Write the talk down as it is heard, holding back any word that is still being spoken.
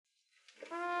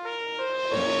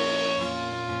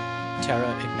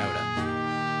Terra, Ignota.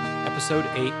 Episode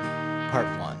 8, Part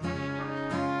 1.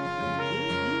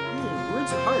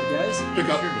 Words are hard, guys.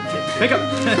 Pick up.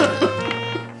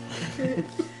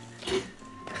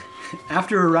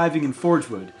 After arriving in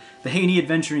Forgewood, the Haney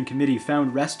Adventuring Committee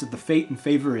found rest at the Fate and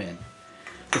Favor Inn.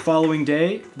 The following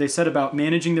day, they set about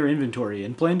managing their inventory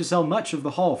and planned to sell much of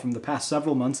the haul from the past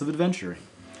several months of adventuring.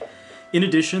 In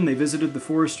addition, they visited the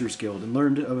Foresters Guild and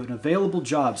learned of an available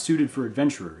job suited for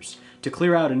adventurers to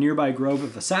clear out a nearby grove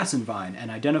of assassin vine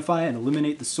and identify and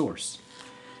eliminate the source.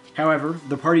 However,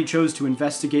 the party chose to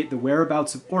investigate the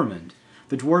whereabouts of Ormond,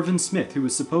 the dwarven smith who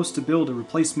was supposed to build a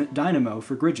replacement dynamo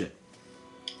for Gridget.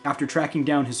 After tracking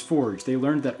down his forge, they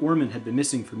learned that Ormond had been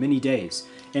missing for many days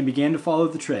and began to follow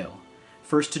the trail,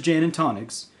 first to Jan and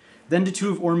Tonig's, then to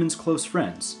two of Ormond's close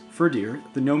friends, Ferdir,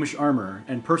 the gnomish armorer,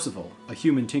 and Percival, a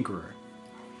human tinkerer.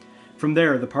 From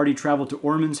there, the party traveled to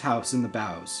Ormond's house in the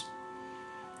Boughs.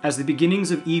 As the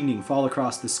beginnings of evening fall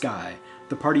across the sky,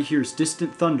 the party hears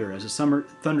distant thunder as a summer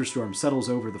thunderstorm settles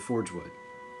over the Forgewood.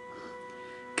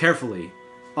 Carefully,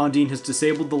 Ondine has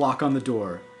disabled the lock on the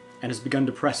door and has begun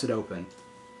to press it open,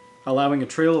 allowing a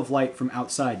trail of light from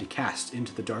outside to cast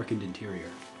into the darkened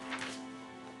interior.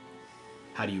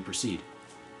 How do you proceed?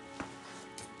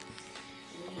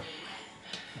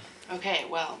 Okay,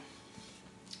 well,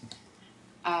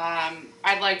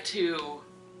 I'd like to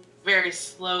very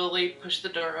slowly push the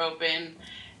door open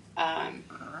and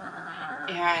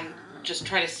just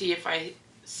try to see if I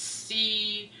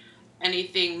see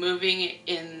anything moving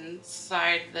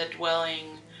inside the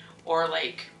dwelling, or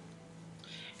like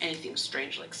anything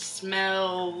strange, like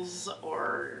smells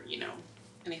or,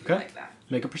 anything like that.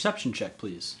 Make a perception check,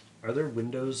 please. Are there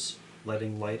windows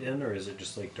letting light in, or is it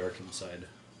just like dark inside?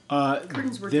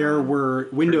 Curtains were There drawn. were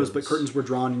windows, but Curtains. curtains were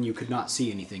drawn, and you could not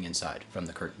see anything inside from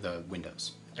the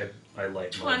windows. I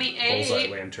light my 28. bullseye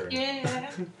lantern.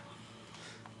 Yeah.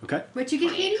 Okay. What'd you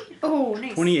get, Katie? Oh,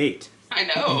 nice. 28. I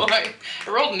know. I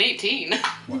rolled an 18.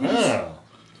 Wow.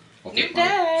 I'll New take my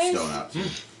dice. stone out.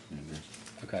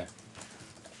 Okay.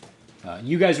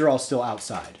 You guys are all still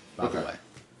outside, by the Okay.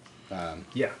 way.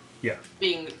 Yeah.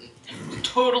 Being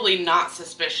totally not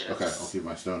suspicious. Okay, I'll keep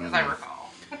my stone in As I there.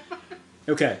 recall.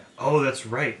 Okay. Oh, that's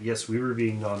right. Yes, we were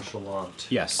being nonchalant.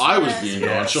 Yes. I was Yes. being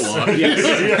Yes. nonchalant.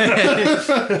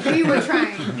 Yes. We were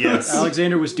trying. Yes.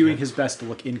 Alexander was doing his best to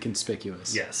look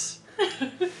inconspicuous. Yes.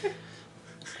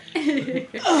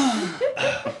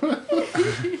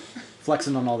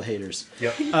 Flexing on all the haters.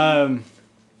 Yep.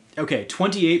 Okay,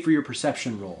 28 for your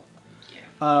perception roll.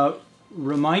 Yeah.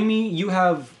 Remind me, you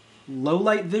have low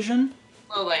light vision?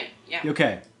 Low light, yeah.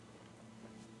 Okay.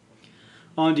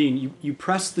 Ondine, you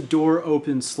press the door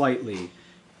open slightly,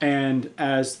 and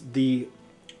as the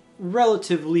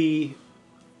relatively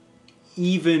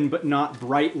even but not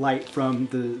bright light from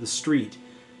the street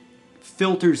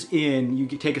filters in, you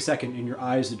take a second and your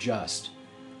eyes adjust.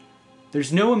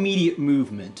 There's no immediate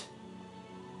movement,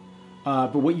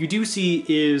 but what you do see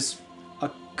is a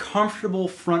comfortable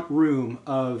front room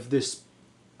of this,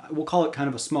 we'll call it kind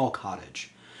of a small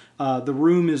cottage. The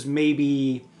room is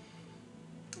maybe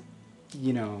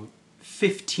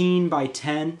 15 by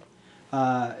 10.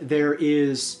 There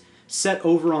is set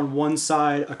over on one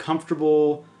side a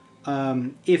comfortable,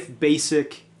 if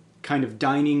basic, kind of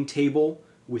dining table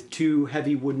with two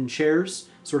heavy wooden chairs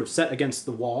sort of set against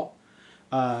the wall.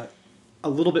 A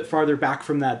little bit farther back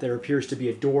from that, there appears to be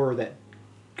a door that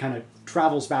kind of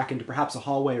travels back into perhaps a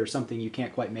hallway or something. You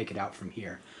can't quite make it out from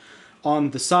here.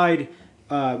 On the side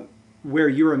where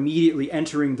you're immediately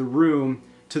entering the room,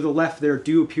 to the left there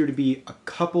do appear to be a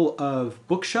couple of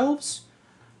bookshelves,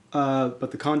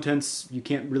 but the contents, you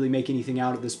can't really make anything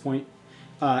out at this point.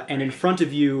 And in front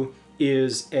of you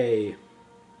is a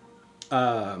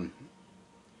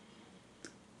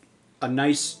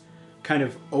nice kind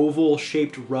of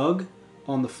oval-shaped rug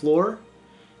on the floor,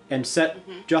 and set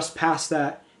just past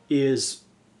that is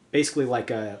basically like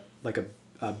a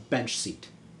bench seat,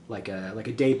 like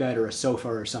a day bed or a sofa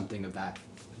or something of that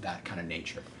kind of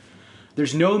nature.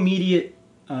 There's no immediate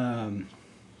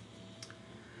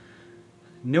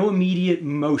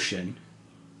motion,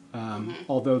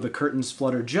 although the curtains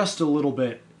flutter just a little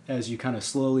bit as you kind of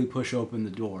slowly push open the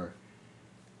door.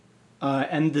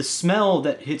 And the smell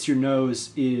that hits your nose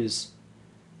is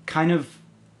kind of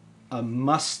a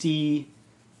musty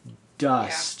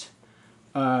dust.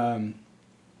 Like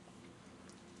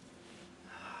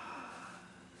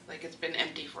it's been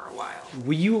empty for a while.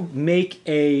 Will you make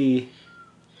a...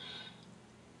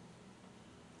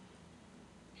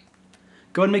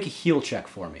 Go ahead and make a heal check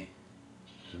for me.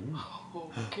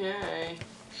 Okay.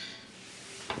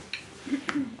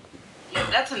 Yeah,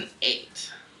 that's an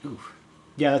 8. Oof.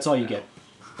 Yeah, that's all you get.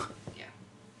 Yeah.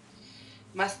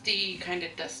 Musty, kind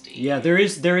of dusty. Yeah, there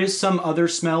is some other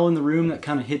smell in the room that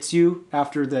kind of hits you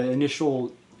after the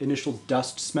initial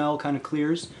dust smell kind of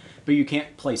clears, but you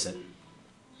can't place it.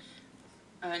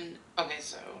 Okay,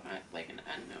 so like an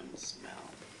unknown smell.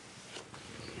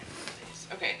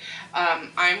 Okay,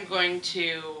 I'm going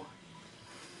to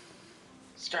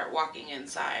start walking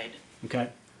inside. Okay.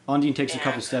 Ondine takes a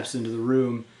couple steps into the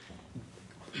room.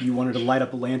 You wanted to light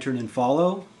up a lantern and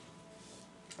follow?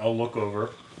 I'll look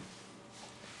over.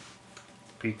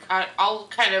 Peek. I'll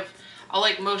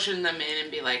like motion them in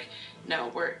and be like, no,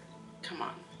 come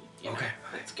on. You know,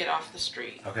 let's get off the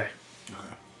street. Okay.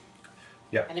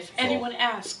 Yeah. And if anyone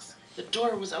asks, the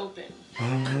door was open.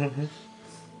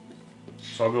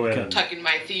 So I'll go in and tucking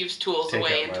my thieves' tools take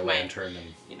away out into my lantern and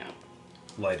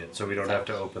light it, so we don't have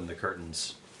to open the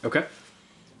curtains. Okay.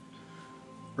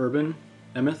 Urban,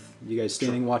 Emeth, you guys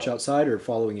standing watch outside or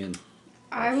following in?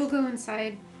 I will go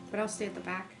inside, but I'll stay at the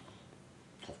back.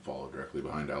 I'll follow directly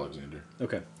behind Alexander.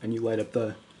 Okay. And you light up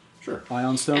the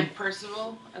ion Sure. stone? And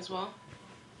Percival as well.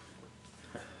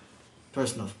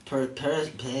 Personal.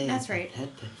 That's right.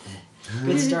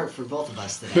 Good start for both of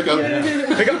us today. Pick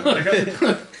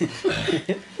up.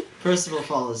 Percival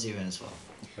follows you in as well.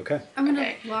 Okay. I'm gonna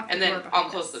Okay. lock the And door then behind I'll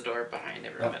close us. the door behind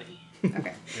everybody.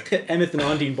 Okay. Emeth and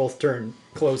Ondine both turn,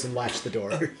 close, and latch the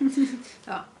door.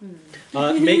 Oh.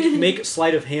 Make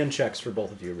sleight of hand checks for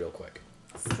both of you real quick.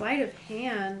 Sleight of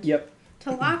hand. Yep.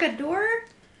 To lock a door?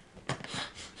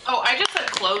 Oh, I just said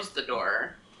close the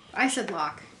door. I said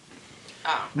lock.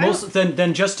 Oh.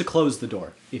 Then just to close the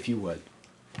door, if you would.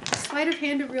 Sleight of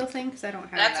hand a real thing? Because I don't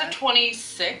have That's that. a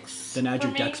 26. Then add for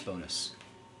your me. dex bonus.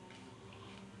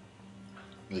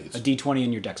 I think A d20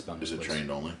 in your dex bonus. is it please.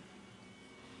 trained only?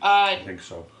 I think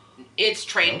so. It's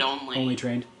trained only. Only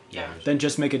trained? Yeah. Then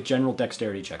just make a general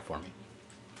dexterity check for me.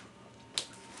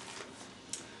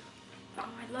 Oh,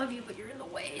 I love you, but you're in the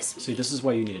way. Sweet. See, this is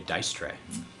why you need a dice tray.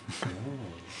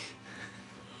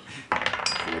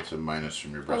 So it's a minus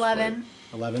from your breastplate. 11.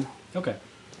 11? Okay.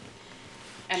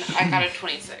 And I got a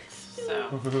 26.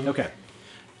 So Okay.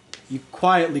 You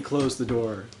quietly close the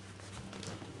door.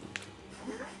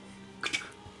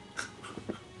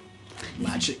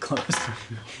 Latch it closed.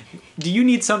 Do you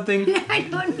need something? I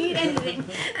don't need anything.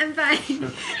 I'm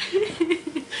fine.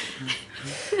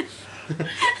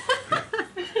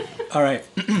 All right.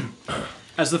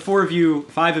 As the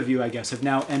five of you, I guess, have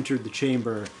now entered the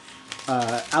chamber,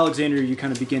 Alexander, you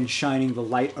kind of begin shining the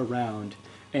light around,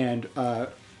 and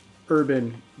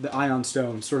Urban, the ion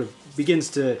stone, sort of begins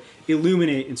to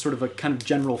illuminate in sort of a kind of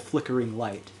general flickering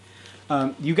light.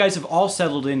 You guys have all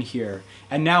settled in here,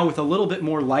 and now with a little bit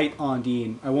more light on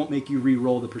Dean, I won't make you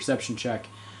re-roll the perception check.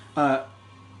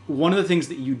 One of the things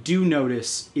that you do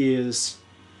notice is,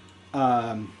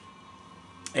 and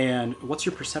what's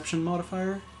your perception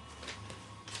modifier?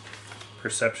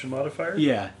 Perception modifier?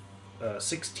 Yeah,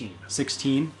 16.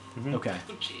 16? Okay.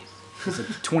 oh, jeez. It's a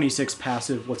 26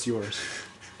 passive. What's yours?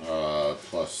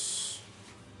 Plus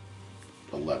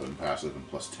 11 passive and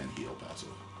plus 10 heal passive.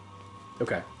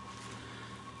 Okay.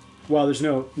 Well, there's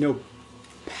no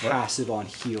passive on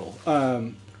heal.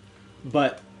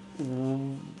 But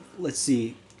let's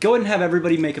see. Go ahead and have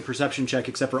everybody make a perception check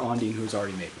except for Ondine, who's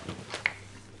already made one.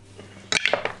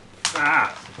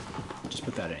 Just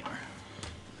put that anywhere.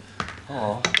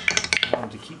 Oh, I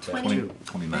wanted to keep that 20. too.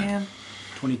 29.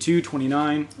 22,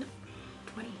 29,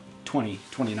 20. 20,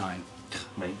 29,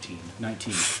 19.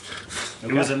 19.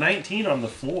 It was a 19 on the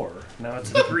floor. Now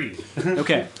it's a 3.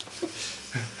 Okay.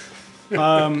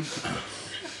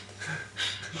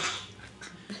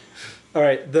 All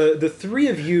right. The three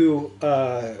of you,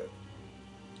 but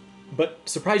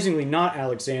surprisingly not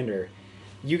Alexander,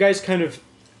 you guys kind of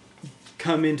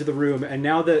come into the room, and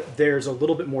now that there's a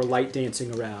little bit more light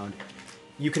dancing around,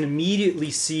 you can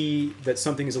immediately see that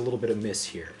something is a little bit amiss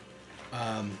here.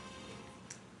 I'd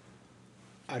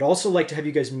also like to have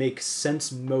you guys make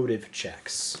sense motive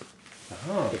checks,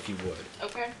 if you would.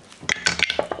 Okay.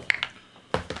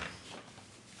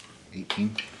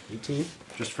 18. 18?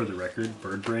 Just for the record,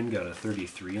 Birdbrain got a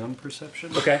 33 on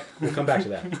perception. Okay, we'll come back to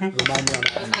that. Remind me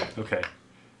on that. Okay.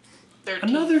 13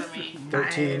 Another for me.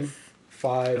 13, That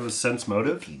 5, was sense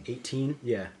motive? 18,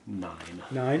 yeah. 9.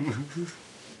 9?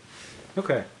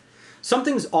 Okay.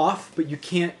 Something's off, but you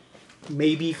can't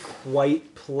maybe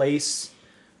quite place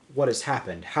what has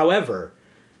happened. However,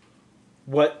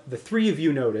 what the three of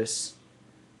you notice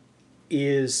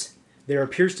is there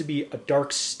appears to be a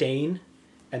dark stain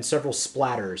and several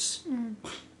splatters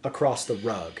across the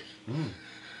rug.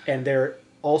 And there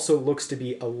also looks to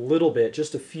be a little bit,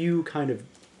 just a few kind of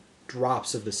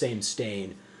drops of the same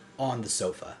stain on the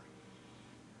sofa.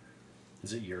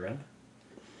 Is it urine?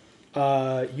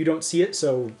 You don't see it,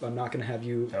 so I'm not going to have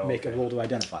you Oh, make a okay. roll to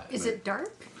identify it. Is it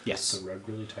dark? Yes. Does the rug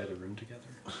really tie the room together?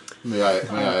 May I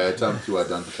attempt to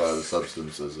identify the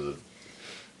substance as a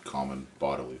common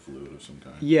bodily fluid of some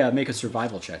kind? Yeah, make a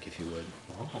survival check if you would.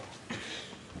 Oh.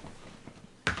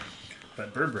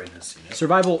 But Birdbrain has seen it.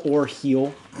 Survival or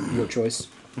heal, your choice.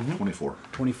 24.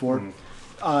 24.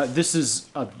 This is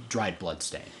a dried blood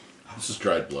stain. This is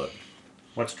dried blood.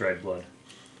 What's dried blood?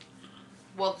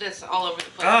 Well, this all over the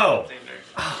place. Oh.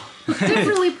 Alexander.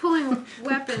 Definitely pulling a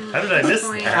weapon. How did I at this miss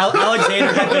point. that?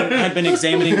 Alexander had been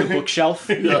examining the bookshelf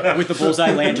with the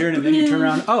bullseye lantern, and then you turn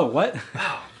around. Oh, what?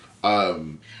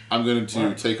 I'm going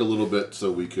to take a little bit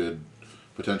so we could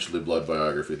potentially blood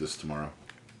biography this tomorrow.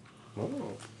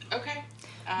 Oh. Okay.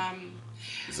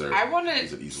 Is there? I want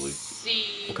Is to it easily? see.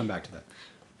 We'll come back to that.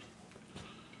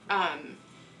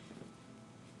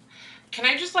 Can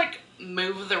I just like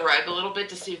move the rug a little bit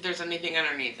to see if there's anything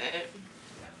underneath it?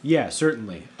 Yeah,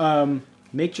 certainly.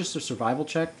 Make just a survival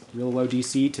check, real low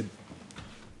DC, to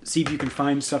see if you can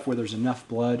find stuff where there's enough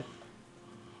blood.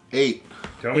 8. Do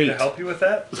you want me to 8. help you with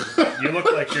that? You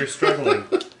look like you're struggling.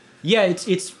 Yeah,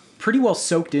 it's pretty well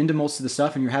soaked into most of the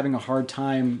stuff, and you're having a hard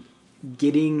time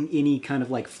getting any kind of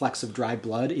like flecks of dry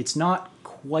blood. It's not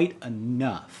quite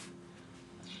enough.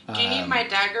 Do you need my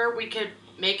dagger? We could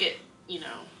make it, you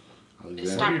know. Alexander, What are you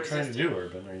Stop trying to resisting. do,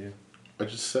 Urban? Are you... I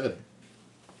just said.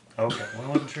 Okay, well, I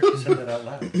wasn't sure if you said that out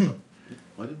loud.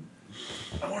 Why didn't?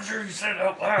 I wasn't sure if you said it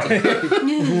out loud.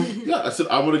 Yeah, I said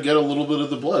I'm going to get a little bit of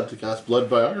the blood to cast blood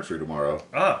biography tomorrow.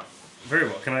 Ah, very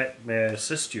well. May I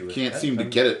assist you with Can't that? seem to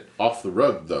get it off the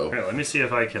rug though. Here, let me see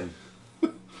if I can...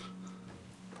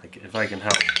 if I can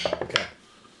help. Okay.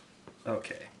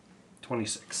 Okay.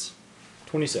 26.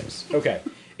 26. Okay.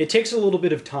 It takes a little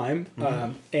bit of time,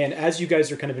 and as you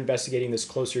guys are kind of investigating this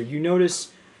closer, you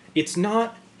notice it's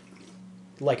not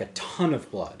like a ton of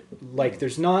blood. Like,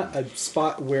 there's not a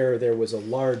spot where there was a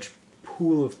large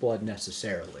pool of blood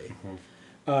necessarily.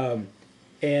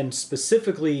 And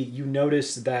specifically, you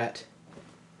notice that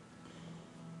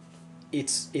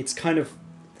it's kind of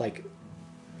like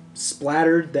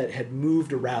splattered that had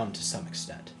moved around to some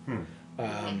extent.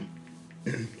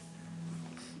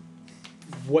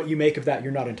 What you make of that,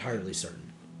 you're not entirely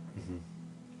certain.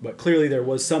 But clearly there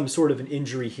was some sort of an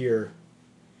injury here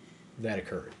that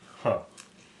occurred. Huh.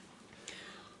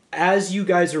 As you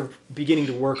guys are beginning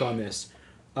to work on this,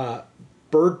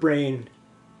 Birdbrain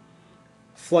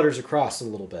flutters across a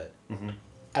little bit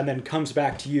and then comes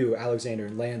back to you, Alexander,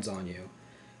 and lands on you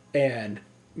and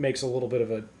makes a little bit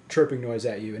of a chirping noise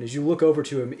at you. And as you look over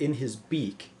to him, in his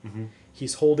beak,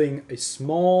 he's holding a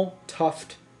small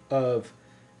tuft of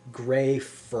gray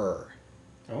fur.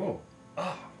 Oh.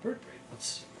 Oh, Birdbrain.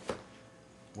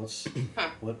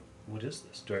 What is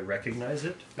this? Do I recognize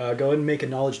it? Go ahead and make a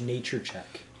knowledge nature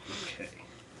check. Okay.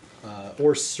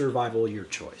 Or survival, your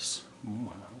choice.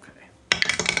 Okay.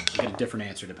 You get a different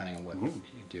answer depending on what you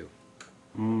do.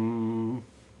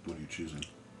 What are you choosing?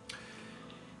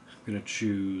 I'm gonna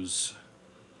choose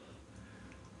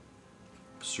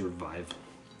survival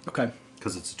Okay.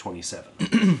 because it's a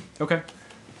 27, Okay.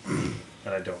 and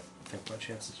I don't think my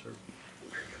chances are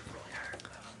very good for really higher than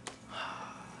that.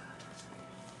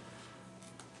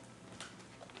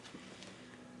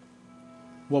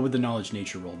 What would the knowledge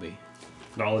nature roll be?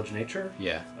 Knowledge nature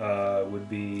Yeah. would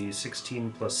be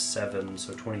 16 plus 7,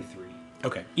 so 23.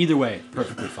 Okay. Either way,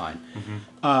 perfectly fine.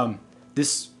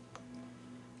 This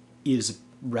is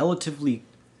relatively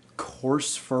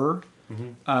coarse fur.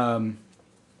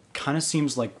 Kind of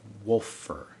seems like wolf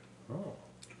fur. Oh.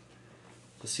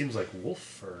 This seems like wolf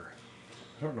fur.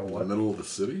 I don't know In the what. middle of the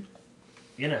city?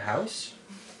 In a house?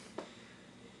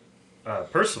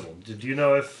 Percival, did you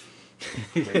know if...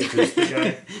 Wait, who's the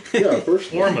guy? Yeah,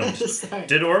 first. Ormond. Sorry.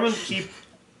 Did Ormond keep...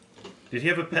 Did he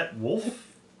have a pet wolf?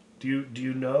 Do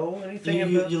you know anything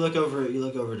about... You look over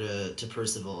to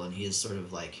Percival, and he is sort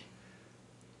of like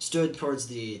stood towards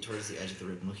the edge of the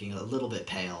room, looking a little bit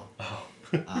pale.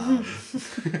 Oh.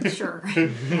 Sure.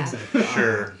 Yeah.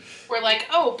 Sure. We're like,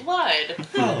 oh, blood.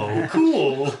 Oh,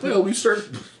 cool. Well, we start.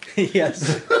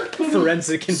 Yes.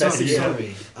 Forensic investigation.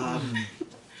 Sorry.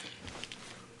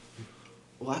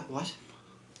 What?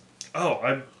 Oh,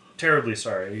 I'm terribly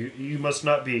sorry. You must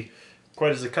not be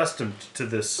quite as accustomed to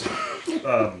this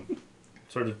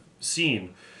sort of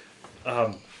scene.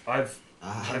 I've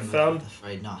I'm found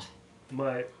afraid not.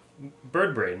 my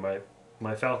Birdbrain,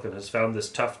 my falcon, has found this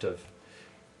tuft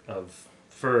of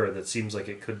fur that seems like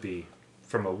it could be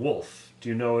from a wolf. Do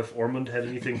you know if Ormond had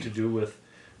anything to do with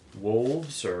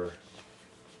wolves, or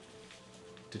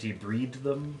did he breed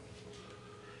them?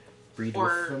 Breed with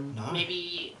Or them? No.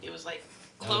 maybe it was like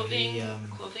No, clothing he,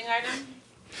 clothing item.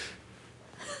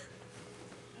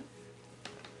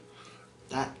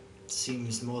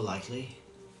 seems more likely.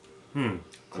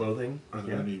 Clothing. Are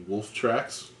there any wolf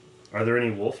tracks, Are there any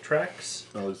wolf tracks?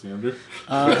 Alexander? Do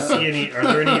I see any?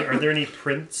 Are there any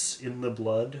prints in the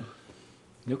blood?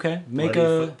 Okay, make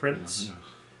Bloody a. footprints.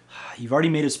 You've already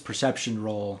made a perception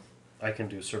roll. I can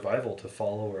do survival to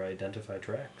follow or identify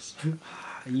tracks.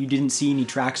 You didn't see any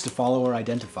tracks to follow or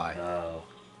identify. Oh.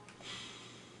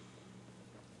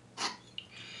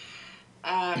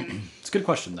 It's a good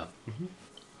question, though.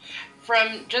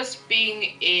 From just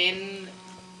being in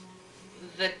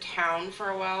the town for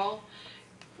a while,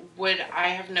 would I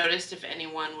have noticed if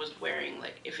anyone was wearing,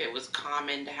 like, if it was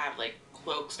common to have, like,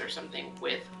 cloaks or something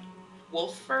with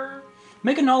wolf fur?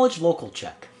 Make a knowledge local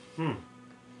check.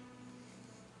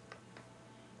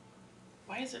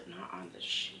 Why is it not on the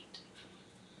sheet?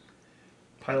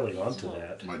 Piling onto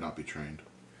that. Might not be trained.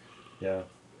 Yeah.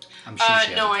 I'm sure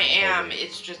she No, has I it. am.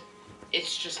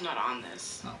 It's just not on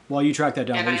this. While you track that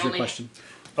down, And what I is your only- question?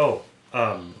 Oh,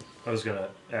 I was gonna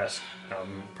ask,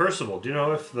 Percival, do you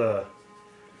know if the...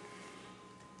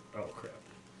 Oh, crap.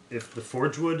 If the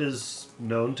Forgewood is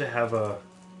known to have a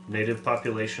native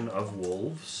population of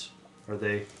wolves? Are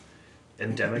they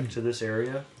endemic to this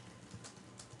area?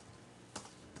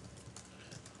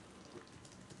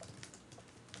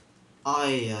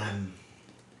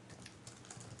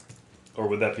 Or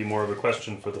would that be more of a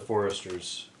question for the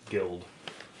Foresters Guild?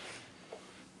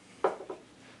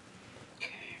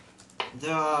 Okay.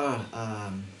 There are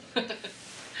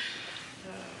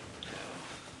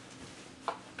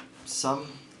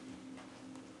some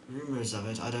rumors of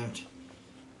it. I don't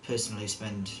personally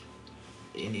spend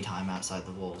any time outside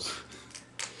the walls.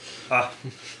 Ah,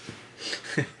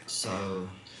 So,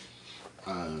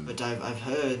 but I've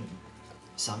heard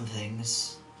some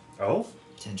things oh?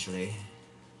 potentially.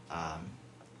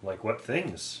 Like what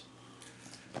things?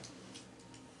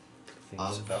 Things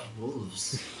Of about...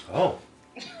 wolves. Oh.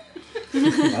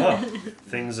 Oh.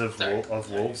 Things of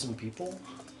wolves and people?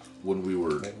 When we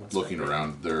were Wait, what's looking that?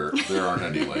 around, there aren't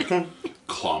any like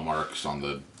claw marks on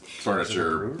the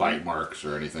furniture, brewery? bite marks,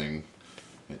 or anything.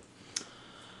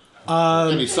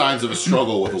 Any signs of a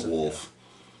struggle with a wolf?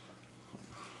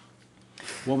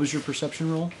 What was your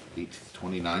perception roll?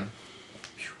 29.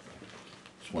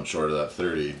 Just one short of that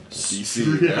 30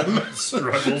 DC. Yeah.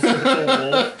 Struggles with a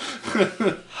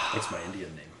wolf. That's my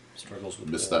Indian name. Struggles with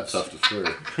Missed that wolves. tuft of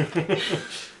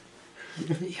fur.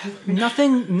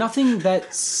 Nothing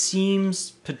that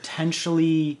seems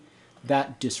potentially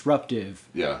that disruptive.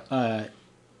 Yeah.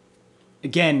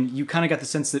 Again, you kind of got the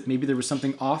sense that maybe there was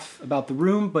something off about the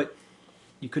room, but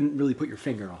you couldn't really put your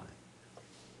finger on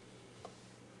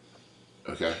it.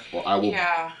 Okay. Well, I will.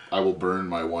 Yeah. I will burn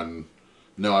my one.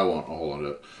 No, I won't. I'll hold on to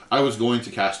it. I was going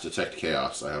to cast Detect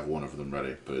Chaos. I have one of them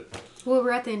ready, but Well,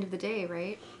 we're at the end of the day,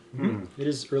 right? It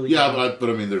is early. yeah, but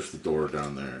I mean, there's the door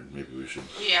down there, and maybe we should.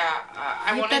 Yeah,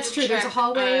 I wanted That's to true, check there's a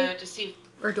hallway. to see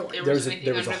Or door. if there There was was a anything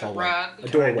under the hallway, rug. a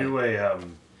Can I doorway.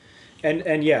 do a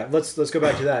And yeah, let's go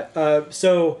back to that.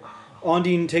 So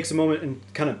Ondine takes a moment and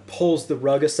kind of pulls the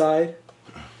rug aside.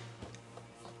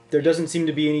 There doesn't seem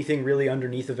to be anything really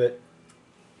underneath of it.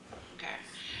 Okay.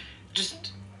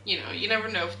 Just, you never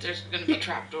know if there's going to be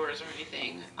trapdoors or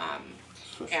anything.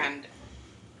 And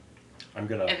I'm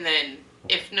then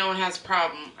if no one has a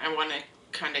problem, I want to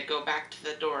kind of go back to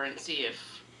the door and see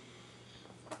if,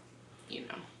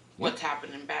 what's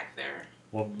happening back there.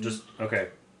 well, just okay.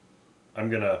 I'm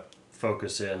gonna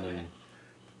focus in and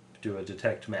do a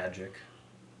detect magic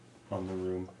on the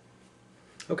room.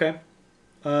 Okay.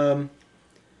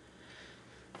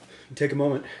 Take a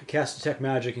moment, cast Detect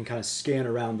Magic, and kind of scan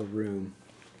around the room.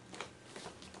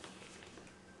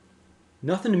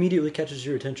 Nothing immediately catches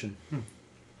your attention.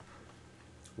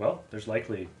 Well, there's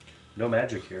likely no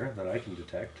magic here that I can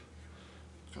detect.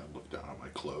 Kind of look down at my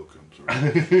cloak.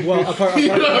 I'm sorry. Well, apart from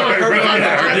I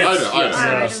that, yes. know.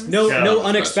 Items. No, Yeah. no That's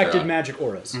unexpected right. magic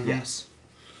auras. Yes.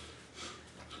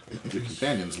 Your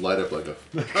companions light up like a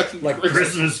Like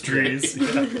Christmas trees.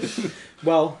 Yeah.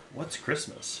 well, What's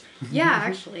Christmas? Yeah,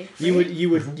 actually. you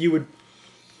would.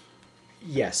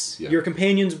 Yes, Yeah. your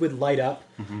companions would light up,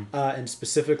 and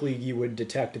specifically, you would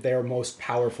detect their most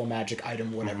powerful magic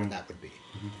item, whatever that would be,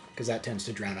 because that tends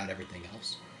to drown out everything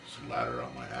else. ladder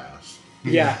on my ass.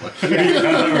 Yeah, All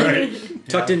right.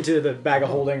 tucked into the bag of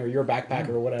holding or your backpack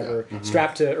or whatever,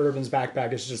 strapped to Urban's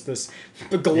backpack is just this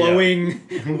glowing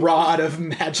rod of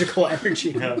magical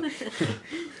energy. Yeah.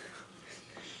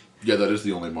 Yeah, that is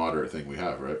the only moderate thing we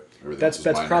have, right? Everything else That's is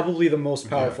that's minor. probably the most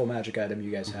powerful magic item you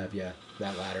guys have. Yeah,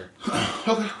 that ladder.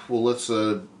 Okay, well, let's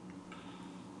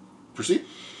proceed.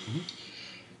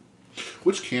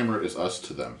 Which camera is us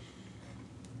to them?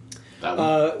 That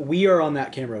one? We are on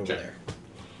that camera over Okay. there.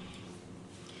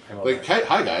 all Like, that.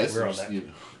 hi guys. We're on Just, that. you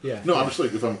know. Yeah. No, I'm just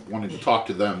like, if I'm wanting to talk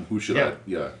to them, who should I?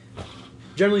 Yeah.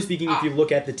 Generally speaking, if you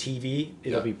look at the TV,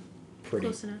 it'll Yeah. be pretty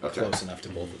Close enough. Okay. close enough to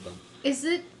both of them. Is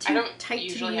it I too don't tight to be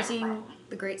usually have a using problem.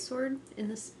 the greatsword in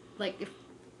this? Like, if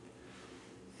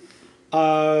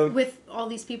Uh, with all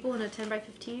these people in a 10 by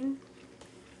 15?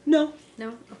 no, No.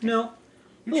 Okay. no,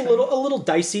 a little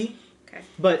dicey, Okay.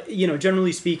 but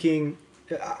generally speaking,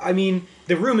 I mean,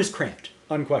 the room is cramped,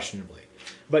 unquestionably.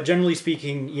 But generally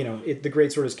speaking, the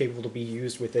greatsword is capable to be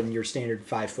used within your standard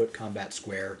 5-foot combat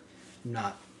square. I'm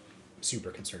not super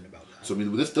concerned about that. So I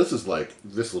mean, this is like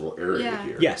this little area Yeah.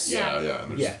 here. Yes. Yeah. Yeah.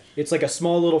 And Yeah, it's like a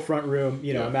small little front room.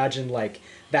 Yeah. Imagine like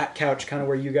that couch kind of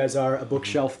where you guys are, a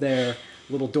bookshelf there,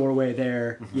 little doorway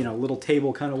there, little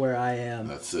table kind of where I am.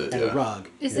 That's it, And yeah. a rug.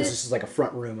 Is This it- is like a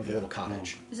front room of a little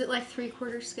cottage. Is it like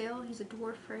 3/4 scale? He's a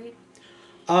dwarf, right?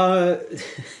 Uh,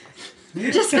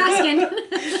 Just asking.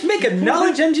 make a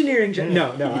knowledge engineering check.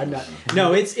 No, I'm not.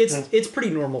 No, it's pretty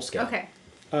normal scale. Okay.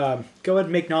 Go ahead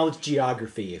and make knowledge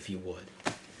geography if you would.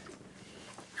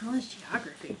 Knowledge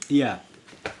geography. Yeah.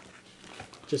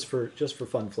 Just for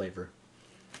fun flavor.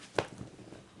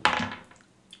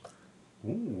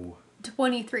 Ooh.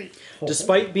 23.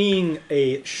 Despite being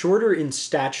a shorter in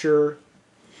stature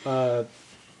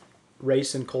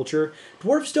race and culture,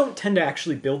 dwarves don't tend to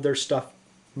actually build their stuff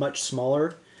much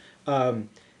smaller. And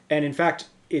in fact,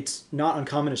 it's not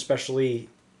uncommon, especially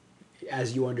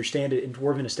as you understand it, in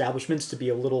dwarven establishments to be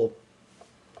a little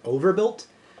overbuilt.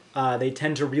 They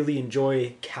tend to really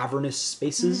enjoy cavernous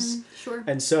spaces. Sure.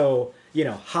 And so,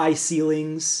 high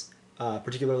ceilings,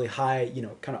 particularly high,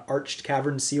 kind of arched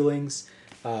cavern ceilings,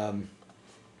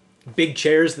 big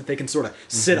chairs that they can sort of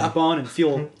sit up on and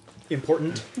feel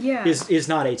important Yeah. is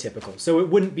not atypical. So it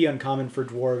wouldn't be uncommon for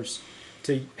dwarves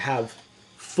to have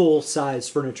full-size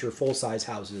furniture, full-size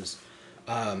houses.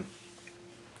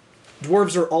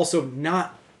 Dwarves are also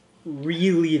not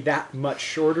really that much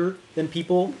shorter than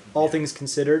people, all things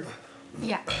considered.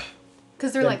 Yeah.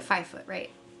 Because they're Then- like 5 foot, right?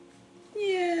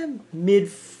 Yeah, mid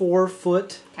 4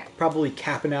 foot, Okay. probably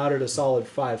capping out at a solid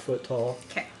 5 foot tall.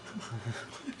 Okay.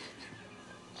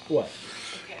 What?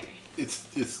 Okay. It's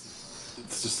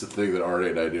just a thing that Art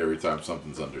and I do every time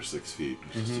something's under 6 feet.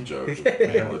 It's just a joke.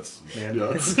 Let's,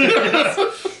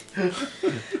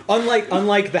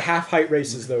 Unlike the half height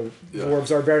races, though, Yeah.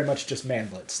 dwarves are very much just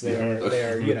manlets. They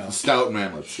are Stout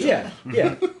manlets. Yeah.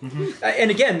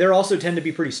 And again, they also tend to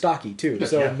be pretty stocky too.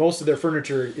 So Yeah. most of their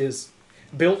furniture is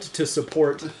built to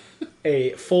support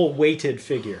a full weighted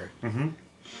figure.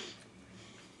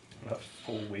 A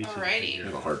full weight. Alrighty. I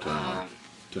have a hard time on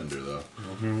Tinder though.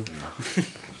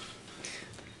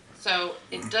 So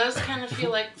it does kind of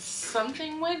feel like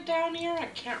something went down here. I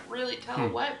can't really tell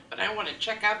what, but I want to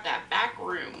check out that back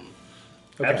room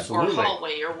Okay. Absolutely. or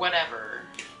hallway or whatever.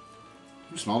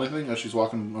 You smell anything as she's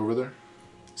walking over there?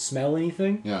 Smell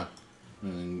anything? Yeah.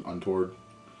 Anything untoward?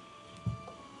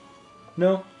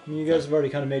 No. I mean, you guys have already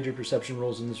kind of made your perception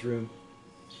rolls in this room.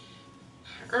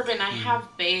 Urban, I have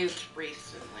bathed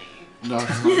recently. No,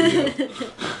 it's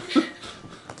not you.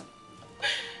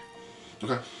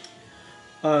 Okay.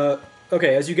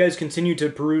 Okay, as you guys continue to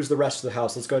peruse the rest of the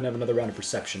house, let's go ahead and have another round of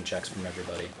perception checks from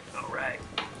everybody. All right.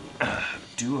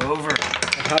 Do over.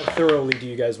 How thoroughly do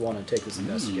you guys want to take this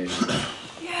investigation?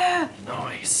 Yeah.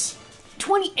 Nice.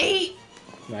 28.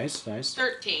 Nice.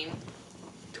 13.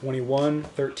 21,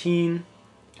 13,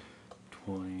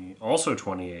 20. Also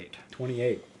 28.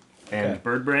 28. And Okay.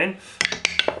 bird brain.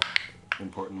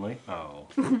 Importantly. Oh.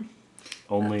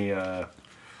 Only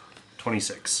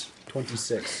 26.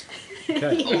 26.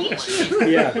 Okay.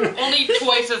 Only. Yeah. Only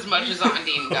twice as much as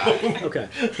Ondine got. Okay.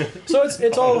 So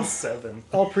it's all 7.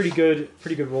 pretty good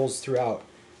rolls throughout.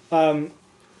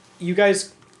 You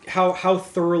guys, how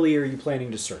thoroughly are you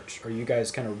planning to search? Are you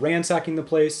guys kind of ransacking the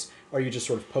place? Are you just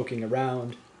sort of poking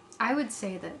around? I would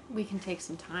say that we can take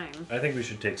some time. I think we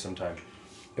should take some time.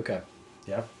 Okay.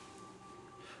 Yeah?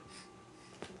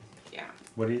 Yeah.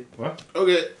 What?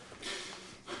 Okay.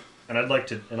 And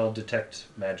I'll detect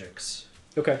magics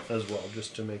Okay. as well,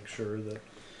 just to make sure that.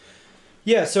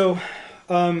 Yeah, so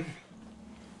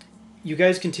you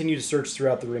guys continue to search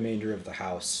throughout the remainder of the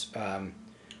house.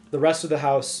 The rest of the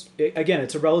house, again,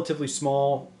 it's a relatively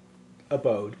small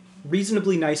abode,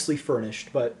 reasonably nicely furnished,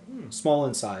 but small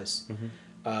in size.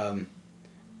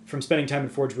 From spending time in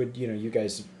Forgewood, you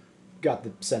guys got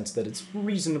the sense that it's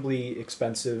reasonably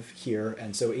expensive here,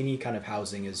 and so any kind of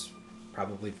housing is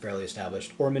probably fairly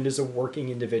established. Ormond is a working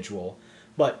individual,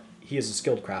 but he is a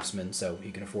skilled craftsman, so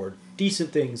he can afford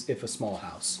decent things if a small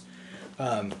house.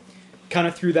 Kind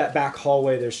of through that back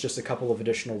hallway, there's just a couple of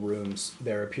additional rooms.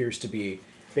 There appears to be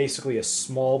basically a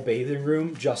small bathing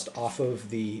room just off of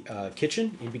the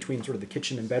kitchen, in between sort of the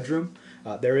kitchen and bedroom.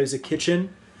 There is a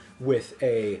kitchen with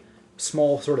a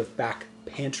small sort of back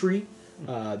pantry.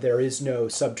 There is no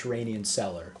subterranean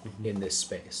cellar in this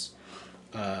space.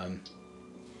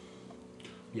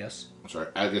 Yes? I'm sorry.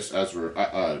 I guess as we're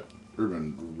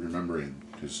Urban remembering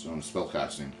his own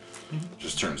spellcasting,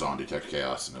 just turns on Detect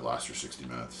Chaos and it lasts for 60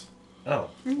 minutes. Oh.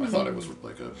 I thought it was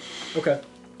like a... Okay.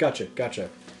 Gotcha.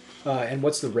 And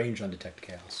what's the range on Detect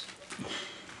Chaos?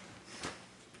 I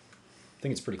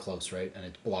think it's pretty close, right? And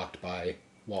it's blocked by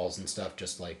walls and stuff,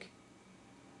 just like...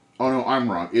 Oh, no, I'm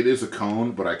wrong. It is a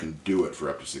cone, but I can do it for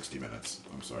up to 60 minutes.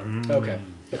 I'm sorry. Okay.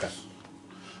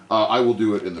 I will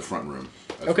do it in the front room.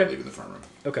 As Okay. we're leaving the front room.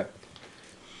 Okay.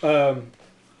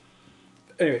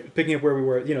 Anyway, picking up where we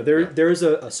were, there is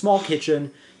a small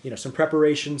kitchen, some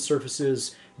preparation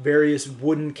surfaces, various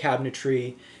wooden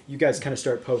cabinetry. You guys kind of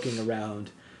start poking around.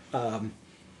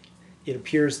 It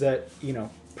appears that,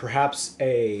 perhaps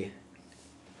the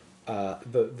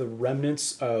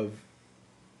remnants of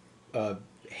a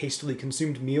hastily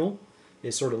consumed meal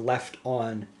is sort of left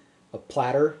on a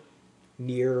platter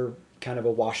near kind of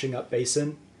a washing up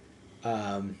basin.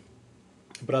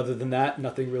 But other than that,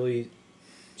 nothing really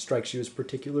strikes you as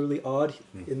particularly odd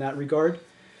in that regard.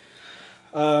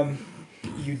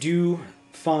 You do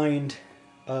find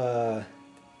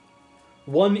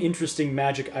one interesting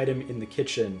magic item in the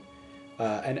kitchen,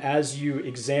 and as you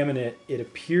examine it, it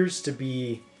appears to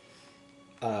be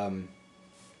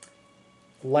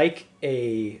like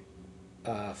a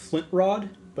flint rod,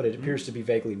 but it appears to be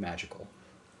vaguely magical.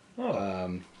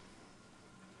 Oh.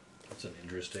 That's an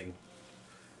interesting...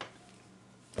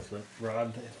 Flint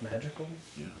rod is magical?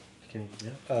 Yeah.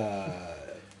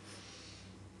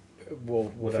 We'll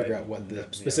figure out what the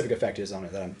specific effect is on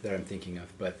it that I'm thinking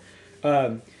of. But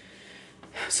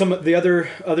some of the other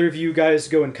of you guys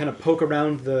go and kind of poke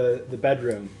around the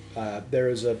bedroom. There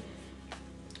is a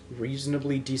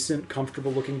reasonably decent,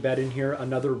 comfortable looking bed in here.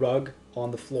 Another rug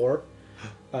on the floor.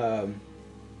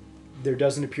 There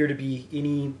doesn't appear to be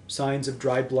any signs of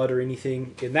dried blood or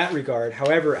anything in that regard.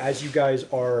 However, as you guys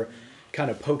are kind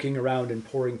of poking around and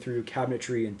pouring through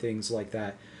cabinetry and things like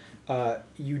that,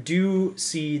 you do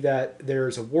see that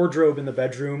there's a wardrobe in the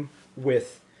bedroom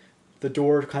with the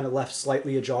door kind of left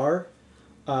slightly ajar,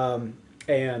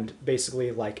 and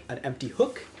basically like an empty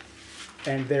hook,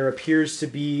 and there appears to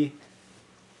be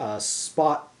a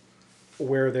spot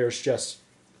where there's just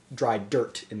dried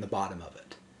dirt in the bottom of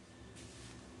it.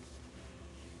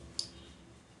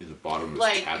 In the bottom of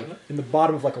Like- his cabinet? In the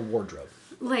bottom of like a wardrobe.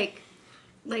 Like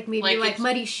maybe Like like it's-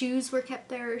 muddy shoes were kept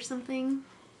there or something,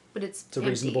 but it's It's a empty.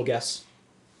 reasonable guess.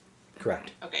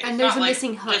 Correct. Okay. And it's there's not a like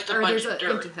missing hook, just a or bunch there's of an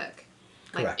dirt. empty hook.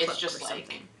 Like Correct. It's clip just or like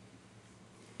something.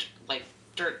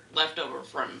 dirt left over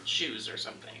from shoes or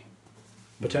something.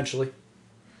 Potentially.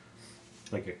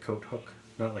 Like a coat hook,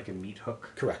 not like a meat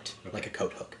hook. Correct. Like a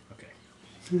coat hook.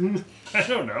 Okay. I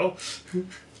don't know.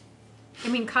 I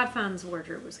mean, Codfon's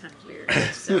wardrobe was kind of weird.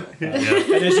 So And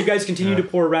as you guys continue to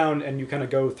pour around and you kind of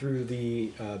go through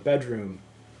the bedroom,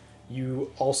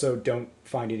 you also don't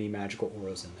find any magical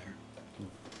auras in there.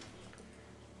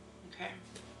 Okay.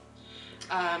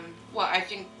 Well, I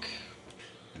think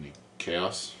Any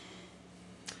chaos?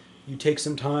 You take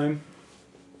some time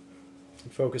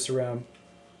and focus around.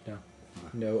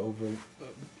 No over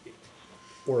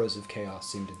auras of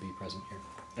chaos seem to be present here.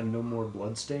 And no more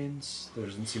bloodstains? There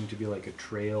doesn't seem to be like a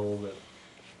trail that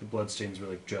the bloodstains were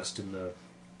like just in the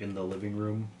living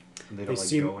room and they don't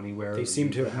go anywhere. They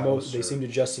seem to leave the have house, they or- seem to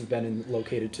just have been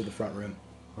located to the front room.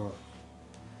 Huh.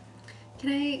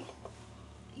 can I?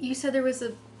 You said there was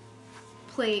a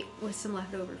plate with some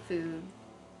leftover food.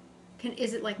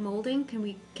 Is it like molding?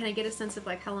 Can I get a sense of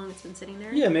like how long it's been sitting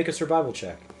there? Yeah, make a survival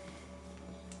check.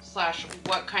 /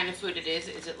 what kind of food it is.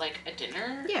 Is it like a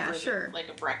dinner? Yeah, Or is it sure. like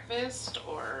a breakfast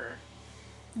or...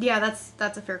 Yeah, that's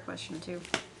a fair question too.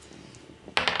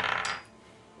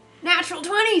 Natural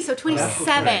 20, so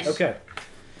 27. Okay.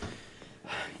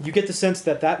 You get the sense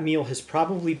that meal has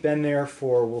probably been there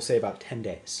for, we'll say, about 10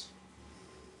 days.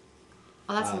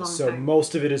 Oh, that's a long So time.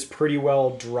 most of it is pretty well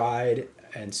dried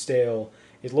and stale.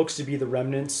 It looks to be the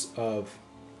remnants of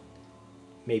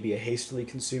maybe a hastily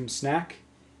consumed snack,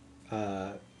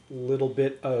 little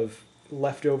bit of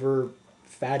leftover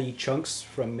fatty chunks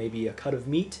from maybe a cut of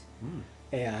meat,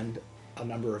 and a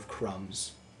number of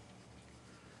crumbs,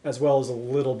 as well as a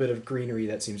little bit of greenery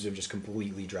that seems to have just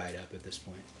completely dried up at this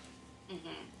point.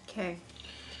 Okay.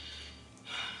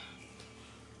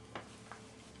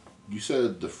 You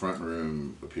said the front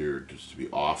room appeared just to be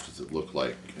off. Does it look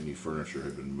like any furniture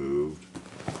had been moved?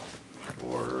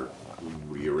 or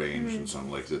rearranged in some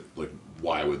like that. Like,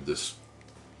 why would this,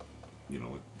 like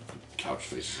couch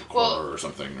face a corner or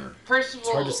something? Or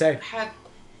Percival hard to say.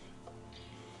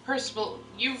 Percival,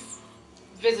 you've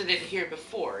visited here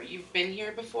before. You've been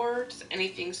here before. Does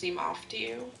anything seem off to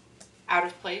you? Out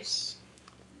of place?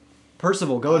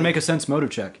 Percival, go and make a sense motive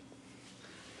check.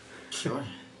 Sure.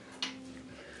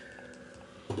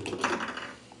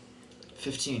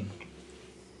 15.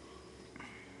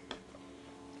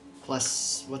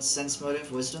 Plus, what's sense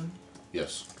motive? Wisdom?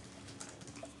 yes.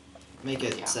 Make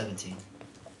it Yeah. 17.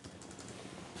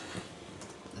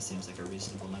 That seems like a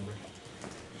reasonable number.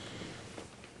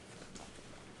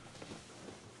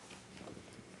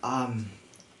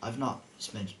 I've not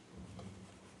spent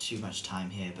too much time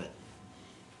here, but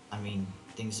I mean,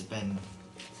 things have been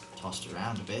tossed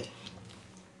around a bit.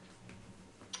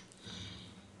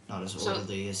 Not as So-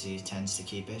 orderly as he tends to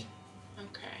keep it.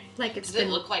 Okay. Like it's Does been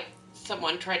it look like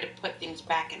someone tried to put things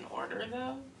back in order,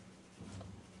 though?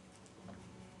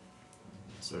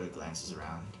 Sort of glances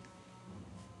around.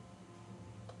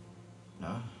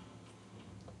 No?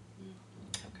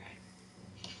 Okay.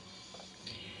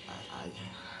 I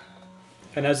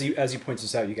And as he points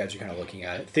this out, you guys are kind of looking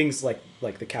at it. Things like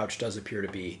the couch does appear to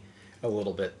be a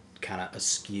little bit kind of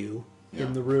askew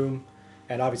in the room,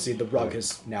 and obviously the rug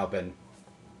has now been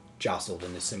jostled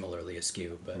and is similarly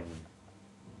askew. But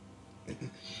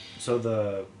So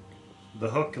the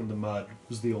hook and the mud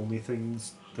was the only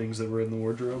things that were in the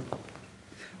wardrobe.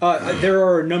 there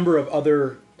are a number of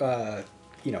other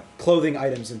clothing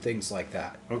items and things like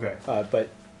that. Okay. But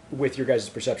with your guys'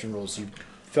 perception rules, you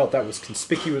felt that was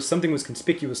conspicuous. Something was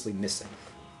conspicuously missing.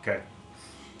 Okay.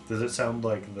 Does it sound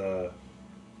like the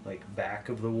back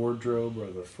of the wardrobe or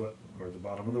the foot or the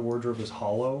bottom of the wardrobe is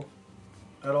hollow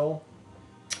at all?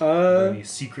 Are there any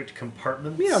secret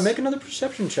compartments? Yeah, make another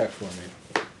perception check for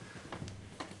me.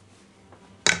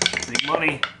 Big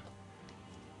money.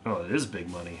 Oh, it is big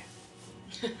money.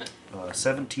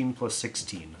 17 plus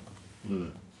 16.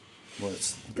 Well,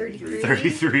 it's 33.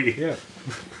 33. Yeah.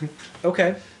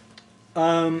 Okay.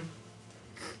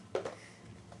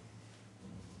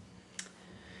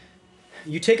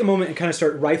 You take a moment and kind of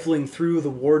start rifling through the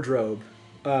wardrobe,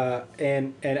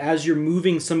 and as you're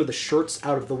moving some of the shirts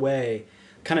out of the way,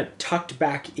 kind of tucked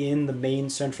back in the main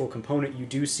central component, you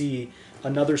do see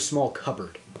another small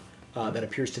cupboard that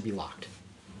appears to be locked,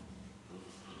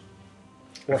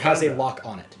 or has a found it. lock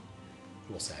on it.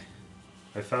 We'll say.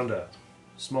 I found a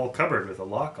small cupboard with a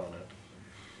lock on it.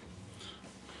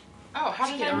 Oh, how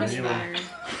did Get I on miss Anyone-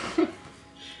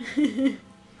 that?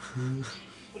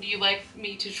 Would you like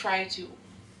me to try to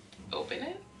open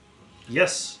it?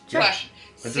 Yes. Slash,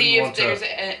 I didn't see if want to- there's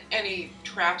any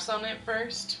traps on it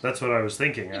first. That's what I was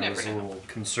thinking. You I never was a know. little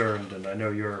concerned, and I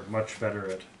know you're much better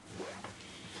at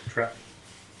trap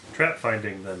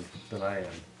finding than I am.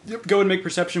 Yep. Go and make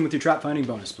perception with your trap finding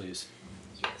bonus, please.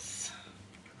 Yes.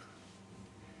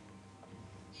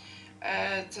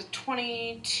 It's a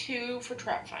 22 for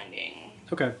trap finding.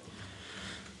 Okay.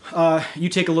 You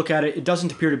take a look at it. It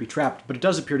doesn't appear to be trapped, but it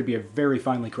does appear to be a very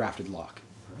finely crafted lock.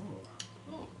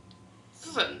 Oh, this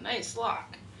is a nice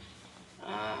lock.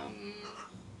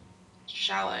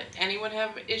 Shall anyone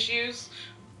have issues?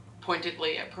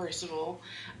 Pointedly at Percival.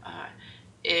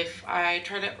 If I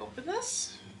try to open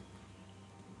this?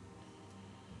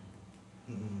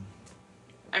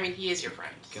 I mean, he is your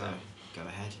friend, Go, so. go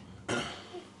ahead.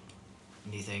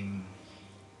 Anything?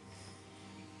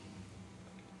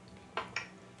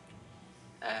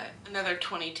 Another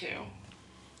 22.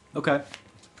 Okay.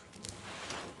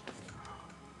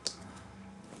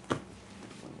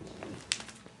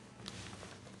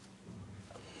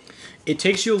 It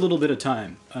takes you a little bit of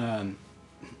time. And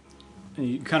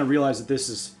you kind of realize that this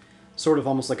is sort of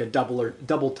almost like a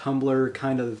double tumbler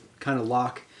kind of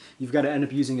lock. You've got to end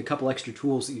up using a couple extra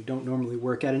tools that you don't normally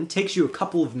work at, and it takes you a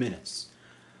couple of minutes.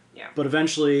 Yeah. But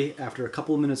eventually, after a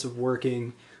couple of minutes of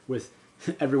working with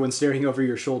everyone staring over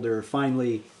your shoulder,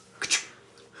 finally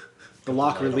the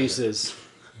lock releases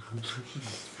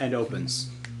and opens.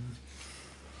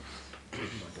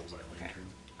 Okay.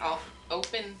 I'll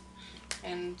open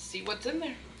and see what's in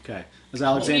there. Okay. As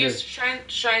Alexander. Please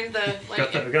shine the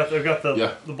light. I've got the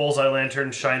Yeah. the bullseye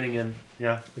lantern shining in.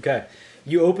 Yeah. Okay.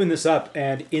 You open this up,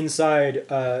 and inside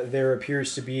there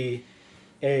appears to be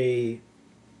a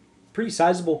pretty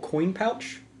sizable coin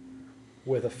pouch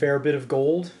with a fair bit of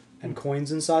gold and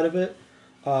coins inside of it,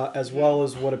 as well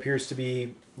as what appears to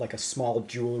be like a small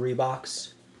jewelry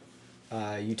box.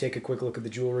 You take a quick look at the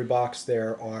jewelry box.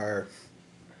 There are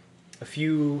a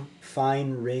few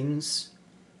fine rings,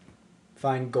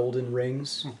 fine golden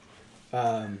rings.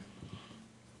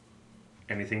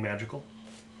 Anything magical?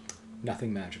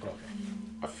 Nothing magical.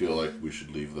 I feel like we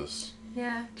should leave this.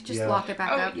 Yeah, just Yeah. lock it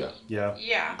back Oh. up. Yeah. Yeah.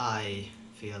 Yeah. I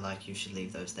feel like you should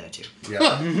leave those there too.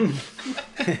 Yeah.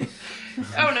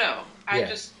 Oh no. I Yeah.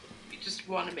 just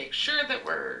want to make sure that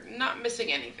we're not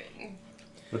missing anything.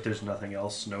 But there's nothing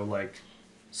else. No like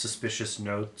suspicious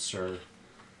notes or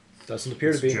Doesn't appear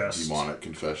to it's be. just Demonic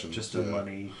confessions. just a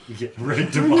money. Yeah, right.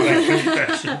 Demonic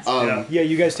confessions. Yeah. Yeah,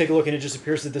 you guys take a look, and it just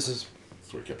appears that this is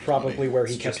That's where he kept his probably money. where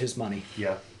he It's kept just- his money.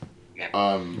 Yeah. Yep.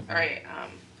 All Alright,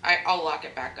 I'll lock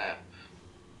it back up.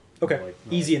 Okay, Like,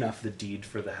 easy enough. The deed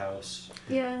for the house,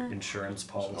 Yeah. insurance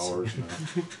policy. Ours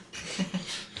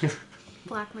now.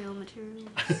 Blackmail material.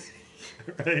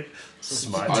 Right.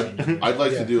 Smut. I'd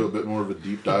like Yeah. to do a bit more of a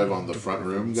deep dive on the front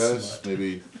room, guys. Smut.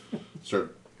 Maybe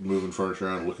start moving furniture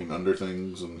around, looking under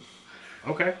things, and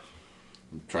Okay.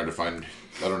 trying to find,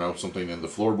 I don't know, something in the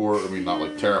floorboard. I mean, not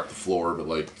like tear up the floor, but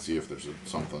like see if there's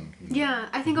something. Yeah,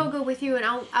 I think I'll go with you, and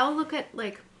I'll look at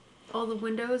like all the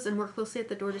windows and work closely at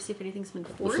the door to see if anything's been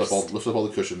forced. Lift up all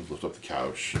the cushions, lift up the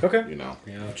couch. Okay. You know,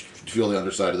 Yeah. feel the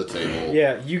underside of the table.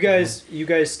 Yeah, you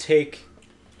guys take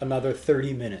another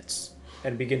 30 minutes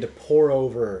and begin to pour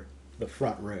over the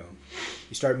front room.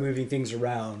 You start moving things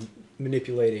around,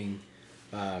 manipulating,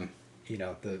 the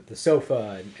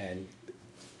sofa and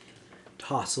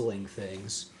tossing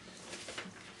things.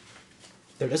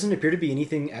 There doesn't appear to be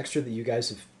anything extra that you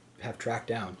guys have tracked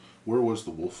down. Where was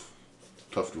the wolf?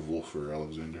 Tuft of wolf for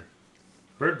Alexander?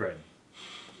 Birdbrain.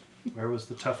 Where was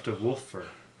the tuft of wolf fur?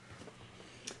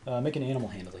 Make an animal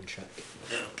handling check.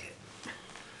 Okay.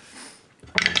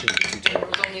 There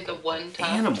was only the one tuft.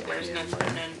 Animal There's none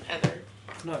handling. other.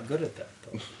 I'm not good at that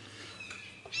though.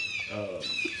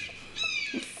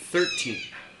 13.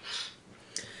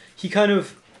 He kind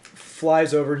of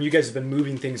flies over, and you guys have been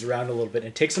moving things around a little bit, and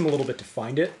it takes him a little bit to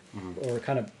find it, or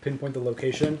kind of pinpoint the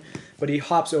location, but he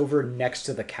hops over next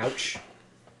to the couch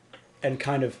and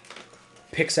kind of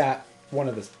picks at one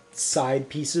of the side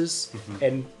pieces,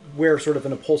 and where sort of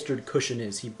an upholstered cushion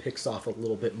is, he picks off a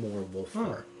little bit more wolf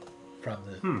fur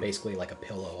from basically like a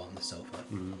pillow on the sofa.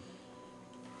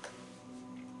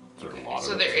 Is there a lot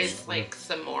So of there it? is like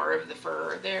some more of the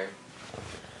fur there.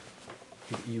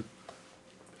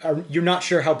 You're not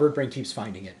sure how Birdbrain keeps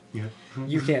finding it. Yeah.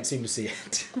 You can't seem to see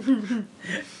it.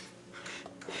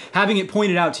 Having it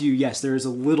pointed out to you, yes, there is a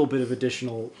little bit of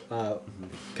additional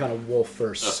kind of wolf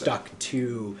fur stuck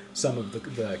to some of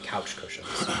the couch cushions.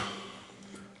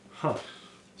 Huh.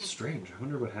 Strange. I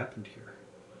wonder what happened here.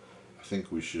 I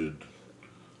think we should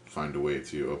find a way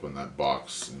to open that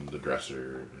box in the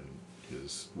dresser in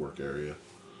his work area.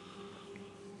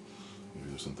 Maybe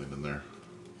there's something in there.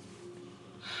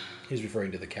 He's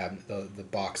referring to the cabinet, the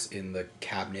box in the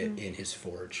cabinet in his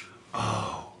forge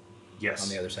Oh. Yes. on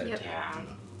the other side Yep. of town.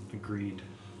 Yeah. Agreed.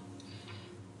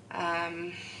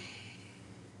 And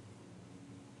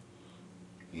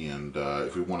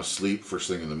if we want to sleep first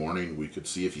thing in the morning, we could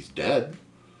see if he's dead.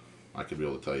 I could be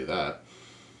able to tell you that.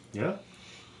 Yeah.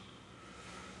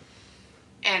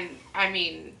 And I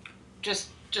mean, just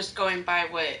going by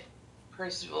what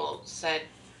Percival said,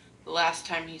 the last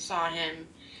time he saw him,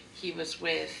 he was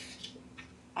with,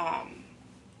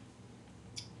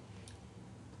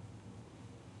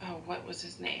 what was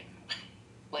his name?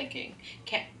 Blanking.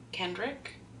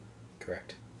 Kendrick?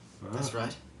 Correct. That's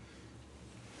right.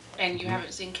 And you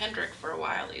haven't seen Kendrick for a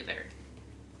while either.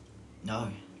 No.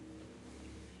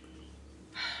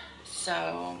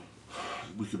 So,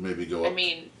 We could maybe go I up.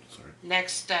 mean, Sorry.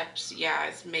 next steps, yeah,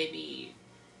 is maybe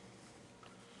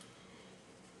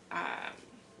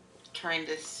trying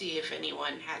to see if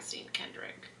anyone has seen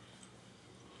Kendrick.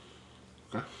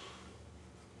 Okay.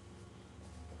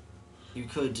 You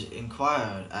could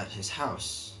inquire at his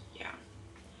house. Yeah.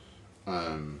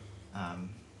 Um,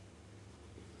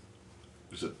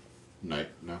 Is it night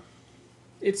now?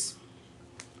 It's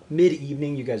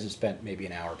mid-evening. You guys have spent maybe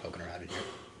an hour poking around in here.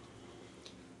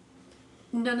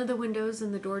 None of the windows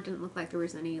in the door didn't look like there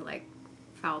was any like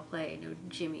foul play, no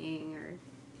jimmying or.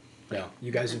 No,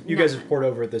 you guys have Nothing. poured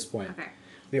over at this point. Okay.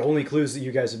 The only clues that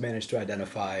you guys have managed to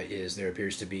identify is there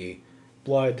appears to be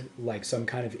blood, like some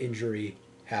kind of injury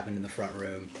happened in the front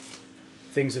room.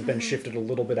 Things have been shifted a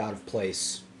little bit out of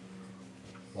place,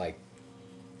 like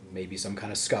maybe some kind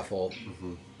of scuffle,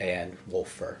 and wolf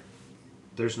fur.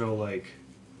 There's no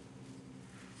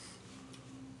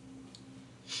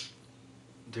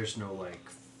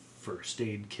first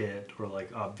aid kit or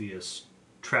like obvious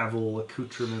travel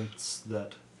accoutrements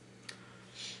that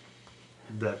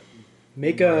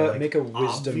Make were, a like, make a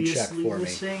wisdom check obviously for me.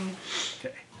 missing.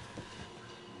 Okay.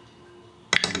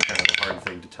 It'd be kind of a hard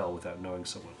thing to tell without knowing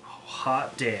someone. Oh,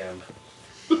 hot damn.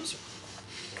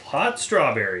 Hot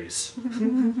strawberries.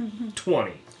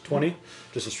 20. 20?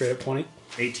 Just a straight up 20?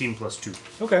 18 plus 2.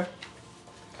 Okay.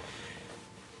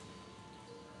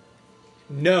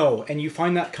 No, and you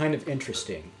find that kind of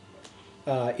interesting.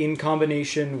 In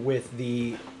combination with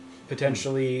the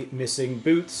potentially missing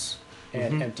boots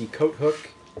and empty coat hook,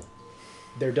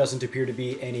 there doesn't appear to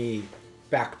be any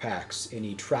backpacks,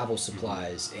 any travel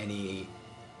supplies, any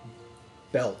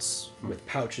belts with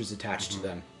pouches attached to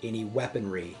them, any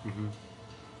weaponry,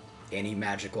 any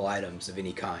magical items of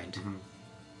any kind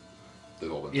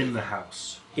They've all been In the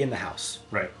house. in the house,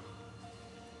 Right.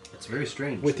 That's very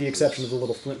strange. with the exception of the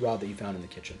little flint rod that you found in the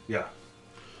kitchen. Yeah.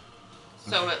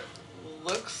 So it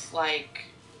looks like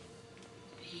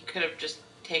he could have just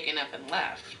taken up and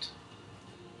left.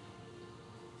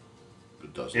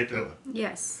 It does It, look that way.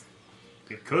 Yes.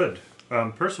 It could.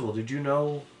 Percival, did you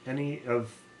know any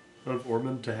of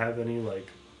Ormond to have any like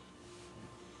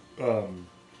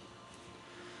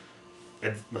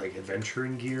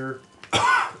adventuring gear,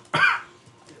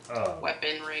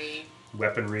 Weaponry.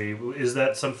 weaponry? Is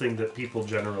that something that people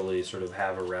generally sort of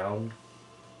have around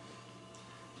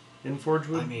in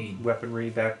Forgewood? I mean,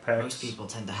 weaponry, backpacks. Most people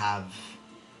tend to have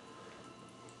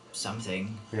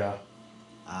something. Yeah.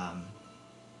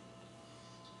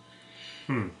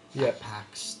 Yeah.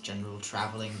 Backpacks, general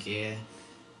traveling gear,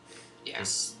 Yeah.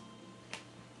 just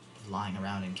lying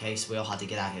around in case we all had to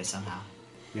get out here somehow.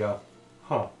 Yeah.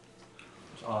 Huh.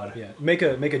 It's odd. Yeah. Make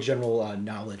a general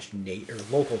knowledge or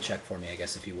local check for me, I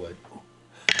guess, if you would.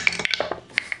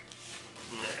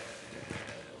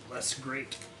 Less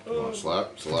great. One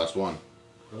slap. It's the last one.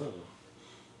 Oh.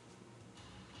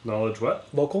 Knowledge what?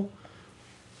 Local?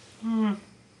 Nah.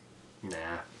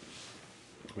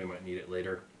 We might need it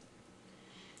later.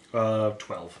 12.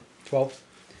 12.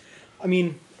 I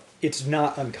mean, it's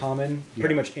not uncommon,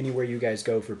 pretty Yeah. much anywhere you guys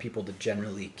go, for people to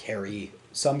generally carry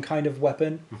some kind of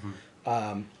weapon.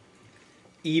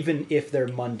 Even if they're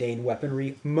mundane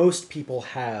weaponry, most people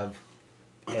have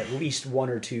at least one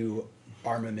or two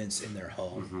armaments in their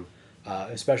home.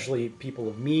 Especially people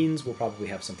of means will probably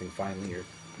have something finely or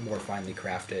more finely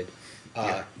crafted.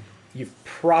 You've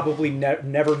probably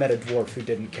never met a dwarf who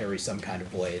didn't carry some kind of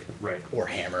blade, Right. or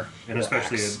hammer, And or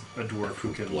especially axe. a dwarf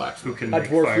who can Blacksmith. A make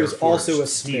dwarf who is fire-forged also a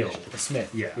steel. smith. A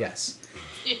smith. Yeah. Yes.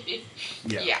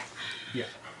 Yeah. Yeah.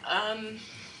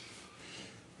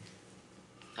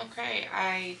 Okay,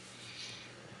 I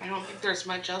don't think there's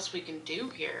much else we can do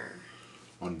here.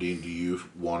 Undine, do you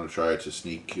want to try to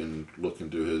sneak and look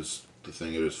into the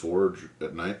thing at his forge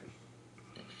at night?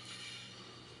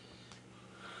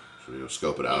 So you'll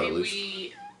scope it out Maybe at least.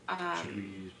 we Should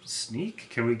we sneak?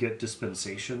 Can we get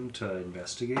dispensation to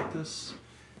investigate this?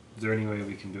 Is there any way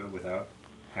we can do it without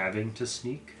having to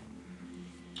sneak?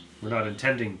 We're not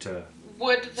intending to.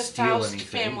 would the steal Faust anything,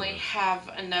 family or-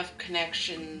 have enough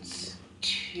connections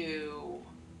to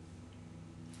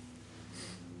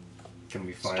Can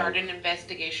we file? start an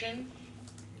investigation?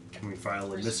 Can we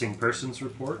file a missing persons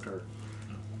report or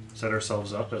set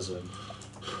ourselves up as a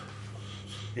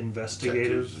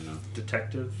investigative Detectives,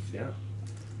 detective? Yeah.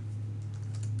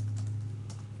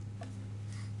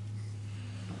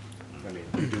 I mean,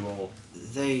 we do all.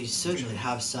 They certainly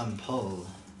have some pull.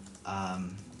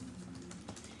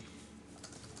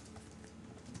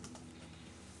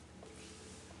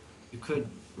 You could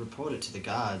report it to the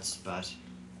guards, but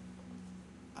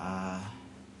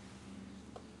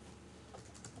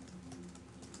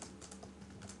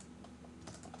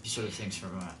he sort of thinks for a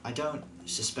moment. I don't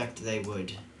suspect they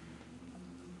would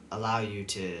allow you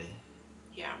to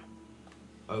Yeah.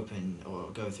 open or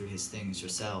go through his things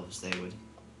yourselves. They would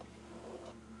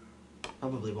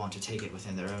probably want to take it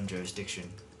within their own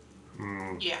jurisdiction.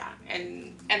 Yeah,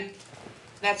 and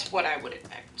that's what I would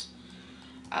expect.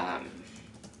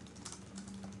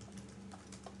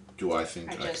 Do I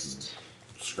think I I just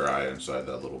can scry inside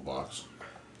that little box?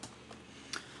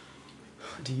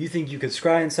 Do you think you could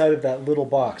scry inside of that little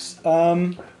box? How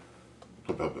big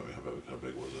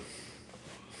was it?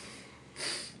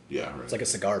 Yeah, right. It's like a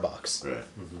cigar box. Right.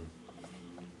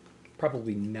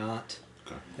 Probably not.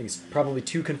 Okay. I think it's probably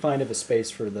too confined of a space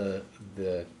for the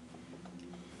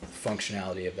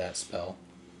functionality of that spell.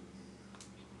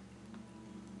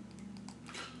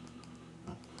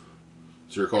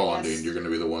 It's your call, Yes. Undine. You're going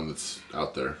to be the one that's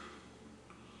out there.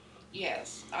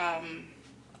 yes.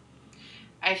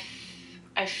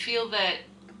 I feel that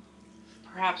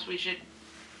perhaps we should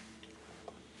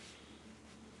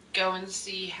go and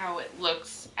see how it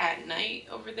looks at night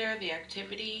over there, the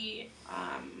activity.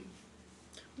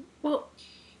 Well,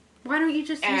 why don't you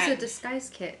just use a And- disguise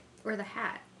kit or the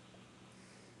hat?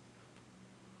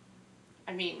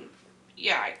 I mean,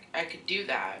 yeah, I could do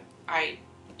that. I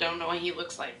don't know what he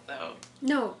looks like, though.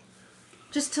 No,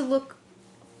 just to look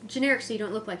generic so you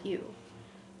don't look like you.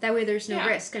 That way there's no Yeah.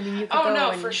 risk. I mean, you could Oh go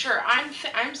no, and... for sure.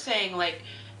 I'm saying like,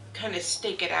 kind of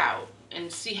stake it out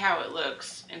and see how it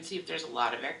looks and see if there's a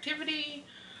lot of activity,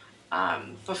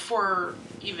 before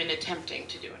even attempting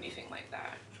to do anything like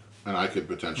that. And I could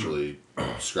potentially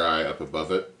scry up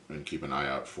above it and keep an eye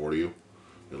out for you,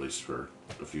 at least for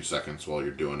a few seconds while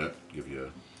you're doing it. Give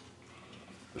you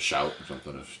a shout or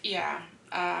something if Yeah.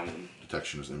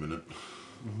 detection is imminent.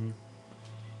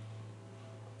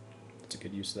 It's a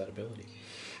good use of that ability.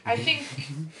 I think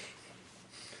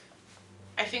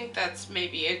that's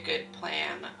maybe a good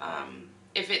plan.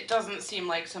 If it doesn't seem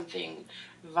like something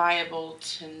viable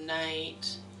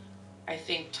tonight, I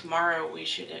think tomorrow we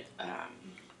should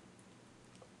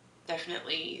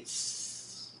definitely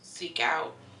seek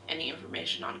out any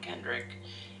information on Kendrick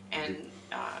and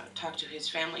talk to his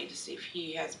family to see if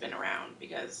he has been around,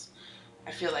 because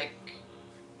I feel like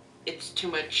it's too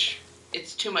much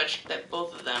that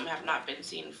both of them have not been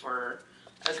seen for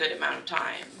a good amount of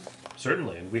time.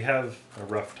 Certainly, and we have a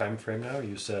rough time frame now.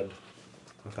 You said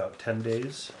about 10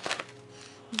 days.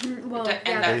 Well, And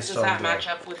yeah. does Based that on match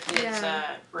up with his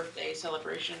Yeah. birthday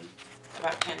celebration?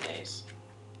 About 10 days.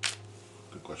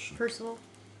 Good question. Personal.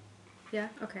 Yeah,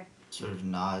 okay. Sort of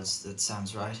nods. That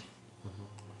sounds right.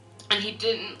 And he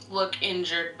didn't look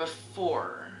injured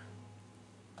before.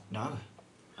 No.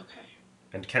 Okay.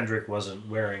 And Kendrick wasn't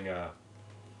wearing a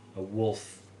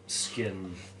wolf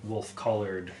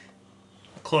collared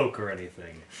cloak or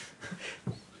anything.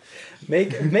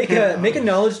 Make a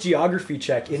knowledge geography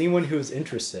check. Anyone who is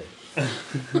interested.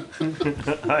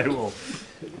 I will.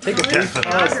 Take a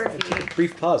Geography.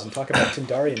 brief pause and talk about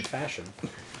Tindarian fashion.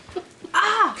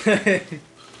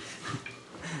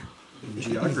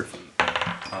 Geography.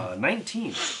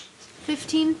 19.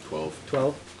 15. 12.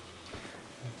 12.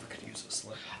 I could use a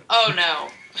slip. Oh no.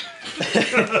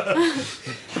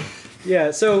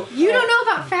 Yeah, so You don't know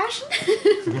about fashion?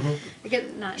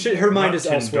 Again, not. her mind Not is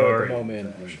elsewhere at the Tindarian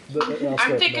moment. fashion. Elsewhere at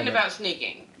I'm the thinking moment. about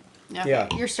sneaking. Okay, Yeah.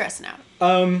 You're stressing out.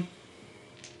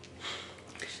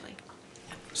 Actually.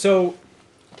 So,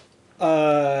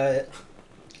 I'm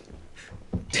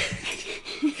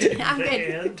good.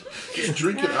 And Just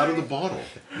drink it out of the bottle.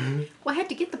 Well, I had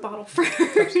to get the bottle first.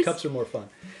 cups are more fun.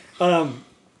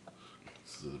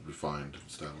 It's a refined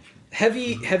establishment.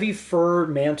 Heavy fur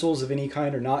mantles of any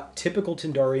kind are not typical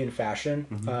Tindarian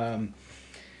fashion.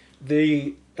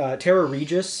 The Terra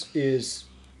Regis is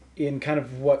in kind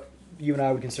of what you and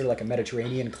I would consider like a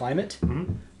Mediterranean climate.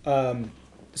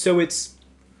 So it's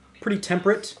pretty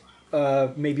temperate,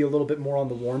 maybe a little bit more on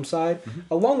the warm side,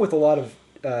 along with a lot of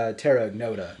Terra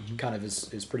Ignota kind of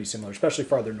is pretty similar, especially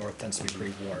farther north tends to be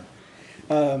pretty warm.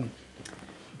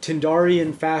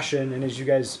 Tindarian fashion, and as you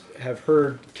guys have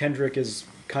heard, Kendrick is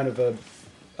kind of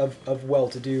of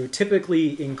well-to-do,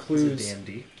 typically includes it's a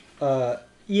dandy.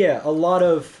 a lot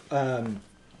of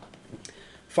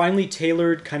finely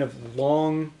tailored kind of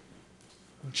long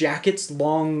jackets,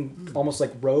 long almost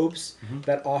like robes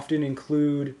that often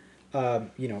include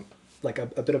like a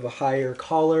bit of a higher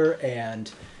collar,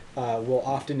 and will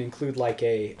often include like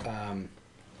a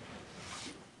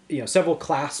several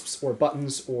clasps or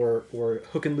buttons or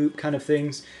hook and loop kind of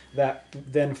things that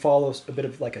then follows a bit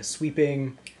of like a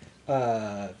sweeping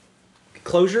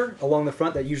closure along the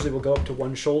front that usually will go up to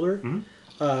one shoulder.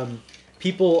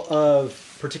 People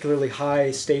of particularly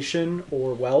high station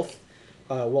or wealth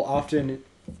will often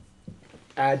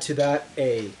add to that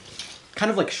a kind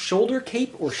of like shoulder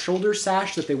cape or shoulder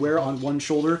sash that they wear on one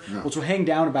shoulder, which will hang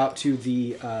down about to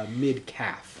the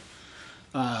mid-calf.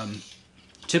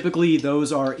 Typically,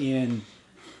 those are in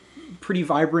pretty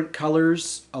vibrant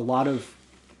colors, a lot of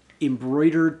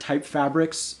embroidered type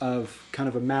fabrics of kind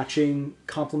of a matching,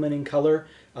 complementing color,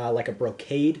 like a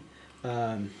brocade.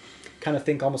 Kind of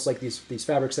think almost like these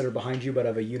fabrics that are behind you, but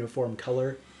of a uniform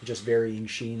color, just varying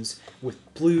sheens with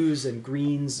blues and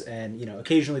greens, and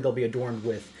occasionally they'll be adorned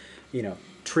with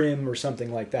trim or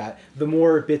something like that. The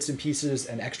more bits and pieces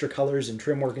and extra colors and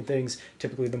trim work and things,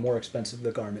 typically the more expensive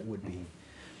the garment would be.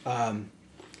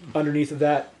 Underneath of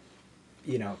that,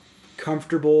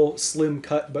 comfortable, slim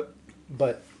cut, but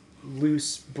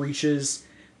loose breeches.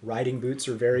 Riding boots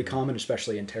are very common,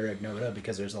 especially in Terra Ignota,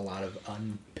 because there's a lot of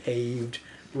unpaved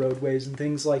roadways and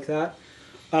things like that.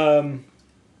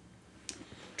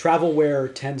 Travel wear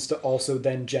tends to also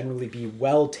then generally be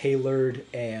well tailored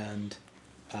and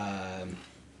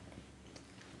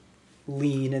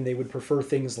lean, and they would prefer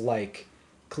things like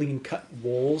clean cut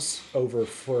wools over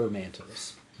fur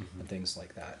mantles and things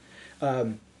like that.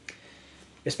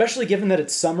 Especially given that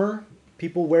it's summer,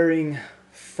 people wearing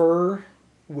fur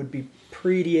would be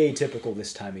pretty atypical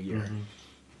this time of year.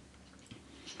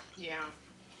 Yeah.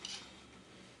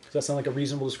 Does that sound like a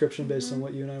reasonable description based on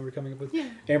what you and I were coming up with? Yeah.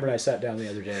 Amber and I sat down the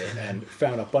other day and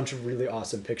found a bunch of really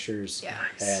awesome pictures. Yeah.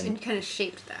 And And kind of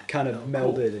shaped that. kind of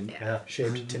melded and Yeah.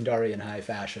 shaped Tindarian high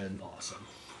fashion. Awesome.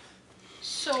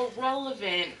 So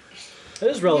relevant. It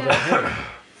is relevant. Yeah. Hey.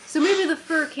 So maybe the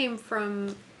fur came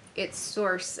from its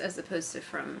source as opposed to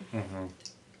from,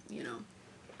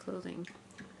 clothing.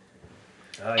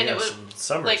 And it Yes, was it's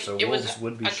summer, like so it wolves was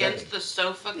would be against shedding. the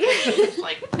sofa cushions,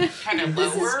 like kind of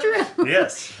This lower. is true.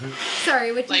 Yes.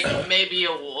 Sorry, what you Like said? maybe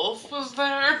a wolf was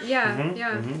there. Yeah,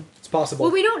 yeah. It's possible.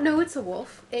 Well, we don't know it's a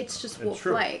wolf. It's just It's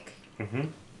true. wolf-like.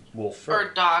 Wolf fur.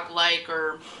 Or dog-like,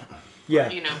 or yeah.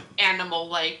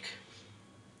 animal-like.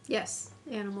 Yes,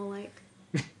 animal-like.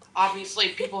 Obviously,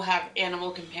 people have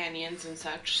animal companions and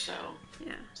such, so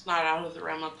Yeah. it's not out of the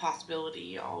realm of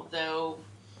possibility. Although,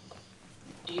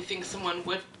 do you think someone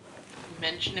would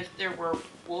mention if there were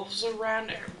wolves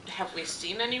around? Or have we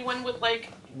seen anyone with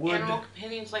animal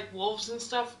companions like wolves and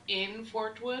stuff in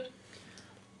Fort Wood?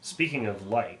 Speaking of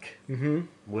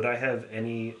would I have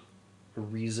any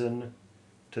reason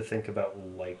to think about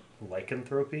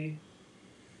lycanthropy?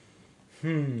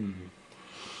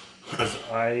 Because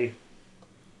I,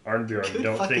 Arnbjorn, Good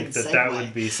don't fucking think that segue.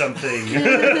 would be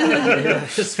something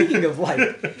Speaking of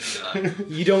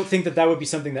you don't think that would be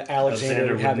something that Alexander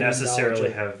Alexander would have would any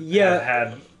necessarily knowledge of? have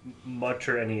had much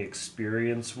or any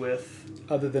experience with.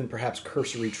 Other than perhaps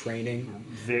cursory training.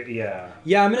 Yeah.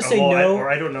 Yeah, I'm gonna say Well, no.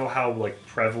 I don't know how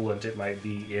prevalent it might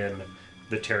be in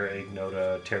the Terra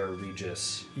Ignota, Terra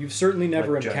Regis. You've certainly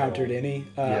never Like encountered general. any.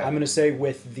 Yeah. I'm going to say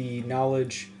with the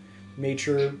knowledge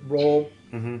nature role,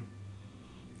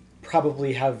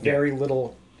 probably have very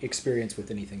little experience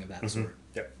with anything of that sort.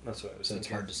 Yeah, that's what I was So it's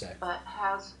thinking. hard to say. But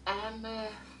has Emma...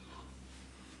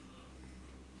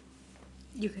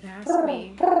 You could ask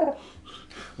me.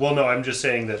 Well, no, I'm just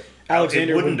saying that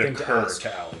Alexander it wouldn't wouldn't think to occur ask.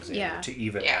 to Alexander Yeah. to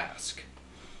even Yeah. ask.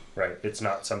 Right, it's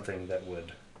not something that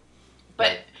would.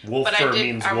 But Wolf but fur I did.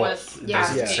 means I wolf. was It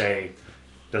Yeah.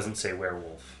 doesn't say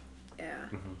werewolf. Yeah.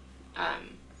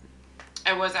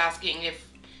 I was asking if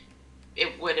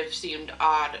it would have seemed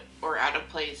odd or out of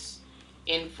place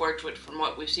in Fort Wood from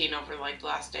what we've seen over the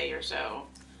last day or so,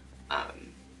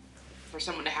 for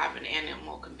someone to have an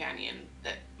animal companion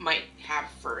that might have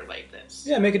fur like this.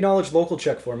 Yeah, make a knowledge local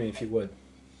check for me if you would.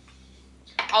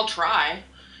 I'll try.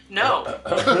 No.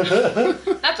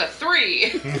 That's a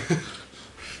 3.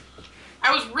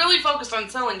 I was really focused on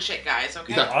selling shit, guys,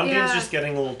 okay? Yeah. Ondine's Yeah. just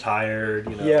getting a little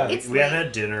tired, Yeah. It's we haven't late.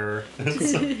 had dinner.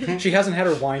 She hasn't had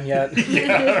her wine yet.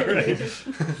 Yeah, right.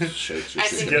 Shakes I your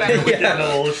think shit. that Getting a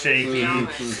little to be shaky.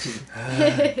 honest.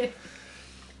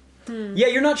 Yeah,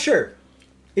 you're not sure.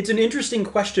 It's an interesting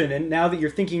question, and now that you're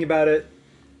thinking about it,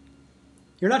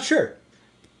 you're not sure.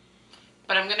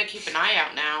 But I'm gonna keep an eye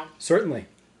out now. Certainly.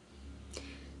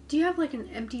 Do you have an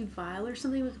empty vial or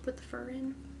something we could put the fur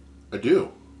in? I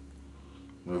do.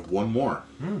 We have one more.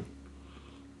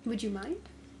 Would you mind?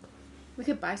 We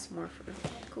could buy some more fur.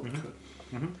 Cool.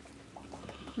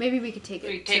 Maybe we could take We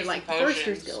it take to some Foresters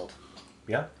potions. Guild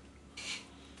Yeah.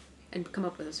 and come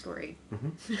up with a story.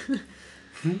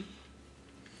 We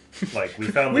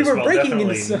found We this were while breaking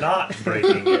definitely into some- not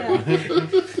breaking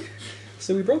it.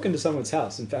 So we broke into someone's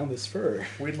house and found this fur.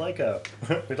 We'd like to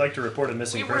report a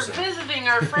missing We were person. visiting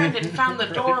our friend and found the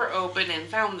door open and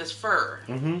found this fur.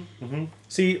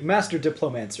 See, master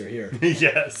diplomancer here.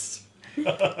 Yes.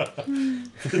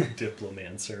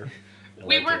 Diplomancer. I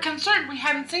We like were it. concerned we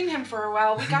hadn't seen him for a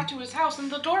while. We got to his house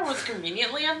and the door was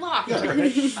conveniently unlocked. Yeah,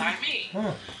 right. By me.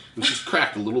 It's just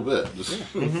cracked a little bit. Just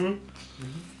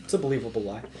It's a believable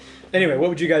lie. Anyway, what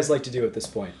would you guys like to do at this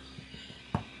point?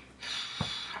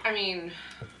 I mean,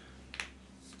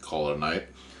 call it a night.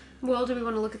 Well, do we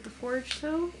want to look at the forge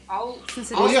though? I'll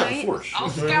Since it Oh is yeah, night? the forge. I'll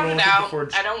Do we scout wanna it look at the out.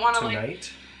 forge I don't want to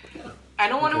tonight. I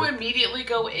don't want to Okay. immediately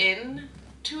go in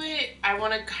to it. I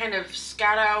want to kind of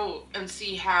scout out and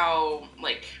see how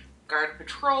guard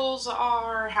patrols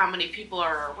are, how many people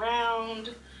are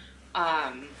around,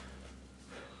 that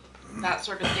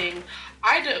sort of thing.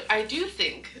 I do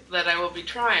think that I will be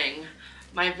trying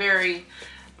my very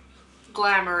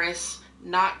glamorous,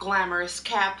 not glamorous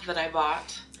cap that I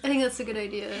bought I think that's a good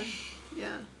idea.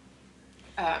 Yeah.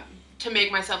 to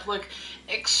make myself look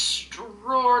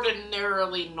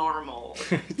extraordinarily normal.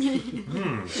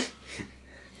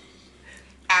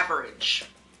 Average.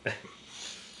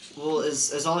 Well,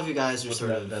 as all of you guys are Wouldn't sort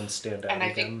that of then stand out And I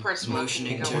again? think personal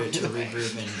motioning to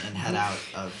regroup and head out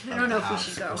of I don't know the if we house,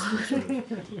 should go. Christopher sort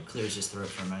of clears his throat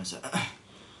for a minute. So,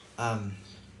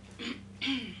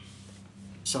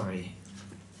 sorry.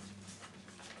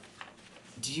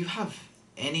 Do you have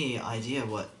any idea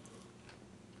what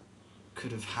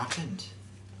could have happened?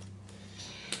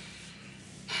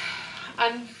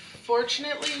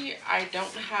 Unfortunately, I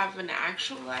don't have an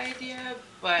actual idea,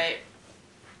 but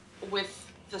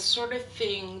with the sort of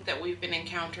thing that we've been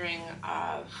encountering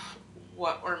of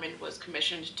what Ormond was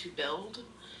commissioned to build,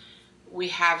 we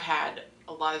have had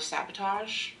a lot of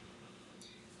sabotage.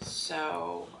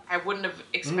 So I wouldn't have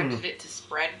expected it to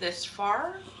spread this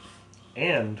far,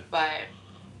 And but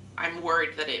I'm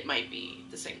worried that it might be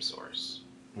the same source.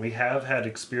 we have had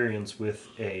experience with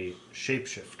a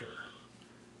shapeshifter.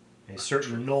 A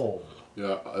certain knoll.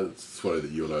 Yeah, it's funny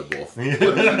that you and I both.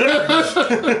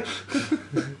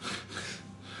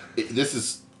 This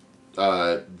is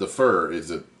the fur.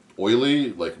 Is it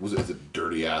oily? Like, is it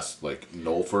dirty ass like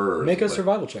knoll fur? Or Make a is it, like,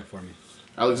 survival check for me.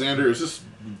 Alexander, is this?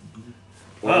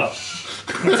 Oh,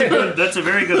 that's a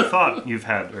very good thought you've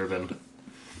had, Urban.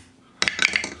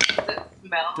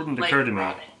 Smell Didn't like occur to me.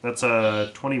 rotting. That's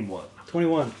a 21.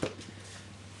 21.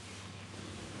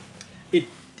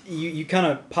 You kind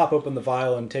of pop open the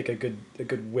vial and take a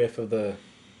good whiff of the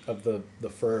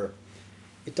fur.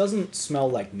 It doesn't smell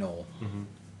like knoll.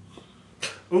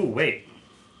 Oh, wait.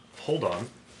 Hold on.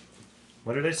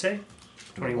 What did I say?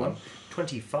 21?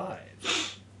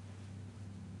 25.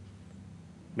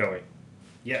 No, wait.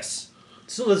 Yes.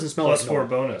 It still doesn't smell Plus like 4 knoll.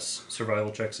 bonus.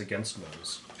 Survival checks against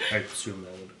gnolls. I assume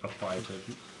that would apply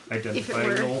to identifying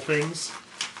were. gnoll things.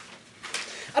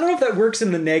 I don't know if that works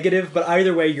in the negative, but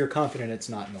either way, you're confident it's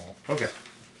not knoll. Okay.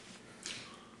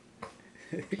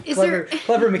 Is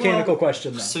Clever mechanical Well,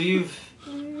 question, though. So you've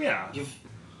Yeah.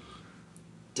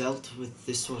 dealt with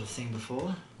this sort of thing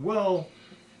before? Well,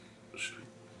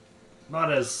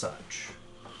 not as such.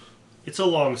 It's a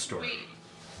long story.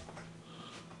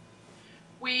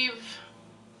 We've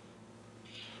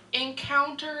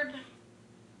encountered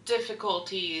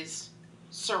difficulties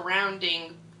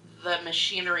surrounding the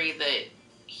machinery that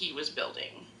he was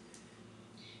building,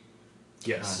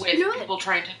 Yes. with You know what? people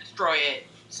trying to destroy it.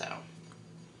 So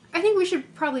I think we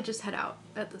should probably just head out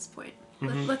at this point.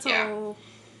 Let's Yeah. all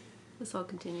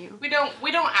continue. we don't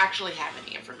actually have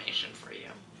any information for you.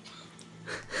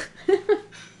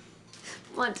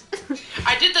 Blunt.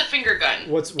 I did the finger gun.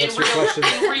 What's your real, question?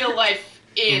 In real life,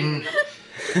 in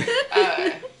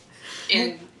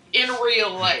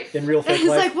real life, In real fake He's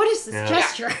life, like, what is this Yeah.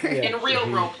 gesture? Yeah. in real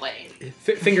role playing.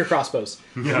 Finger crossbows.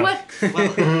 Yeah. What?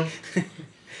 Well,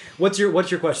 What's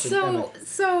your question? Emma?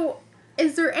 So,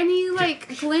 is there any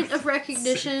like glint of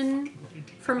recognition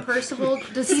from Percival?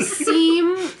 Does he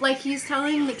seem like he's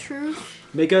telling the truth?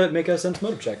 Make a sense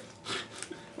motive check.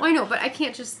 Well, I know, but I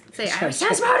can't just say I have a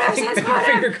sense motive. Sense motive.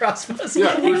 Finger crossbows.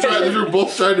 Yeah, we're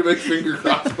both trying to make finger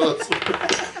crossbows.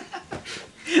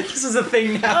 This is a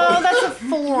thing now. Oh, that's a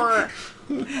 4.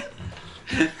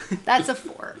 That's a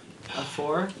 4. a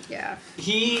 4? Yeah.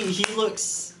 He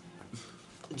looks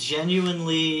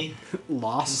genuinely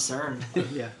Lost. concerned.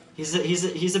 Yeah. He's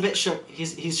a bit shook.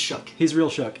 He's shook. He's real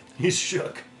shook. He's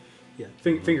shook. Yeah.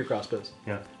 Finger crossbows.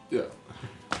 Yeah. Yeah.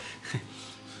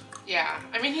 Yeah,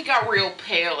 I mean, he got real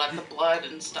pale at the blood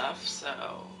and stuff.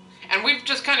 So, and we've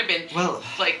just kind of been Well,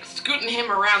 like scooting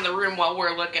him around the room while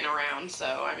we're looking around. So,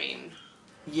 I mean,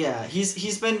 yeah,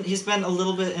 he's been a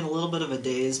little bit of a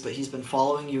daze, but he's been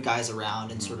following you guys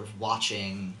around and sort of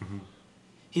watching.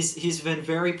 He's been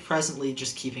very presently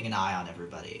just keeping an eye on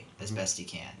everybody as best he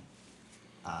can.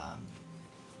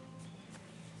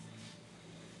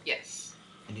 yes.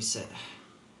 And he said,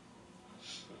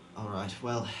 "All right,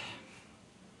 well."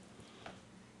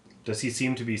 Does he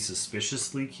seem to be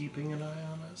suspiciously keeping an eye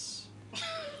on us?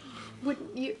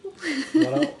 Wouldn't you?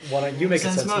 Why don't you make a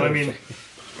Sense sense motive. I motive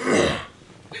mean, check?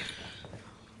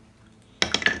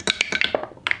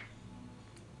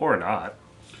 or not.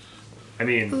 I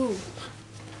mean, Ooh.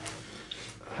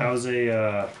 how's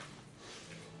a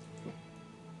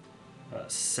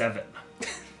 7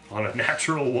 on a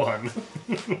natural 1?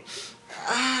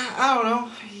 I don't know.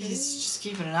 He's just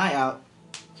keeping an eye out.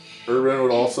 Urban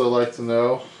would also like to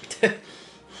know.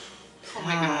 Oh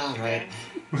my gosh. All right.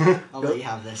 okay. I'll let you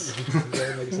have this. Go ahead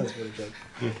and make a sense motive check.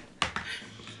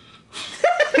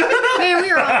 Man, we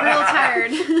are all real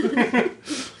tired.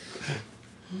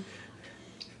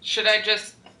 Should I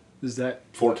just? Is that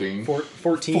 14.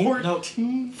 14? No,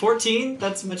 14.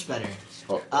 That's much better.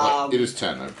 Oh, it is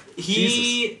 10.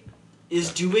 He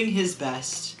is doing his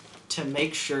best to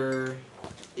make sure,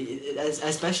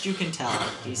 as best you can tell,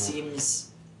 he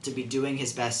seems to be doing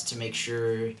his best to make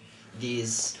sure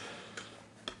these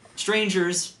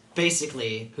strangers,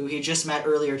 basically, who he just met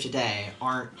earlier today,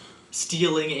 aren't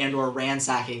stealing and or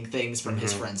ransacking things from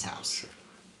his friend's house.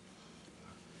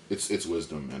 It's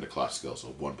wisdom and a class skill, so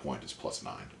 1 point is +9.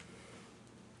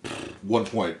 1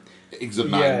 point is a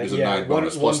 9 is a 9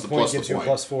 bonus one plus point the gives you a point.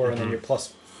 +4, and then you're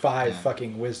 +5 Yeah.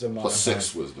 fucking wisdom Plus modifier.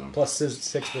 6 wisdom. Plus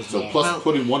 6 wisdom. So modifier. plus Well-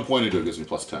 putting 1 point into it gives me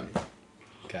 +10.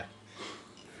 Okay.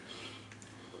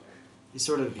 He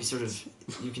sort of,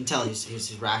 you can tell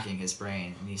he's racking his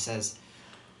brain, and he says,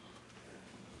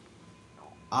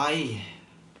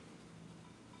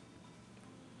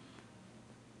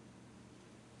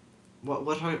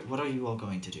 What are you all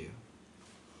going to do?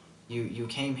 You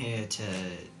came here to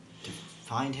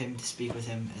find him, to speak with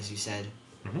him, as you said.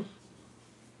 Mhm.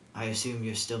 I assume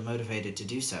you're still motivated to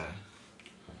do so.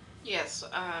 Yes,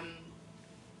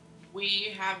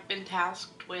 we have been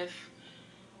tasked with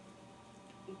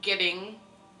getting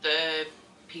the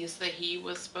piece that he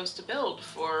was supposed to build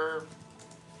for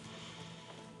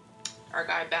our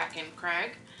guy back in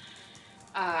Crag.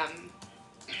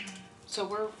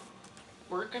 So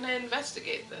we're gonna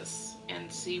investigate this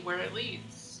and see where it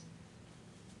leads.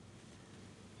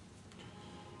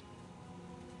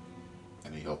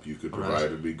 Any help you could Right.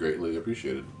 provide would be greatly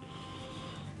appreciated.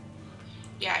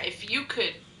 Yeah, if you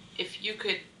could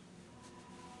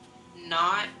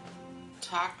not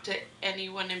talk to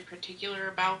anyone in particular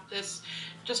about this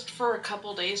just for a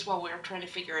couple days while we're trying to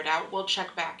figure it out, we'll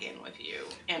check back in with you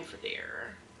and for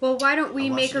dear. Well, why don't I we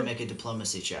want make you a to make a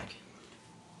diplomacy check.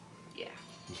 Yeah.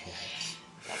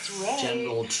 That's right.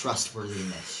 General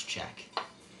trustworthiness check.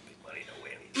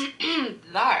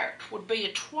 That would be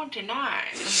a 29.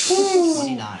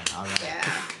 29. All right.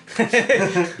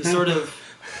 yeah. He sort of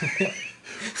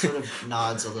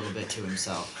nods a little bit to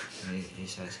himself, and he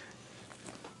says,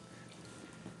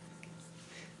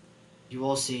 "You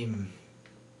all seem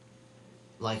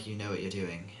like you know what you're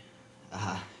doing.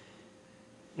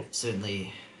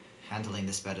 Certainly handling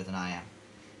this better than I am.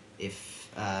 If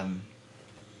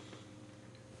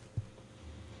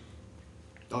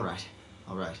all right.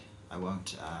 I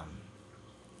won't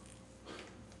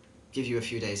give you a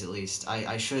few days at least.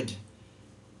 I should.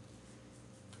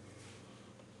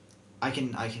 I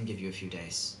can give you a few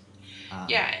days.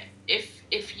 Yeah, if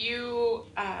you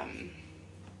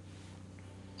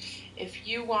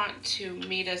want to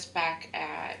meet us back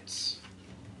at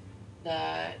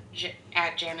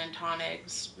Jan and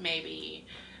Tonic's maybe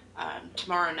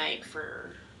tomorrow night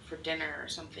for dinner or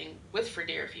something with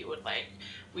Fredir, if you would like,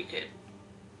 we could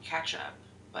catch up.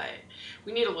 But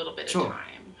we need a little bit Sure. of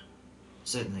time.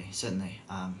 Certainly.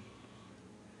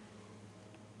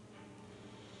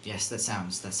 Yes, that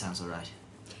sounds all right.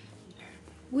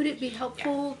 Would it be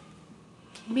helpful,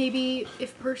 maybe,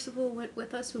 if Percival went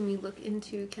with us when we look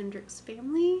into Kendrick's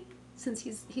family, since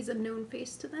he's a known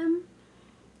face to them,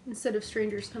 instead of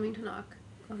strangers coming to knock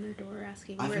on their door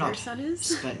asking I've where not their son is?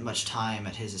 spent much time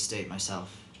at his estate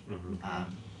myself.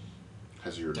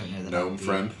 Has your Don't know that gnome I'd be-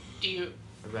 friend? Do you?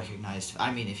 Recognized.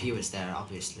 I mean, if he was there,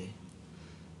 obviously.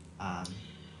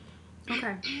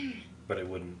 Okay. But it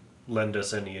wouldn't lend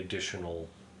us any additional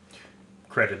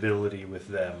credibility with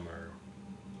them, or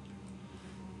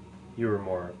you were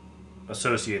more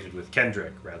associated with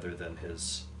Kendrick rather than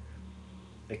his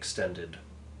extended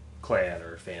clan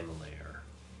or family, or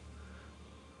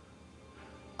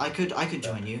I could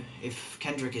join you if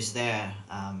Kendrick is there.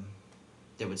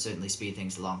 That would certainly speed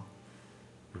things along.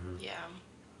 Yeah.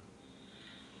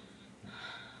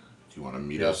 Do you want to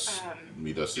meet Yeah. us?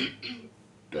 Meet us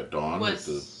at dawn. At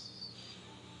the,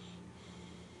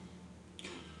 do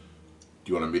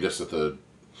you want to meet us at the?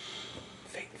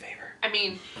 fate and favor. I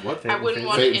mean, What? I wouldn't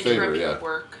want to Fate and favor, interrupt your yeah.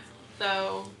 work,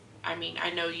 though. I mean, I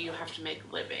know you have to make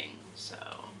a living, so.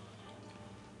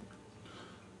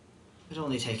 It'd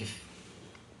only take an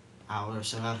hour or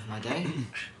so out of my day.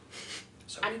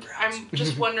 I'm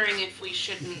just wondering if we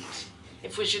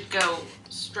should go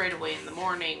straight away in the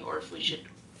morning, or if we should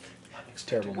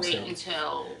Terrible wait mistake.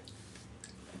 until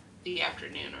the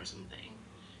afternoon or something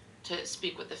to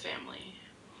speak with the family.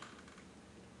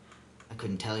 I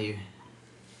couldn't tell you.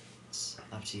 It's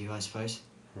up to you, I suppose.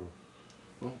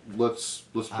 Well, let's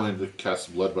plan to cast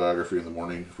a blood biography in the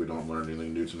morning if we don't learn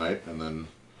anything new tonight, and then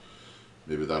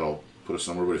maybe that'll put us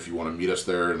somewhere. But if you want to meet us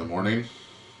there in the morning,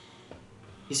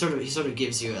 He sort of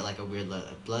gives you a weird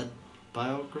blood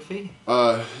biography.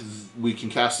 we can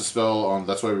cast a spell on.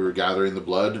 That's why we were gathering the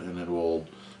blood, and it will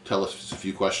tell us a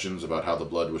few questions about how the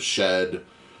blood was shed,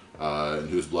 and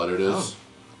whose blood it is.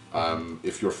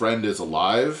 If your friend is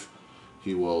alive,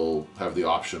 he will have the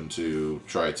option to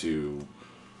try to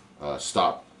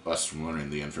stop us from learning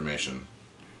the information.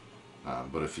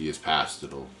 But if he is passed,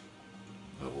 it'll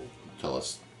tell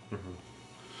us.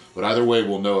 But either way,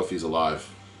 we'll know if he's alive.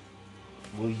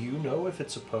 Will you know if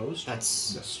it's opposed?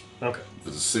 That's Yes. Okay. If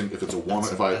it's a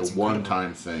That's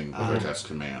one-time thing, if I cast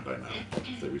command, I know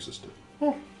if they resist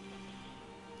it.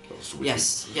 So we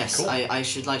yes. Cool. I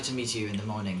should like to meet you in the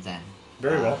morning then.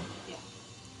 Very well. Yeah.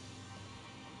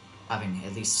 Having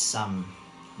at least some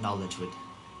knowledge would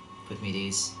put me at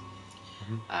ease.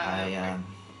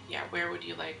 Where would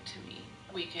you like to meet?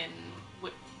 We can.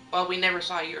 Well, we never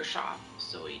saw your shop,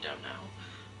 so we don't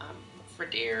know. For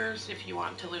Deers, if you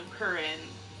want to loop her in.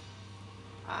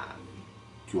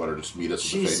 Do you want her to just meet us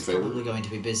at the She's Fate and Favor? probably going to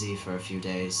be busy for a few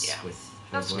days Yeah. with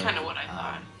her That's work. kind of what I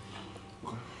thought.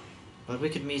 But we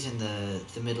could meet in the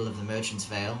middle of the Merchant's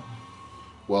Vale.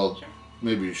 Well, Sure.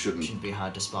 maybe you shouldn't. Shouldn't be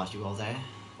hard to spot you all there.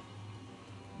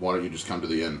 Why don't you just come to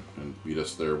the inn and meet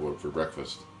us there for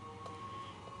breakfast?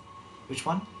 Which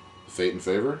one? Fate and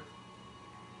Favor?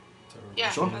 Yeah,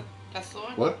 Sure. that's the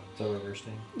one. What? Is that what we're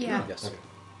saying? Yeah. Yes. Okay.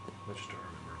 I just don't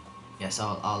remember. Yes,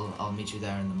 I'll meet you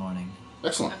there in the morning.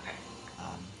 Excellent. Okay.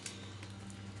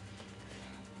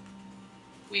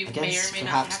 We I may guess or may not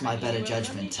perhaps have my to better do a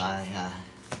judgment. donation. I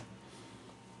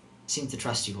seem to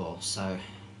trust you all, so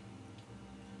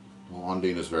Well,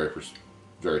 Ondine is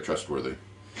very trustworthy.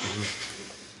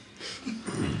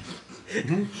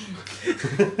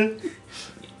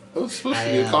 That was supposed to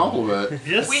be a compliment.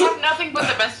 Yes. We have nothing but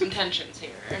the best intentions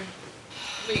here.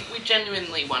 We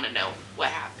genuinely want to know what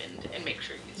happened and make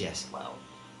sure he's Yes. well.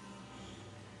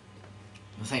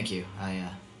 well, thank you.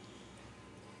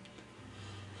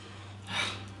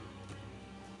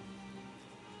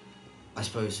 I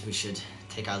suppose we should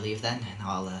take our leave then, and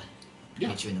I'll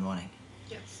meet you in the morning.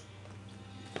 Yes.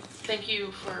 Thank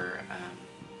you for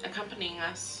accompanying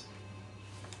us.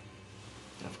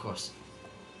 Of course.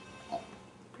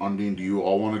 Ondine, do you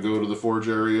all want to go to the forge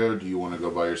area? Do you want to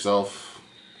go by yourself?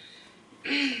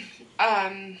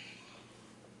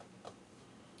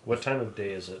 What time of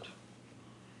day is it?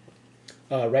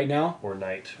 Right now, Or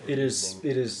night? Or it is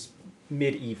evening? it is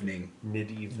mid-evening.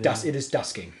 Mid-evening? It is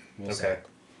dusking. We'll say. Okay.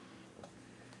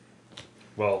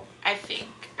 Well, I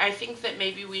think that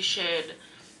maybe we should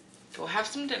go have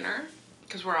some dinner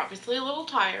because we're obviously a little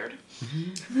tired.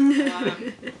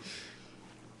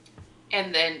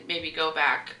 And then maybe go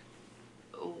back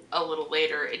a little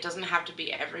later. It doesn't have to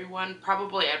be everyone.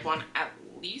 Probably I'd want at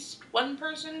least one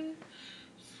person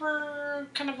for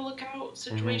kind of a lookout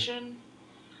situation.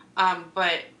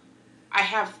 But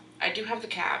I do have the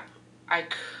cap. I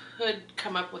could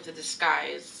come up with a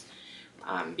disguise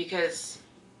because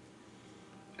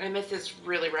Emeth is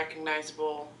really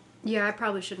recognizable. Yeah, I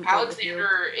probably shouldn't go with you.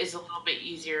 Alexander is a little bit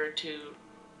easier to,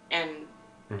 and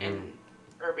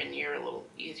Urban, you're a little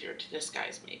easier to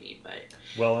disguise maybe, but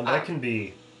well, and I can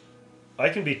be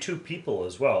two people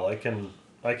as well. I can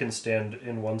stand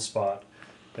in one spot,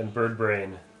 and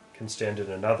Birdbrain can stand in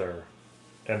another,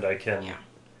 and I can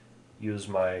use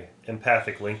my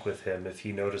empathic link with him. If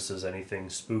he notices anything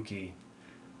spooky,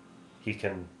 he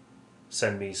can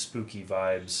send me spooky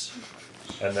vibes,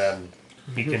 and then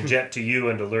he can jet to you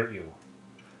and alert you.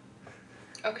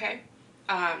 okay.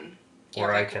 Or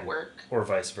that I could can work. or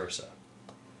vice versa.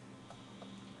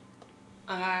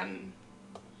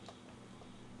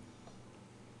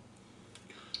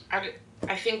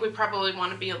 I think we probably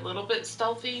want to be a little bit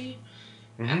stealthy,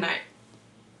 and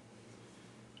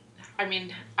I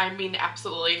mean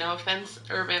absolutely no offense,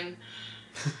 Urban.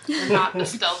 You're not the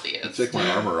stealthiest. Take my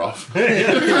armor off.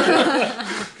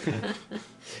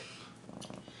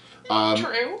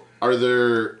 True. Are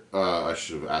there... I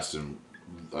should have asked him...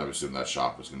 I assume that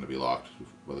shop is going to be locked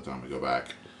by the time we go back.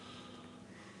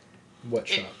 What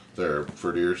shop? Their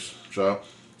Ferdir's shop?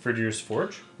 Ferdier's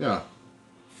Forge? Yeah.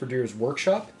 Ferdir's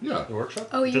workshop? Yeah. The workshop?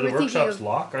 Oh, you Do the were thinking workshops of-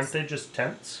 lock? Aren't they just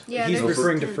tents? Yeah, He's they're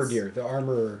referring to just Ferdir, the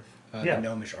armorer, Yeah. the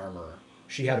gnomish armorer.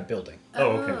 She had a building.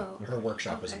 Oh, okay. Her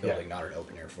workshop was a Okay. building, not an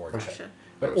open air forge. Gotcha.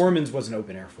 But Ormond's was an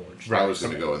open air forge. I was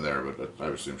going to go in there, but I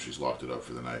assume she's locked it up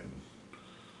for the night and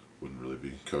wouldn't really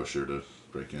be kosher to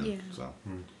break in. Yeah. So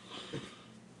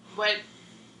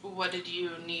What did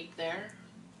you need there?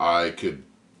 I could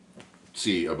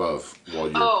see above while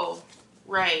you're... Oh,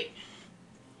 right.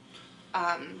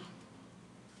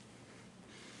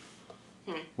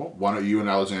 Well, why don't you and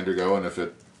Alexander go, and if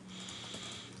it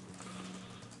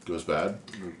goes bad...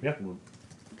 Yeah.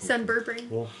 Send Burberry.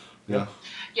 Well, Yeah.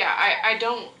 Yeah, I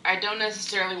don't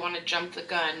necessarily want to jump the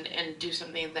gun and do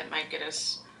something that might get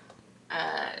us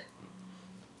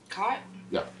caught.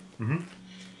 Yeah.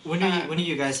 When are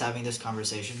you guys having this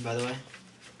conversation, by the way?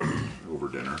 Over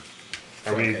dinner.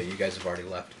 are we? Okay, you guys have already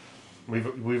left.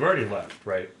 We've already left,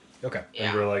 right? Okay. Yeah.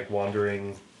 And we're like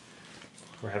wandering.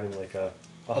 We're having like a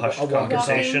hushed a walking.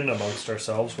 conversation amongst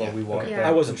ourselves while we walk Okay. back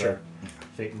I wasn't to the sure.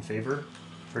 Fate and Favor.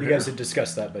 You guys had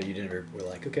discussed that, but you didn't. Were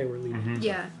like, okay, we're leaving.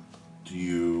 Yeah. Do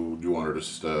you want her to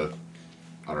just, I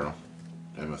don't know,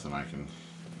 Emmeth and I can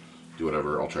do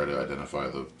whatever. I'll try to identify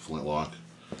the flintlock.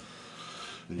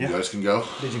 And you guys can go.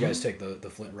 Did you guys take the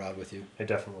flint rod with you? I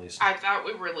definitely. I thought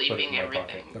we were in leaving my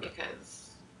everything pocket.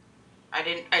 because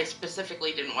I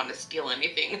specifically didn't want to steal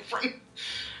anything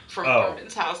from Oh.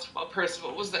 Norman's house while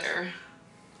Percival was there.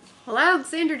 Well,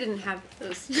 Alexander didn't have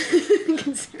those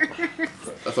concerns.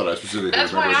 I thought I specifically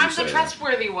That's why remembered you I'm the saying.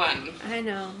 trustworthy one. I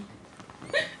know.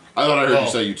 I thought I heard Oh. you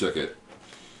say you took it.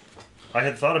 I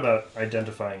had thought about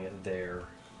identifying it there.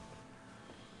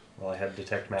 Well, I had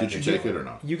detect magic. Did you take it or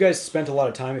not? You guys spent a lot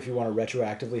of time. If you want to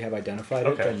retroactively have identified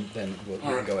it, Okay. then we'll go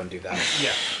ahead and do that.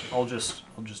 Yeah, I'll just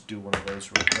do one of those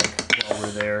real quick while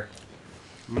we're there.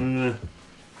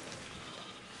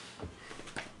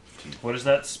 What is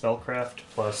that? Spellcraft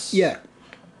plus Yeah.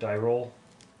 die roll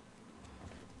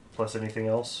plus anything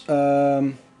else? It's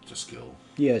a skill.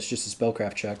 Yeah, it's just a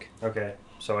spellcraft check. Okay,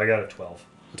 so I got a 12.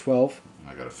 12.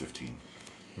 I got a 15.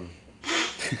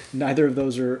 Neither of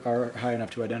those are high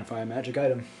enough to identify a magic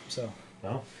item. So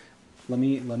No? let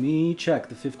me check.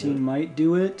 The 15 might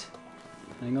do it.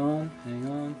 Hang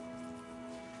on.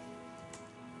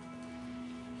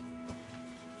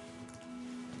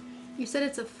 You said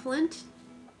it's a flint?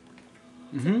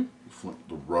 Mm-hmm. Flint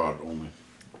the rod only.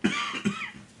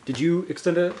 Did you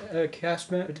extend a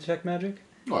detect magic?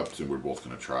 Well, I assume we're both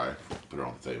going to try. Put it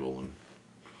on the table and...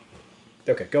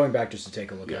 Okay, going back just to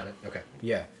take a look at it. Okay,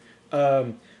 yeah.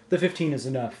 The 15 is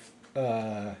enough,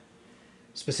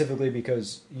 specifically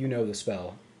because you know the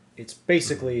spell. It's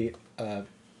basically a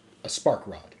spark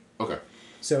rod. Okay.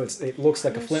 So it looks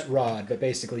like a flint rod, but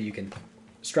basically you can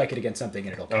strike it against something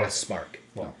and it'll cast spark.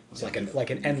 Well, It's like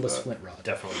an endless flint rod.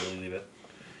 definitely leave it.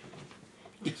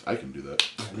 Yes, I can do that.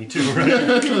 Me too,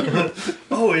 right?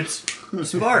 Oh, it's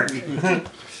spark. Well,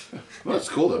 that's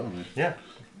cool, though. I mean, Yeah.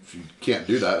 if you can't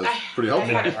do that, that's pretty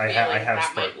helpful. I had a I feeling have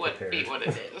that spark might be prepared. what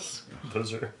it is.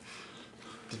 Those are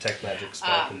detect magic,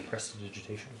 spark, and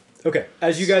prestidigitation. Okay,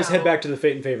 as you guys head So- back to the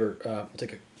Fate and Favor, we'll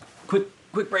take a quick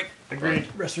break. Agreed.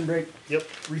 Restroom break. Yep.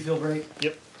 Refill break.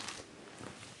 Yep.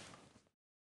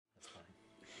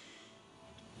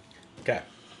 Okay,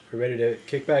 we're ready to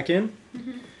kick back in?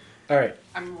 All right.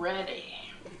 I'm ready.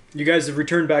 You guys have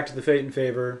returned back to the Fate and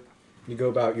Favor. You go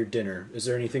about your dinner. Is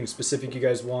there anything specific you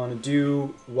guys want to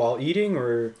do while eating,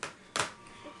 or?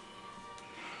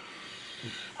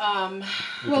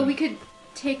 Well, we could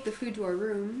take the food to our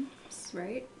rooms,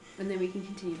 right? And then we can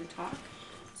continue to talk.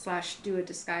 / do a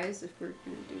disguise if we're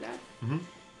going to do that.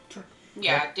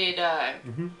 Yeah, did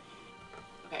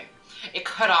okay. It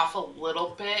cut off a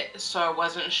little bit, so I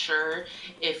wasn't sure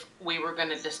if we were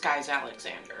gonna disguise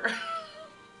Alexander.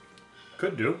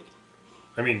 Could do.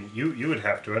 I mean, you would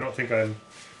have to. I don't think I'm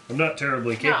not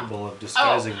terribly capable of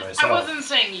disguising myself. I wasn't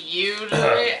saying you do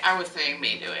it, I was saying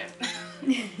me do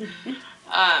it.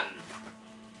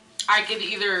 I could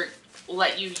either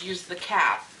let you use the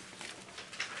cap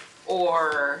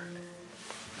or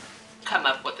come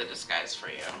up with a disguise for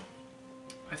you.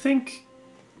 I think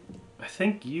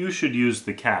you should use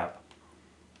the cap.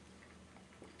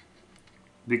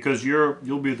 Because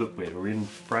you'll be the wait, are we in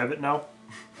private now?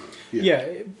 Yeah,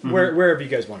 wherever you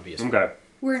guys want to be. Is fine. Okay.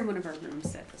 We're in one of our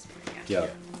rooms at this point, yeah. Yeah.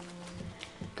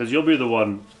 Because you'll be the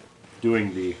one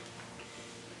doing the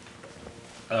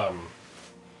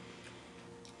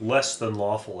less than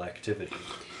lawful activity.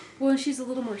 Well, she's a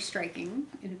little more striking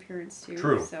in appearance, too.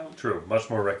 True. So. True. Much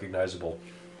more recognizable.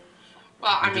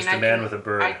 Well, I You're mean, just a man with a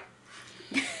bird.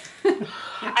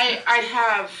 I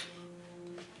have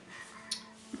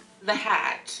the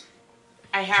hat.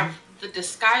 I have the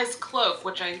disguise cloak,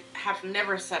 which I have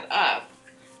never set up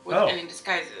with any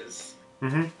disguises.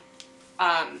 Mm-hmm.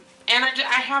 And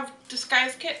I have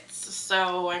disguise kits.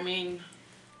 So I mean,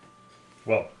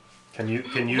 Well, can you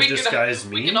we disguise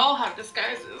could, me? We can all have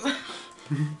disguises.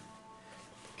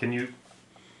 Can you?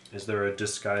 Is there a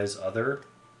disguise other?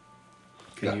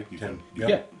 Can Yeah, you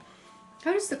Yeah.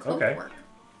 How does the cloak Okay. work?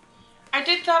 I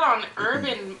did that on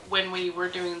Urban when we were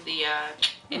doing the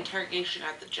interrogation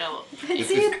at the jail.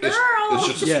 It's a girl! It's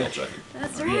just a Yeah. skill check.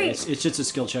 That's Yeah, right. it's just a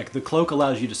skill check. The cloak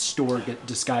allows you to store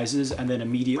disguises and then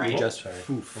immediately Right. just Sorry.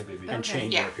 poof Maybe and Okay.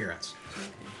 change Yeah. your appearance.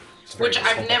 Which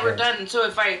I've never done. So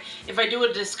if I do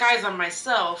a disguise on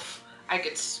myself, I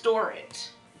could store it.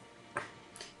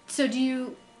 So do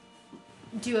you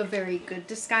do a very good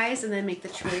disguise and then make the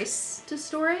choice to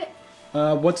store it?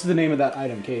 What's the name of that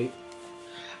item, Kate?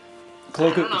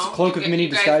 Cloak. I don't know. It's cloak of many you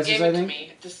guys disguises, gave I it to think.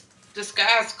 me.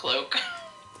 Disguise cloak.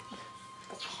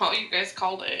 That's what you guys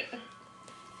called it.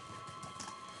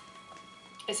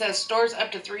 It says stores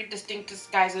up to 3 distinct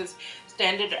disguises.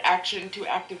 Standard action to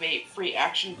activate. Free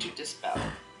action to dispel.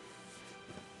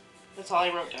 That's all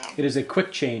I wrote down. It is a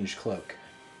quick change cloak.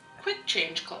 Quick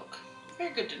change cloak.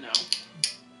 Very good to know.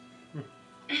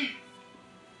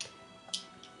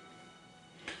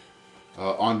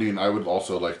 Ondine, I would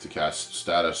also like to cast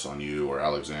status on you or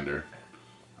Alexander.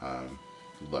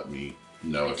 Let me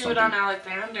know if Do something... it on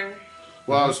Alexander.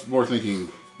 Well, I was more thinking,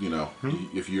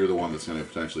 if you're the one that's going to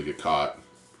potentially get caught,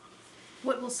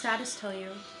 What will status tell you?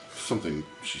 something,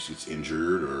 she gets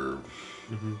injured or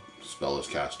spell is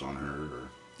cast on her or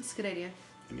That's a good idea.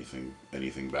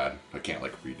 anything bad. I can't,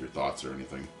 read your thoughts or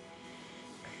anything.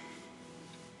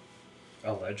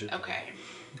 Allegedly. Okay.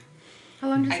 How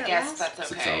long does I that guess last? that's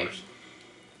 6 okay. hours.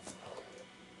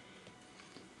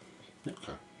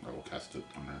 Okay, I will cast it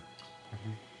on her.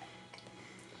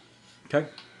 Okay.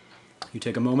 You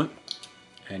take a moment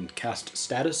and cast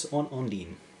status on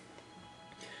Ondine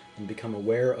and become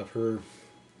aware of her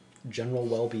general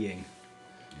well-being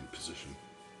In position.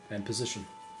 and position.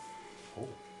 Oh.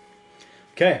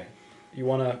 Okay. You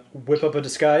want to whip up a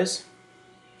disguise?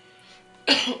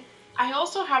 I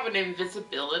also have an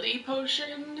invisibility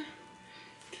potion.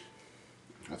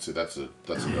 I'd say that's a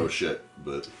no shit,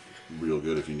 but real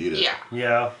good if you need it. Yeah.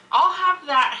 Yeah. I'll have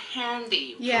that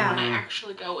handy Yeah. when I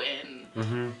actually go in.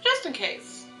 Just in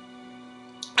case.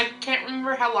 I can't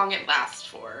remember how long it lasts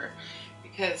for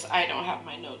because I don't have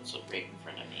my notes right in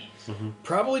front of me.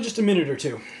 Probably just a minute or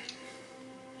two.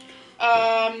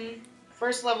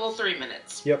 First level 3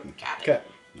 minutes. Yep. Got it. Okay.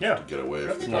 Yeah. To get away if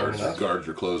That's the not guards, enough. guards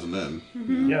are closing in.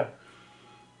 Yeah.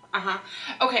 Uh-huh.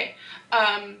 Okay.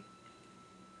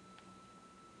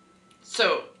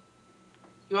 So,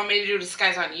 you want me to do a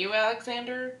disguise on you,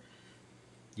 Alexander?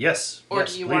 Yes. Or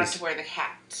yes, do you please. want to wear the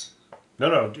hat?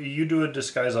 No. You do a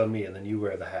disguise on me, and then you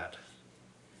wear the hat.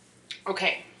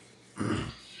 Okay.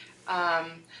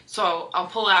 So I'll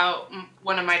pull out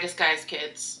one of my disguise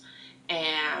kits,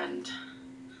 and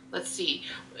let's see.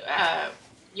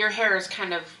 Your hair is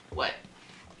kind of what?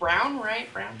 Brown,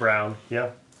 right? Brown. Brown.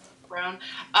 Yeah. Brown.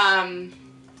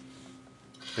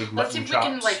 Big Let's see mutton if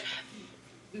chops. we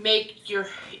can make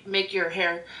your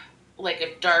hair like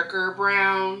a darker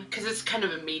brown, because it's kind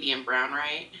of a medium brown,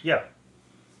 right? Yeah.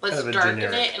 Let's Kind of a darken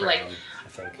generic it and brown, I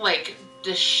think.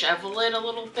 dishevel it a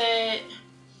little bit,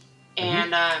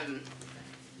 and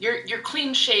you're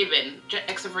clean shaven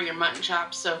except for your mutton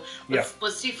chops. So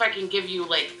let's see if I can give you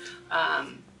like a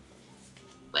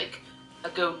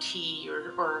goatee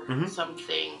or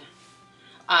something.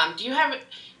 Do you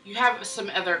have some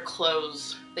other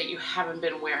clothes that you haven't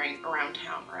been wearing around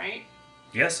town, right?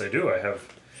 Yes, I do. I have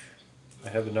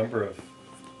a number of.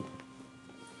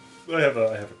 I have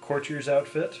a courtier's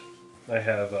outfit. I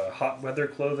have hot weather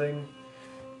clothing.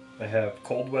 I have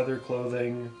cold weather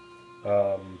clothing.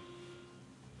 I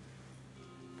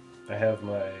have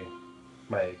my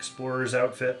explorer's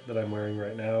outfit that I'm wearing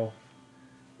right now.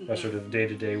 My sort of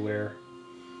day-to-day wear.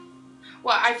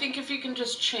 Well, I think if you can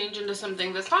just change into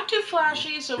something that's not too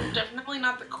flashy, so definitely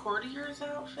not the courtier's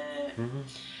outfit.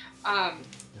 I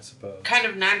suppose. Kind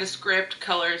of nondescript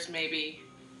colors, maybe.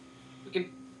 We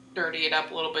can dirty it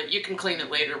up a little bit. You can clean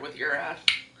it later with your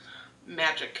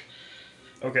magic.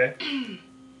 Okay.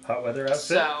 Hot weather outfit.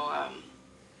 So,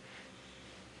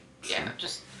 yeah,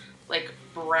 just like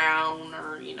brown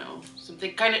or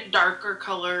something kind of darker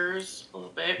colors a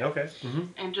little bit, Okay.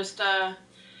 and just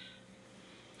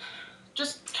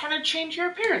kind of change your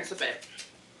appearance a bit.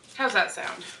 How's that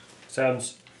sound?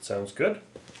 Sounds good.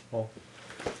 Well,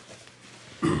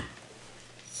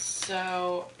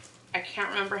 So, I can't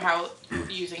remember how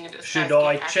using a disguise should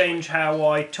I kit change how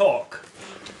I talk?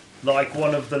 Like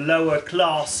one of the lower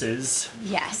classes?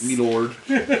 Yes. Me lord.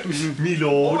 Me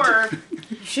lord. Or,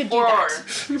 Should do or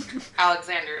that.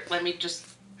 Alexander, let me just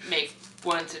make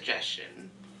one suggestion.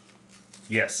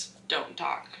 Yes. Don't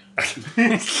talk.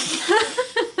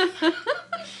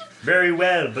 Very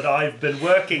well, but I've been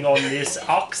working on this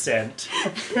accent.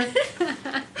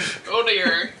 Oh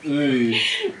dear. Hey.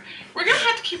 We're gonna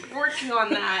have to keep working on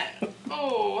that.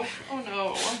 Oh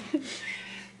no.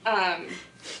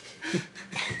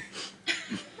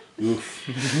 Oof.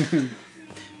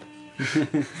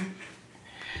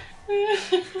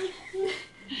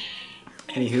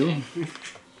 Anywho.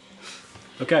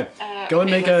 Okay. Go and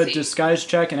okay, make a let's see. disguise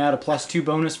check and add a +2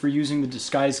 bonus for using the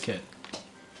disguise kit.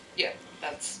 Yeah,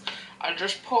 I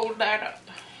just pulled that up.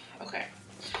 Okay.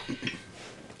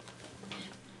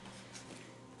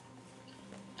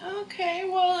 Okay,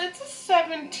 well, it's a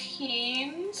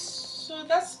 17, so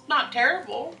that's not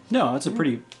terrible. No, it's a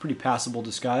pretty passable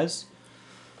disguise.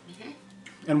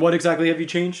 And what exactly have you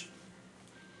changed?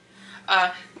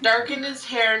 darken his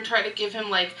hair and try to give him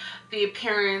like the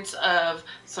appearance of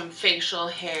some facial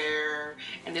hair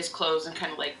and his clothes, and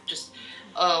kind of like just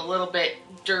a little bit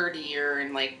dirtier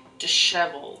and like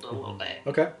disheveled a little bit.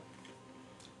 Okay.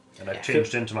 And I've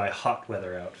changed into my hot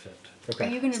weather outfit. Okay. Are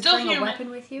you going to Still bring human, a weapon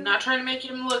with you? Not trying to make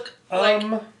him look like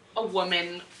a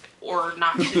woman or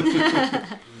not.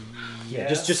 Yeah,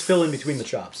 just fill in between the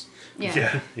chops.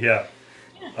 Yeah. Yeah.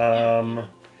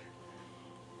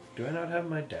 Do I not have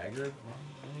my dagger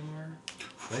anymore?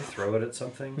 Can I throw it at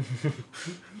something?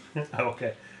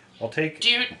 Okay. I'll take Do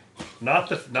you? I'm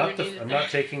need it? not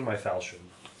taking my falchion.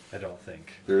 I don't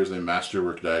think. There is a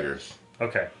masterwork dagger.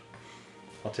 Okay.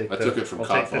 I'll take I took it from I'll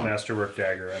take the Codfon. masterwork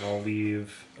dagger and I'll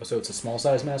leave. Oh, so it's a small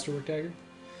size masterwork dagger?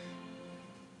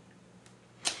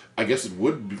 I guess it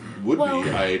would be. Well-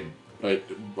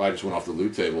 I just went off the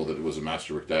loot table that it was a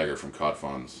masterwork dagger from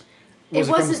Codfon's. Was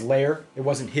it from his wasn't- lair? It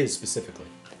wasn't his specifically.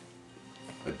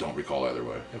 I don't recall either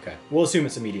way. Okay. We'll assume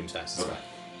it's a medium size. Okay.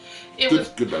 It Good- was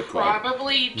good bet, Clyde.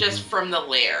 probably just from the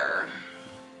lair.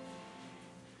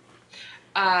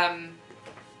 I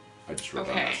just wrote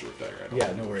down Okay. masterwork dagger. I don't Yeah,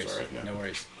 know. no worries. Sorry, yeah. No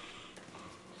worries.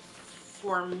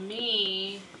 For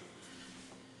me,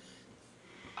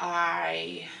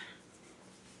 I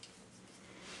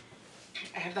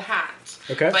have the hat.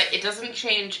 Okay. But it doesn't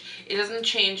change. It doesn't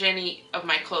change any of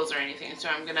my clothes or anything. So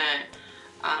I'm gonna,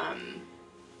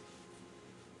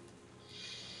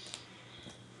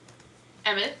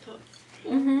 Emmett,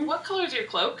 what color is your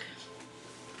cloak?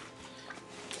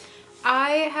 I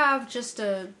have just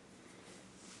a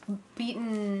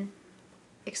beaten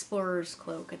explorer's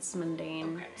cloak. It's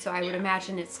mundane. Okay, So I would yeah.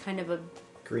 imagine it's kind of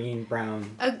Green,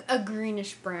 brown, a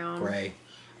greenish brown. gray.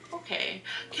 Okay.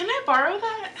 Can I borrow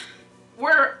that?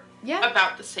 We're Yeah.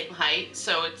 about the same height,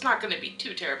 so it's not going to be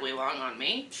too terribly long on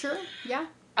me. Sure. Yeah.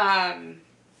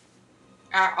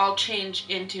 I'll change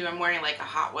into, I'm wearing like a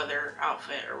hot weather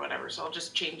outfit or whatever, so I'll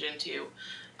just change into,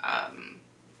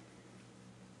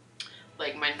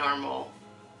 like my normal,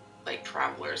 like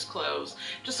traveler's clothes.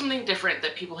 Just something different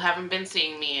that people haven't been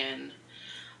seeing me in.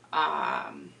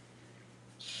 I'm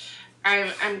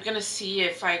gonna see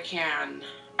if I can,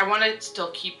 I want to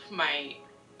still keep my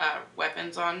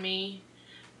weapons on me,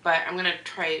 but I'm gonna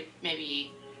try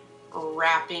maybe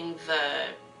wrapping the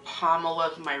pommel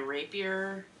of my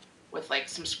rapier with like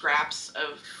some scraps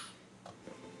of,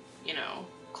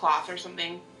 cloth or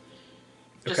something,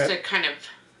 just Okay. to kind of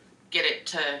get it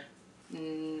to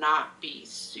not be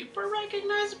super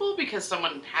recognizable because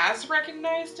someone has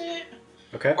recognized it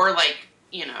Okay. or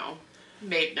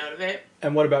made note of it.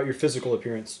 And what about your physical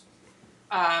appearance?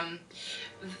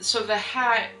 So the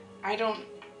hat,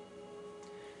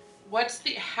 what's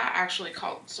the hat actually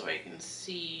called so I can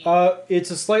see?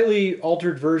 It's a slightly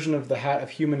altered version of the Hat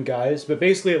of Human Guise, but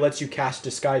basically it lets you cast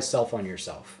Disguise Self on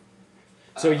yourself.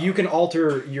 So you can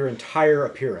alter your entire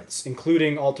appearance,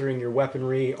 including altering your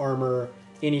weaponry, armor,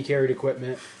 any carried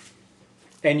equipment,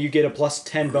 and you get a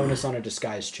 +10 bonus on a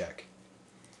disguise check.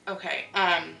 Okay,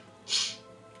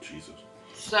 Jesus.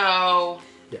 so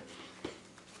Yeah.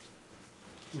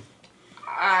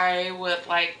 I would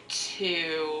like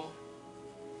to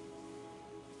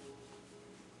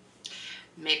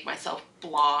make myself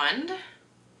blonde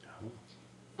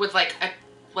with like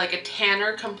a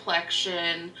tanner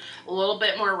complexion, a little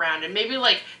bit more rounded, maybe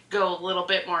like go a little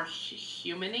bit more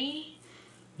human-y.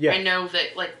 Yeah. I know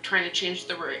that like trying to change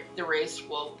the race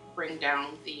will bring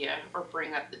down the or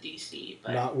bring up the DC,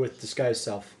 but Not with Disguise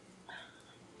Self.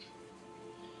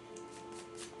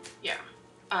 yeah.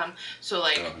 So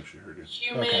like I don't think she heard you.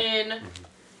 human,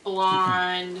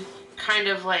 blonde, kind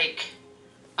of like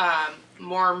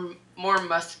more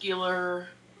muscular,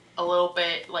 a little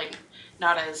bit like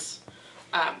not as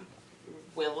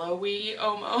willowy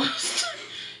almost,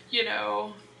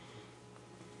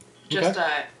 just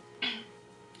Okay.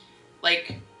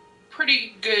 like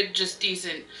pretty good, just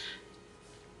decent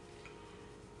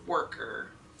worker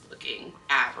looking,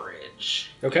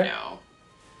 average. Okay.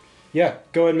 Yeah,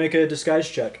 go ahead and make a disguise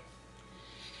check.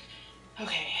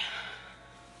 Okay.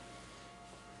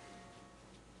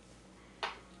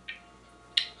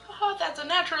 Oh, that's a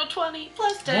natural 20.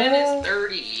 Plus 10 is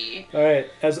 30. Alright,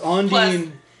 as Ondine...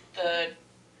 Plus the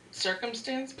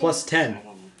circumstance? Plus 10. I don't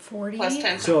know. 40. Plus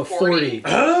 10, So 40.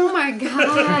 Oh my god.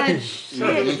 I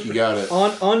think you got it.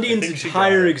 Ondine's think she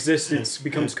entire got it. existence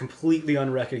becomes completely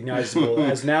unrecognizable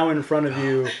as now in front of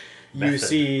you, you Method.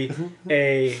 see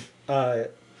a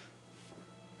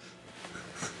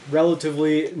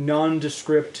relatively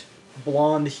nondescript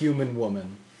blonde human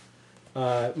woman.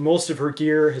 Most of her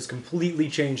gear has completely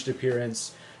changed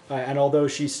appearance, and although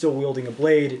she's still wielding a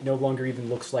blade, it no longer even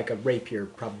looks like a rapier,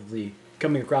 probably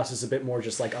coming across as a bit more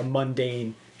just like a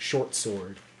mundane short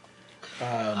sword.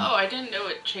 Oh, I didn't know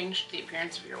it changed the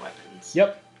appearance of your weapons.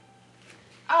 Yep.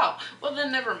 Oh, well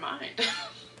then never mind.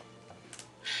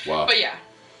 Wow. But yeah.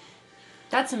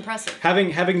 That's impressive.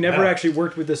 Having never Yeah. actually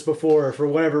worked with this before, for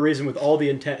whatever reason, with all the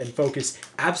intent and focus,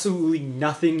 absolutely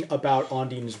nothing about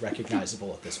Ondine is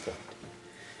recognizable at this point.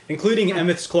 Including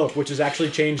Emeth's cloak, which has actually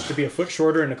changed to be a foot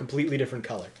shorter and a completely different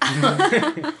color.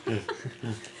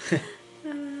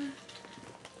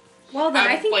 Well, then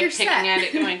I I'm think like you're picking set. at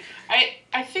it going,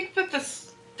 I think that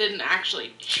this didn't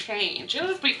actually change.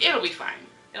 It'll be fine.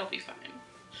 It'll be fine.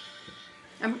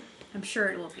 I'm sure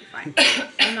it will be fine.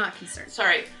 I'm not concerned.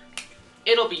 Sorry.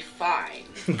 It'll be fine.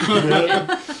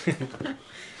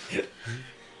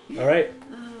 All right.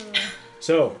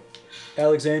 So,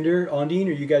 Alexander, Ondine,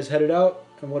 are you guys headed out?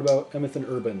 And what about Emeth and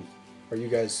Urban? Are you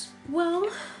guys... Well,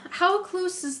 how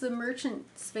close is the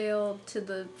Merchant's Vale to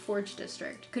the Forge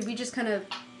District? Could we just kind of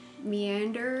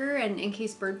meander, and in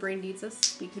case Birdbrain needs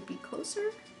us, we could be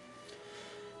closer?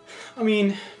 I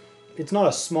mean, it's not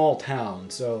a small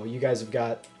town, so you guys have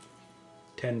got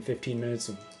 10, 15 minutes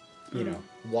of,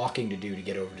 walking to do to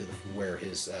get over to where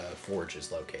his forge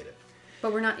is located.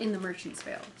 But we're not in the Merchant's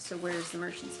Vale, so where's the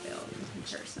Merchant's Vale in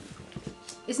comparison?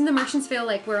 Isn't the Merchant's Vale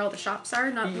like where all the shops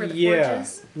are, not where the forge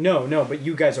is? No, but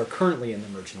you guys are currently in the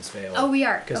Merchant's Vale. Oh, we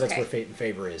are. Because that's Okay. where Fate and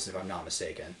Favor is, if I'm not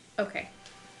mistaken. Okay.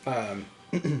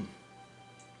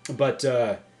 But,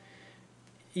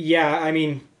 yeah, I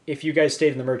mean, if you guys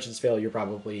stayed in the Merchant's Vale, you're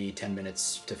probably 10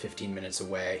 minutes to 15 minutes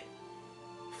away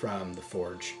from the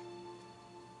forge.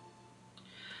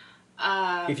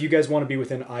 If you guys want to be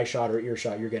within eyeshot or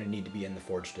earshot, you're going to need to be in the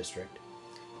forge district.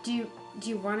 Do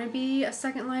you want to be a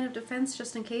second line of defense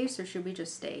just in case, or should we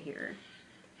just stay here?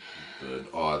 The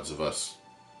odds of us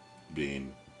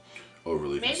being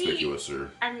overly Maybe- conspicuous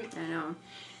are... I know.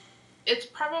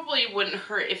 It probably wouldn't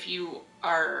hurt if you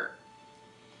are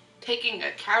taking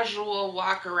a casual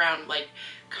walk around, like,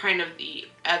 kind of the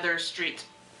other streets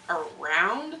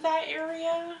around that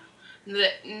area.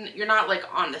 That you're not, like,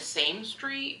 on the same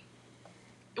street.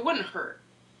 It wouldn't hurt.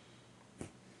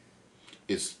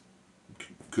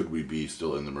 Could we be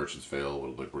still in the Merchant's Vale,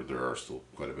 where there are still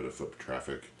quite a bit of foot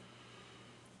traffic?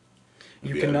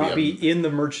 You cannot be in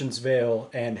the Merchant's Vale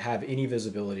and have any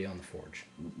visibility on the forge.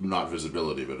 Not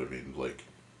visibility, but I mean, like,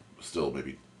 still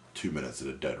maybe 2 minutes at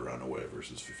a dead run away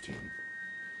versus 15.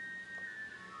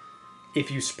 If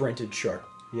you sprinted, sure.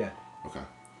 Yeah. Okay.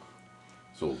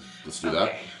 So let's do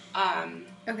that.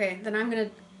 Okay, then I'm gonna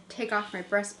take off my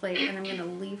breastplate and I'm gonna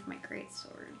leave my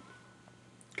greatsword.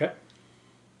 Okay.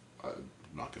 I'm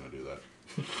not going to do that.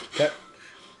 Okay.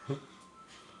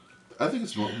 I think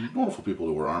it's normal for people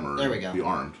to wear armor There we and go. be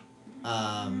armed.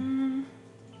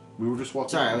 We were just walking.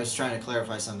 Sorry, I was trying to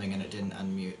clarify something and it didn't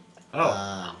unmute.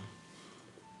 Oh.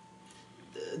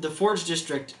 The Forge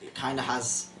District kind of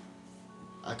has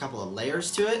a couple of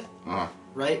layers to it, Uh-huh.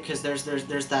 right? Because there's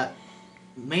that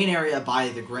main area by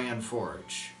the Grand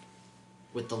Forge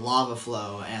with the lava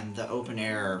flow and the open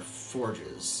air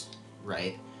forges,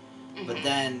 right? But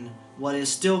then what is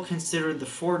still considered the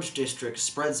Forge District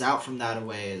spreads out from that a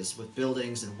ways with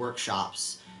buildings and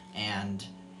workshops and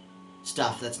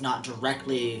stuff that's not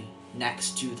directly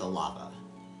next to the lava.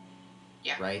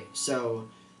 Yeah. Right? So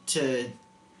to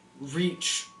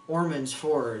reach Ormond's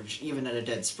Forge, even at a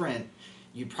dead sprint,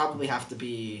 you'd probably have to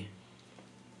be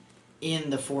in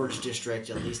the Forge District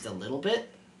at least a little bit.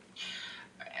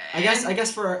 I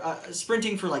guess for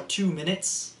sprinting for like 2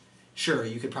 minutes, sure,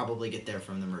 you could probably get there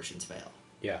from the Merchant's Vale.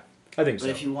 Yeah, I think But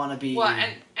so. if you want to be Well,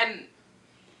 and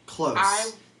close,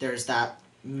 I- there's that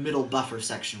middle buffer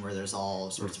section where there's all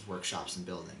sorts of workshops and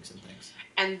buildings and things.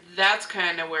 And that's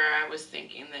kind of where I was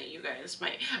thinking that you guys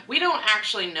might... We don't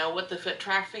actually know what the foot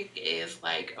traffic is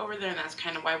like over there, and that's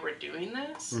kind of why we're doing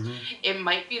this. Mm-hmm. It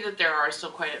might be that there are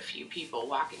still quite a few people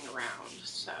walking around,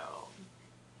 so...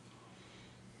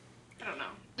 I don't know.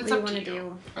 What It's do you up want to to you.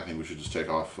 do? I think we should just take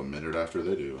off a minute after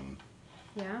they do, and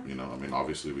Yeah? I mean,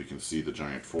 obviously we can see the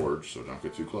giant forge, so don't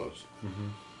get too close.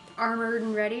 Armored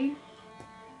and ready?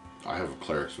 I have a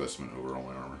cleric's vestment over all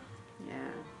my armor. Yeah.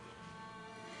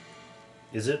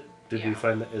 Is it? Did we Yeah.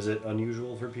 find that? Is it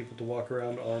unusual for people to walk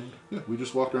around armed? Yeah, we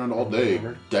just walked around all day,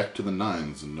 Armored? decked to the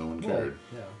nines, and no one cared.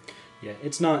 Yeah. Yeah,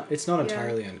 it's not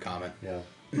entirely uncommon. Yeah.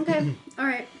 Okay,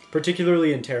 alright.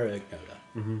 Particularly in Terra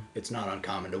Ignota. It's not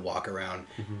uncommon to walk around.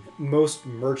 Most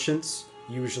merchants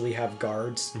usually have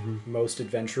guards. Most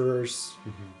adventurers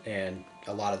and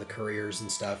a lot of the couriers and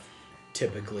stuff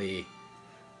typically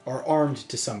are armed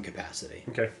to some capacity.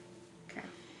 Okay. Okay.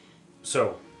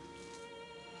 So,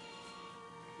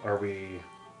 are we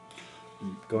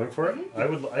going for it?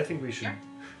 I think we should. Yeah.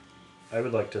 I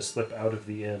would like to slip out of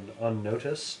the inn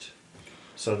unnoticed,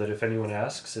 so that if anyone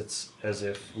asks, it's as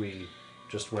if we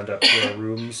just went up to our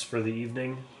rooms for the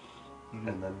evening,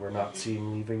 and then we're not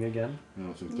seen leaving again. I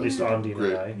don't think At least that's Ondine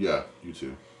and I. Yeah, you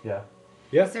too. Yeah.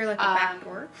 Yeah. Is there like a back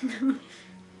door?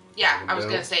 Yeah, I was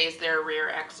Window. gonna say, is there a rear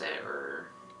exit or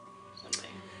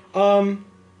something?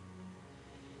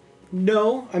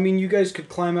 No. I mean, you guys could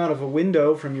climb out of a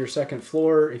window from your second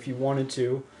floor if you wanted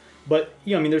to. But,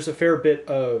 I mean, there's a fair bit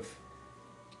of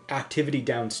activity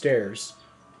downstairs.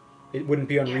 It wouldn't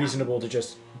be unreasonable to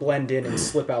just blend in and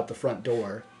slip out the front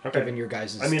door, given your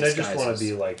guys' I mean, I just want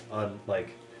disguises. to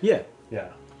be Yeah, yeah.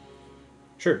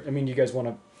 sure. I mean, you guys want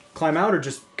to climb out or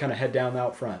just kind of head down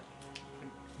out front?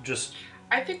 Just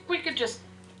I think we could just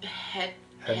head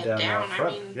down out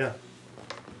front.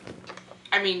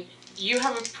 I mean, you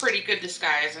have a pretty good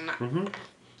disguise, and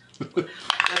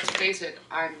let's face it,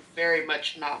 I'm very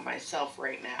much not myself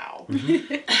right now.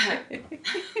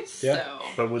 So,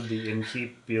 But would the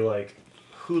innkeep be like,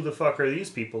 who the fuck are these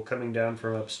people coming down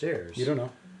from upstairs? You don't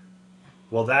know.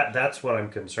 Well, that's what I'm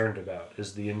concerned about.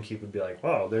 Is the innkeep would be like,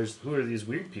 wow, who are these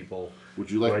weird people?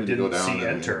 Would you like who I me to go didn't down see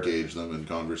and enter? engage them in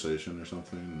conversation or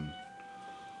something?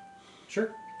 Sure.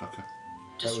 Okay.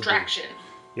 distraction.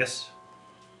 Yes.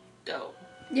 Go.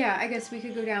 Yeah, I guess we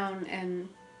could go down and,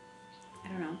 I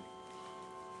don't know,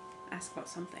 ask about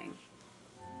something.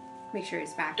 Make sure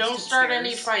his back is Don't to the start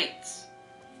any stairs. fights.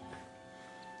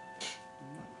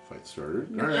 Fight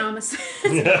started. No All right. promises.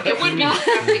 It would be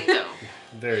distracting, though.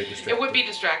 Very distracting. It would be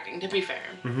distracting, to be fair.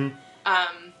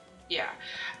 Yeah.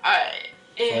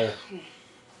 I'll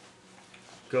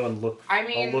go and look. I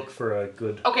mean- I'll look for a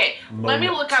good. Okay, let me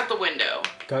Moment. look out the window.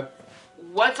 Okay.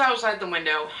 What's outside the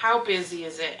window? How busy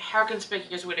is it? How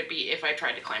conspicuous would it be if I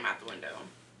tried to climb out the window?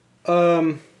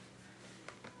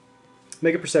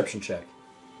 Make a perception check.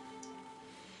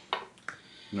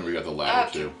 No, we got the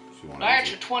ladder too. If you want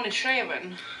That's to. a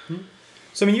 27.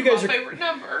 So I mean, you guys My are favorite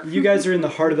number. you guys are in the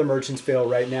heart of the Merchant's Vale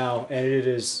right now, and it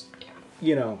is,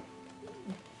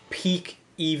 peak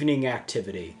evening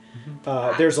activity.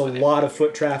 There's a lot of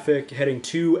foot traffic heading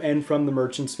to and from the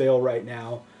Merchant's Vale right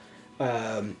now.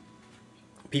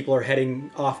 People are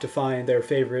heading off to find their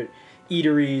favorite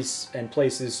eateries and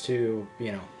places to,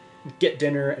 get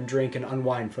dinner and drink and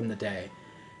unwind from the day.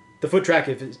 The foot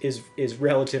traffic is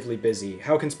relatively busy.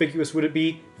 How conspicuous would it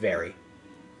be? Very.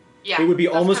 Yeah, It would be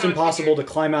that's almost kind of what I impossible to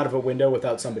figured. climb out of a window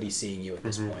without somebody seeing you at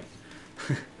this point.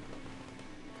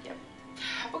 Yep.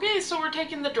 Okay, so we're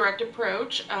taking the direct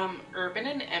approach. Urban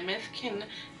and Emmeth can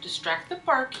distract the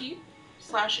barkeep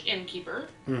 / innkeeper.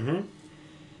 Do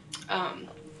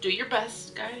your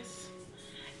best, guys.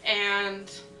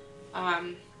 And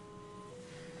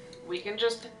we can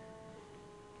just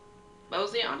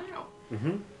mosey on out.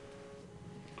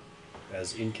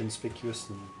 As inconspicuous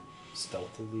and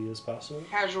stealthily as possible.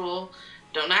 Casual.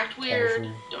 Don't act weird.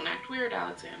 Casual. Don't act weird,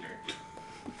 Alexander.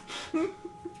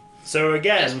 So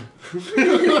again,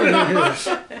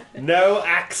 no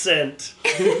accent.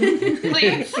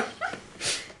 Please.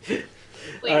 Please,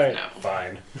 Alright. no.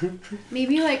 Fine.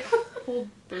 Maybe like hold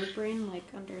Birdbrain like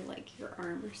under like your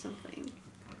arm or something.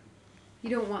 You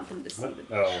don't want them to see the.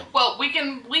 Oh, Well, we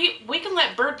can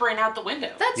let Birdbrain out the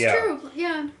window. That's Yeah. true.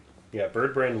 Yeah. yeah.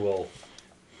 Birdbrain will.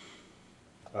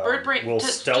 Birdbrain, will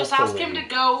just stealthily. ask him to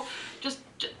go. Just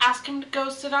ask him to go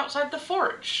sit outside the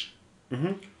forge.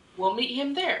 We'll meet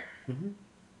him there.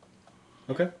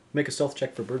 Okay. Make a stealth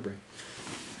check for Birdbrain.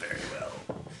 Very well.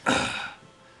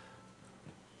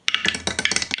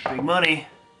 Big money.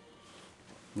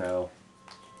 No.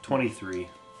 23.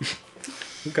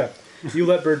 Okay. You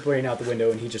let Birdbrain out the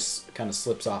window, and he just kind of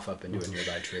slips off up into a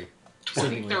nearby tree.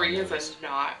 23 is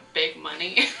not big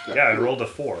money. Yeah, I rolled a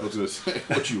 4. I was gonna say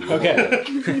what you roll.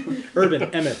 Okay. Urban,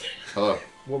 Emmett, Hello.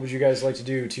 what would you guys like to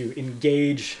do to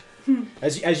engage?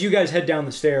 As you guys head down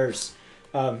the stairs,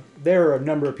 there are a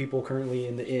number of people currently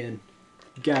in the inn,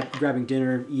 grabbing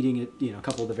dinner, eating at a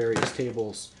couple of the various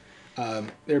tables.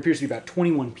 There appears to be about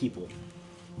 21 people.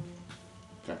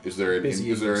 Okay. Is there an Busy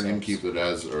innkeep themselves. that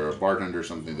has, or a bartender or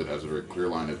something that has a very clear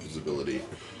line of visibility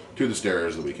to the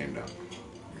stairs that we came down?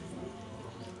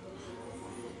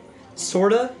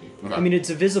 Sorta. Okay. I mean, it's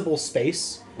a visible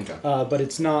space, Okay. but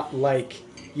it's not like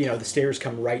the stairs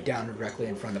come right down directly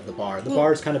in front of the bar. The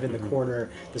bar's kind of in the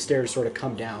corner. The stairs sort of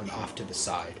come down off to the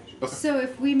side. So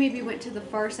if we maybe went to the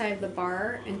far side of the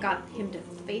bar and got him to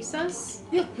face us,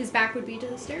 his back would be to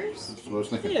the stairs. That's what I was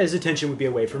thinking. Yeah, his attention would be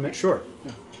away from it. Sure.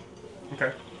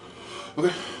 Okay.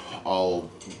 Okay. I'll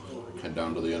head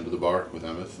down to the end of the bar with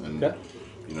Emmett and Okay.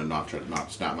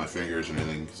 not snap my fingers or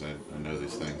anything because I know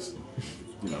these things.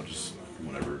 Just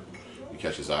whenever you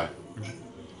catch his eye.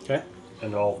 Okay.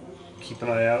 And I'll keep an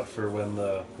eye out for when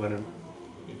an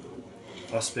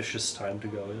auspicious time to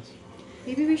go is.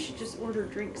 Maybe we should just order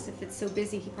drinks. If it's so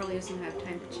busy, he probably doesn't have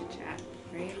time to chit chat,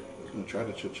 right? Gonna try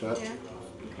to chit chat. Yeah.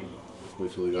 Okay.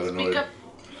 Wait till he got Speak annoyed. up.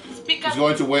 Speak He was up.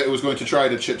 going to wait. Was going to try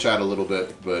to chit chat a little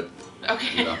bit, but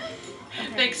Okay. you know,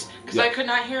 Thanks, because Yeah. I could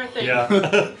not hear a thing.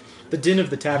 Yeah. The din of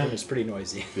the tavern is pretty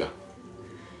noisy. yeah.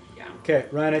 Yeah. Okay,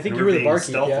 Ryan, I think And you we're were the being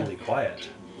barkeep, yeah? stealthily quiet.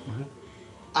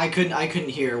 I couldn't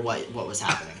hear what was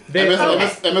happening.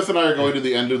 Emmeth and I are going to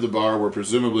the end of the bar where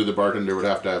presumably the bartender would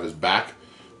have to have his back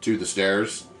to the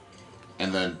stairs,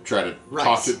 and then try to Right.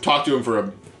 talk to him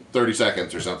for 30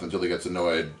 seconds or something until he gets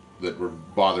annoyed that we're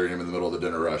bothering him in the middle of the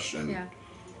dinner rush and Yeah.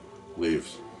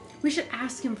 leaves. We should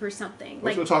ask him for something. I was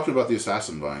Like, going to talk to him about the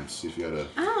assassin vines. See if you had a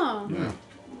oh, yeah.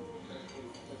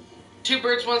 2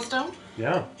 birds, 1 stone.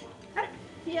 Yeah.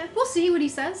 yeah. We'll see what he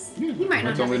says. He might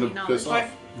not Tell have me any to piss knowledge.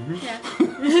 off. Yeah.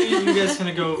 You guys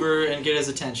gonna go over and get his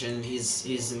attention.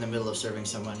 He's in the middle of serving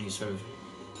someone. He's sort of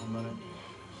one moment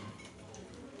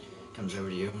comes over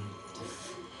to you.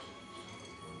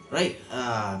 Right.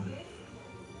 Can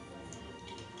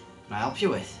I help you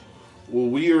with? Well,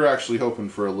 we are actually hoping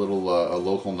for a little a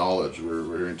local knowledge. We're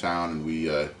here in town, and we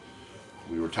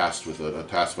were tasked with a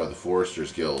task by the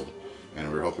Foresters Guild, and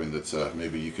we were hoping that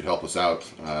maybe you could help us out.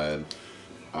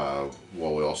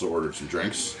 While we also ordered some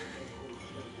drinks.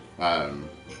 Do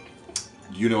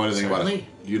you know anything Certainly.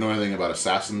 about? Do you know anything about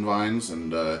assassin vines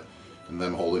and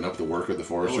them holding up the work of the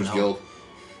Foresters no. Guild?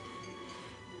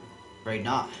 Right,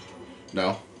 not.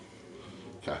 No.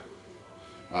 Okay.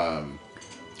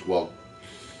 Well,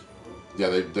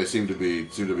 yeah, they seem to be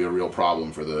a real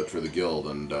problem for the guild,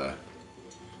 and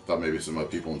thought maybe some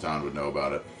people in town would know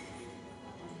about it.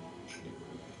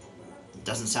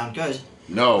 Doesn't sound good.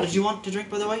 No. What did you want to drink,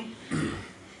 by the way?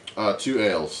 2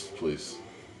 ales, please.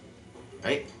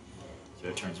 Right. So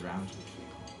it turns around.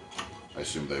 I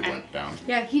assume they went down.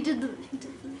 Yeah, he did the.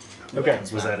 Okay.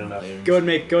 Was that enough? Go ahead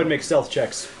and make stealth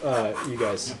checks, you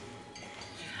guys.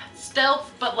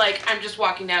 Stealth, but like I'm just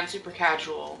walking down super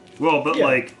casual. Well, but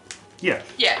Yeah. yeah.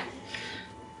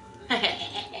 Yeah.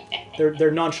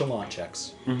 They're nonchalant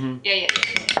checks. Yeah.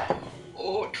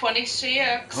 Oh,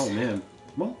 26. Oh man.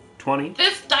 Well, 20.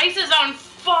 This dice is on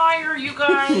fire, you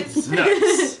guys.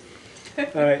 Nice.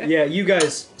 Yeah, you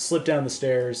guys slip down the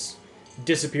stairs,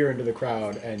 disappear into the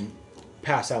crowd, and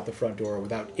pass out the front door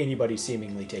without anybody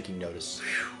seemingly taking notice.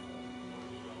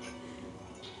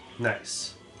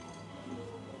 Nice.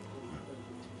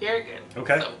 Very good.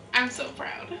 Okay. So, I'm so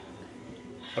proud.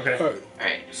 Okay. Alright. All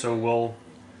right. So we'll.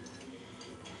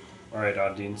 All right,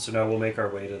 Ondine. So now we'll make our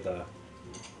way to the.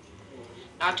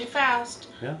 Not too fast,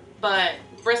 Yeah. but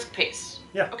brisk pace.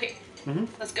 Yeah. Okay. Mhm.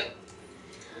 Let's go.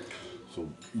 So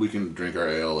we can drink our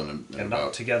ale in And about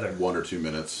not together. 1 or 2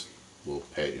 minutes. We'll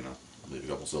pay, leave a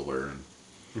couple silver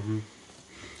and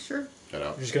Sure. head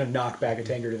out. You're just gonna knock back a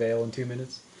tankard of ale in 2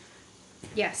 minutes?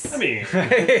 Yes. I mean,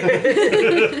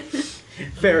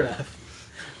 Fair enough.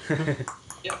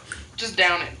 Yep. Just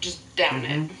down it. Just down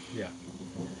it. Yeah.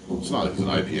 It's not like it's an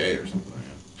IPA or something.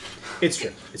 It's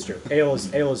true. It's true. Ale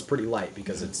is pretty light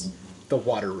because it's the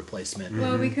water replacement.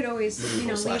 Well, we could always, Medieval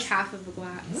leave slash- half of the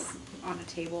glass on a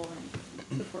table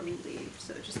and before we leave,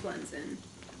 so it just blends in.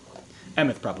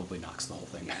 Emmeth probably knocks the whole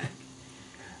thing. Yeah.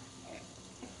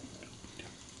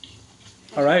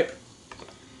 All right.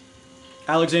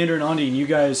 Alexander and Ondine, you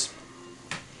guys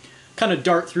kind of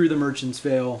dart through the Merchant's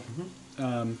Vale,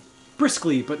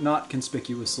 briskly but not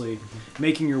conspicuously,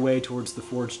 making your way towards the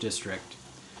Forge District.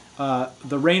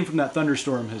 The rain from that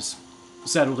thunderstorm has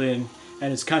settled in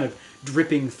and is kind of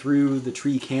dripping through the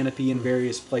tree canopy in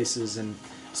various places and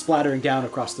splattering down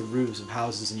across the roofs of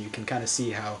houses, and you can kind of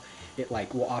see how it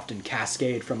will often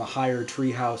cascade from a higher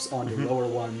tree house onto lower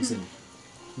ones and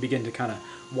begin to kind of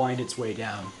wind its way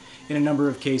down. In a number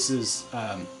of cases,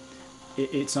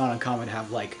 it's not uncommon to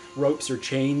have ropes or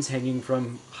chains hanging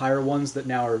from higher ones that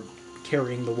now are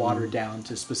carrying the water down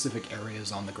to specific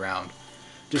areas on the ground,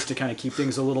 just to kind of keep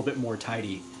things a little bit more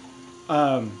tidy.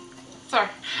 Sorry.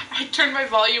 I turned my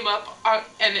volume up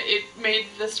and it made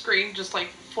the screen just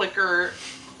flicker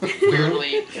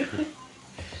weirdly.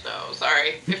 So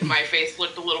sorry if my face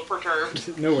looked a little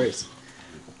perturbed. No worries.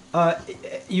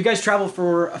 You guys travel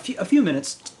for a few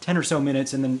minutes, 10 or so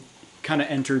minutes, and then kind of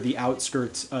enter the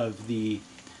outskirts of the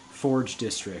Forge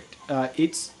District.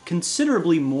 It's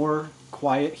considerably more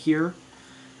quiet here.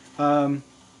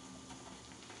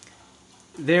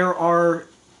 There are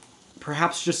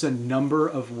perhaps just a number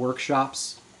of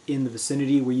workshops in the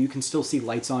vicinity where you can still see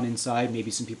lights on inside, maybe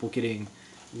some people getting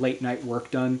late night work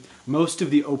done. Most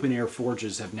of the open air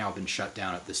forges have now been shut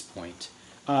down at this point.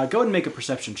 Go ahead and make a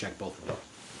perception check, both of them.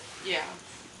 Yeah.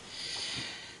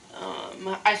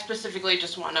 I specifically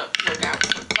just want to look out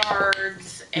for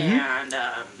guards and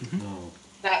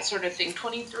that sort of thing.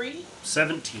 23.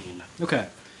 17. Okay.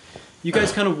 You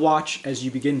guys kind of watch as you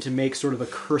begin to make sort of a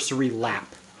cursory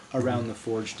lap around the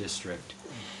Forge District.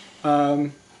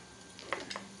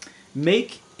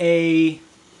 Make a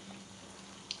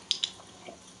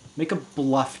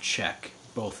bluff check,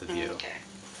 both of you. Okay.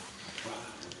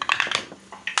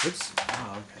 Oops.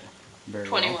 Oh, okay. Very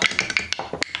 21.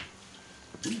 well.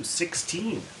 Ooh,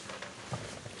 16.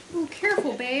 Oh,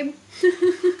 careful, babe.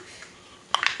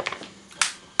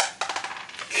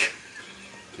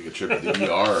 Take a trip to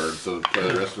the ER to play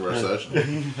the rest of our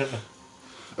session.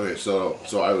 Okay, so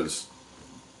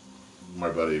my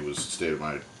buddy stayed at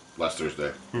my last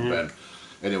Thursday, Ben.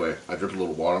 Anyway, I dripped a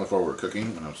little water on the floor. We were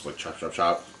cooking, and I was like, chop, chop,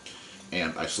 chop.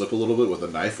 And I slipped a little bit with a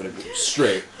knife, and it went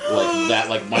straight like that.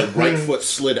 Like my right foot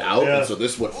slid out, and so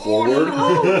this went forward.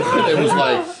 And it was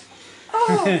like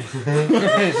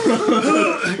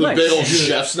the big old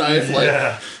chef's knife. Like,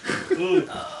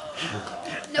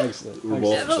 Excellent. we were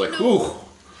both just like, No. whew.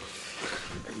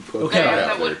 Okay.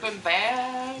 That would have been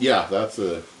bad. Yeah, that's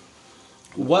a.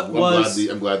 What was?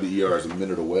 I'm glad the ER is a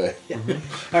minute away.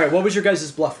 All right. What was your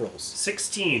guys' bluff rolls?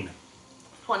 16.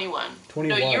 21.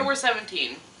 21. No, you were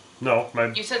 17. No,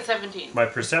 You said 17. my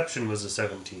perception was a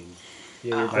 17.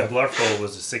 Yeah, your My bluff. bluff roll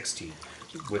was a 16,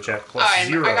 which at plus And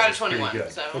 0 I got a is pretty 21.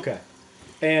 good. So. Okay.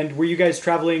 And were you guys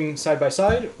traveling side by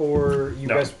side, or you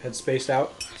No. guys had spaced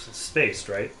out? It's spaced,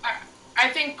 right? I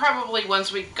think probably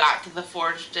once we got to the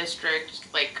Forge District,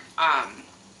 like,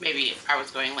 maybe I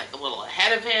was going like a little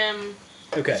ahead of him.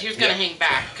 Okay. 'Cause he was going to hang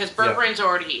back, because Birdbrain's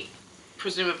already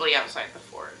presumably outside the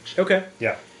Forge. Okay.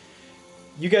 Yeah.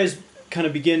 You guys kind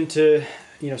of begin to,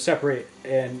 separate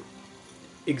and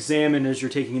examine as you're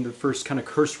taking the first kind of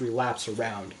cursory laps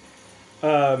around.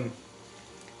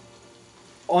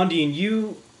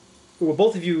 Ondine,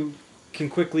 both of you can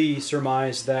quickly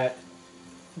surmise that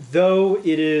though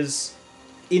it is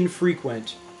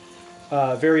infrequent,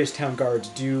 various town guards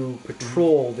do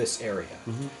patrol this area.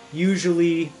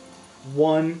 Usually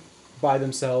one by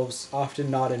themselves,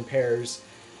 often not in pairs,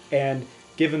 and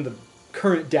given the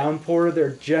current downpour,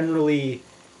 they're generally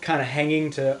kind of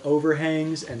hanging to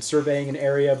overhangs and surveying an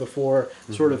area before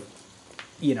sort of,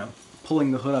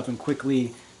 pulling the hood up and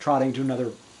quickly trotting to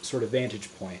another sort of vantage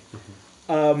point.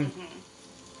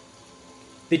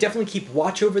 They definitely keep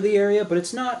watch over the area, but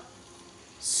it's not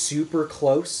super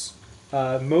close.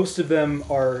 Most of them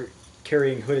are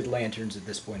carrying hooded lanterns at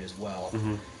this point as well,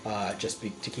 just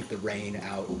to keep the rain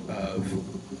out of,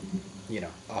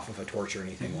 off of a torch or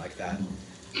anything like that.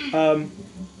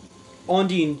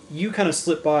 Ondine, you kind of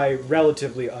slip by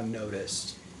relatively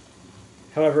unnoticed.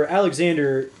 However,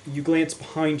 Alexander, you glance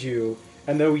behind you,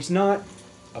 and though he's not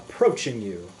approaching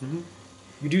you,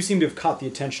 you do seem to have caught the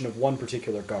attention of one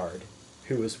particular guard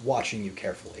who is watching you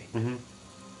carefully.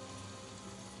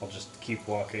 I'll just keep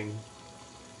walking.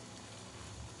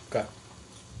 Okay.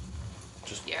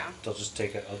 I'll just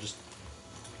take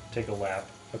a lap.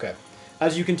 Okay.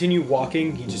 As you continue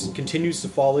walking, he just continues to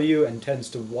follow you and tends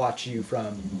to watch you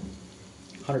from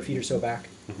 100 feet or so back.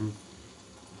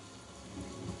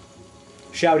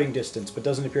 Shouting distance, but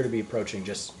doesn't appear to be approaching,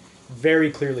 just very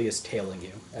clearly is tailing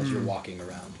you as you're walking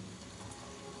around.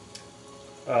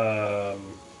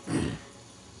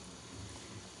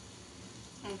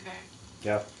 Okay.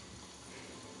 Yeah.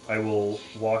 I will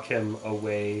walk him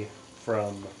away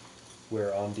from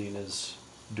where Ondine is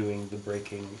doing the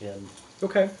breaking in.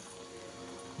 Okay.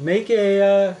 Make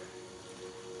a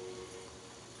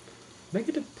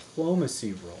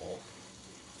diplomacy roll.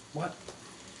 What?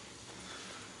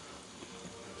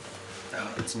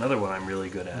 Oh, it's another one I'm really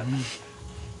good at.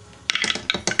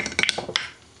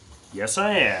 Yes,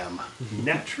 I am.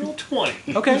 Natural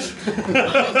 20. Okay.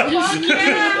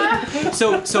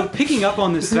 So picking up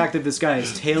on this fact that this guy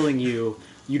is tailing you,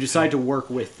 you decide to work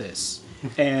with this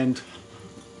and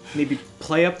maybe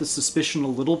play up the suspicion a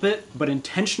little bit, but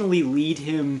intentionally lead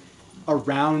him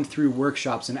around through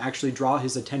workshops and actually draw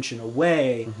his attention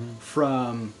away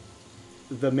from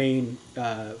the main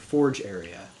forge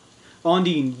area.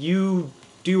 Ondine, you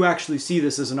do actually see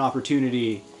this as an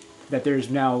opportunity that there's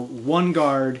now one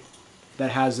guard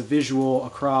that has a visual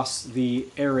across the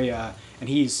area, and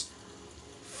he's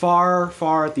far,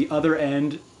 far at the other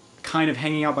end, kind of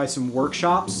hanging out by some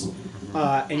workshops,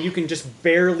 and you can just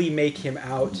barely make him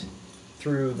out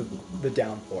through the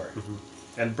downpour.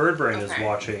 And Birdbrain is Okay.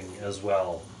 watching as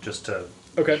well, just to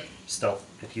Okay, stealth.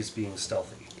 He's being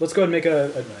stealthy. let's go ahead and make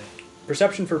a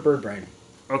perception for Birdbrain.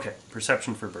 Okay,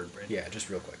 perception for Birdbrain. Yeah, just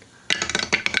real quick.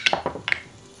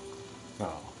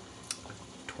 Oh,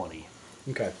 20.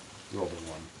 Okay. Rolled a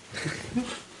 1.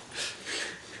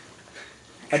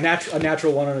 A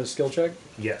natural one on a skill check?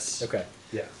 Yes. Okay.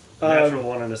 Yeah. Natural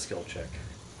one on a skill check.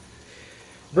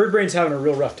 Birdbrain's having a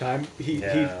real rough time. He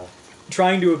Yeah.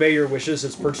 trying to obey your wishes,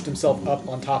 has perched himself up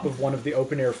on top of one of the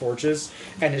open-air forges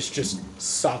and is just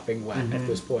sopping wet at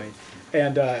this point.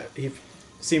 And he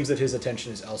seems that his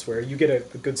attention is elsewhere. You get a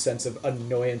good sense of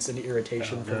annoyance and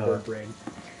irritation from Birdbrain.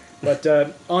 But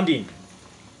Ondine,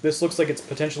 this looks like it's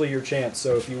potentially your chance,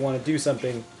 so if you want to do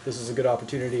something, this is a good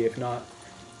opportunity. If not...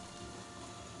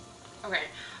 Okay.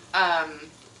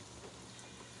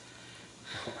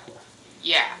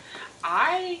 Yeah.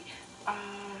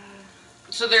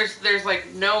 So there's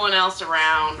like no one else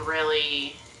around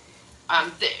really.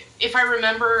 If I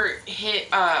remember,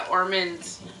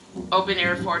 Ormond's open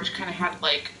air forge kind of had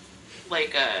like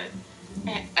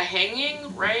a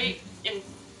hanging right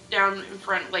down in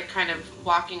front, like kind of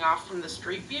blocking off from the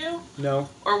street view. No.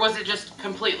 Or was it just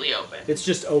completely open? It's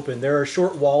just open. There are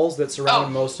short walls that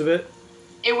surround most of it.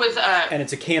 It was and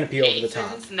it's a canopy over the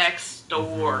top. Next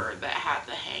door that had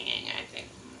the hanging, I think.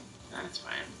 That's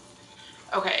fine.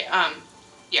 Okay,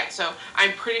 yeah, so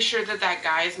I'm pretty sure that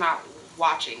guy is not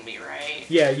watching me, right?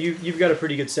 Yeah, you've got a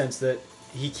pretty good sense that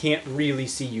he can't really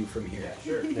see you from here.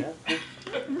 Sure. Yeah.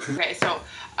 Okay, so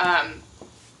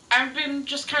I've been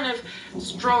just kind of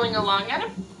strolling along at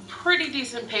a pretty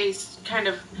decent pace, kind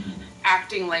of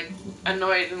acting like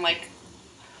annoyed and like,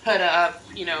 hood up,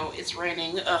 it's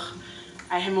raining, ugh,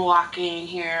 I am walking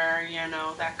here,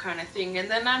 that kind of thing.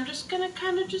 And then I'm just gonna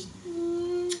kind of just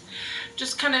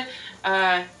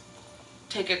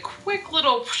take a quick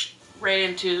little right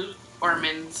into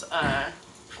Ormond's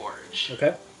forge.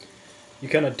 Okay. You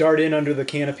kind of dart in under the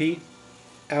canopy,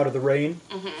 out of the rain.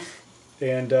 Mm-hmm.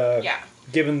 And yeah.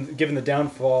 Given the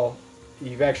downfall,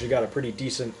 you've actually got a pretty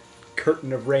decent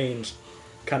curtain of rain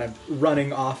kind of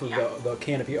running off of the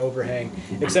canopy overhang,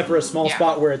 except for a small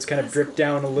spot where it's kind of dripped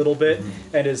down a little bit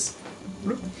and is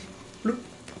bloop, bloop,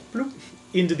 bloop,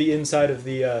 into the inside of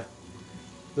the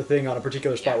thing on a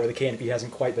particular spot where the canopy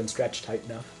hasn't quite been stretched tight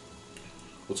enough.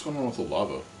 What's going on with the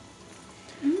lava?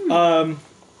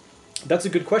 That's a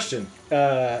good question.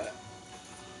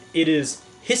 It is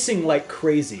hissing like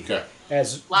crazy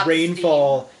as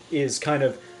rainfall is kind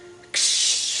of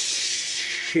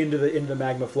into the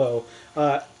magma flow.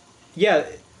 Yeah,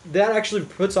 that actually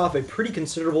puts off a pretty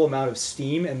considerable amount of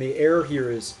steam, and the air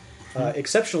here is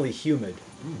exceptionally humid.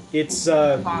 It's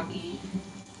foggy,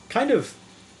 kind of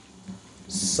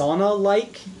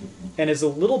sauna-like, and is a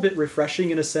little bit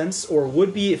refreshing in a sense, or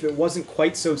would be if it wasn't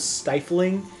quite so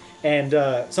stifling. And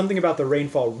something about the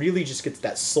rainfall really just gets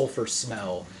that sulfur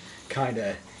smell kind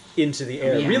of into the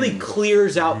air. Yeah. Really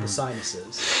clears out the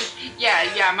sinuses.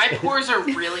 Yeah, my pores are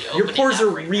really open. Your pores are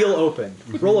right real now. open.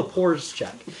 Roll a pores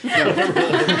check.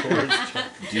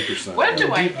 Deeper side. What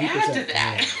do I deep add to percent.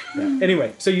 that? Yeah.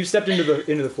 Anyway, so you stepped into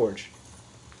the forge.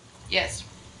 Yes.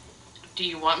 Do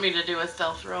you want me to do a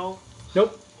stealth roll?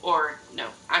 Nope. Or no?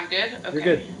 I'm good? Okay. You're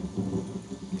good.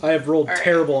 I have rolled All right.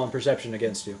 terrible on perception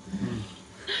against you.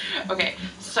 Okay,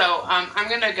 so I'm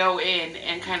gonna go in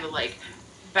and kind of like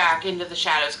back into the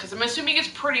shadows because I'm assuming it's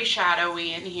pretty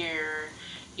shadowy in here.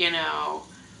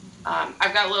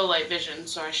 I've got low light vision,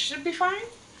 so I should be fine.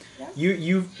 Yeah.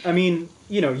 You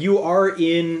are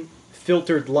in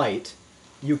filtered light.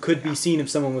 You could be seen if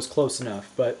someone was close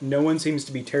enough, but no one seems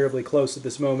to be terribly close at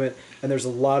this moment, and there's a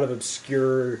lot of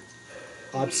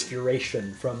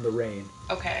obscuration from the rain.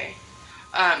 Okay.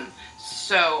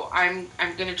 So I'm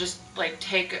gonna just like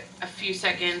take a few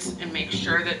seconds and make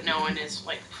sure that no one is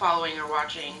like following or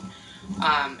watching,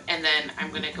 and then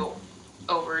I'm gonna go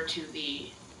over to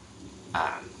the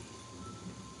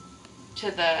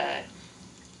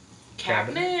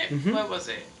cabinet. Mhm. What was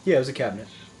it? Yeah, it was a cabinet.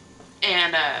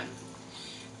 And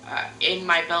in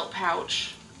my belt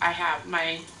pouch, I have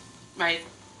my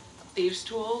thieves'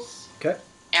 tools Okay.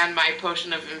 and my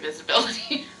potion of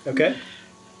invisibility. Okay.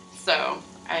 So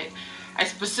I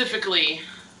specifically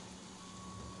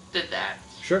did that.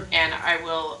 Sure. And I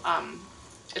will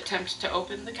attempt to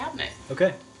open the cabinet.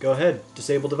 Okay. Go ahead.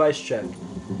 Disable device check.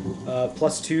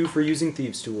 +2 for using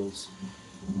thieves' tools.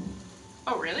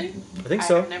 Oh, really? I think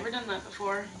so. I've never done that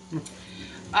before.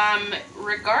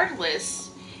 Regardless,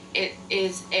 it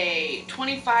is a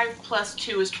 25 plus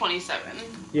 2 is 27.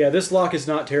 Yeah, this lock is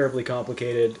not terribly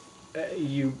complicated.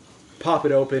 You pop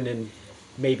it open in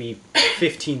maybe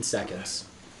 15 seconds.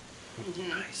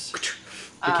 Nice.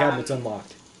 The cabinet's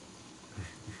unlocked.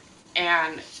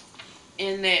 And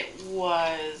in it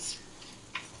was...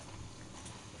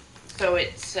 So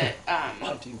it said,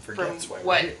 Hunting from forgets why we're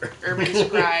what here. Urban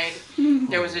described,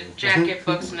 there was a jacket,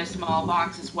 books, and a small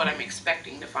box is what I'm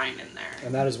expecting to find in there.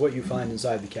 And that is what you find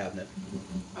inside the cabinet.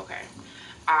 Okay.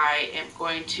 I am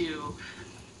going to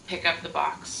pick up the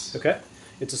box. Okay.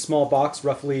 It's a small box,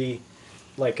 roughly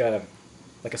like a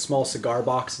small cigar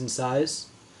box in size.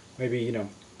 Maybe,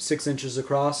 6 inches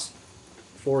across,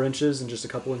 4 inches, and just a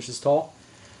couple inches tall.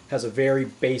 Has a very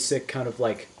basic kind of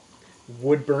like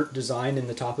wood burnt design in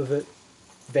the top of it.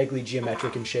 Vaguely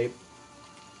geometric in shape.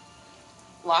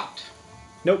 Locked.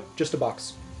 Nope, just a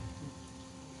box.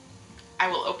 I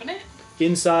will open it.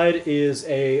 Inside is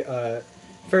a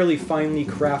fairly finely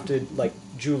crafted like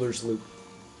jeweler's loop.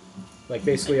 Like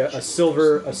basically a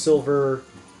silver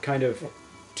kind of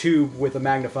tube with a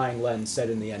magnifying lens set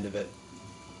in the end of it.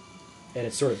 And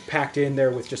it's sort of packed in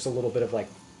there with just a little bit of like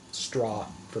straw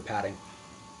for padding.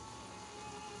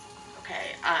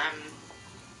 Okay, I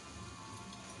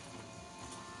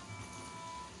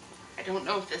don't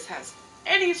know if this has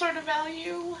any sort of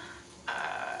value.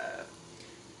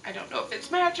 I don't know if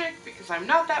it's magic because I'm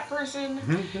not that person.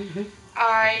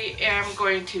 I am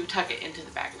going to tuck it into the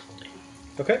bag of holding.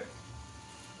 Okay.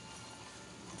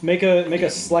 Make a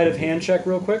sleight of hand check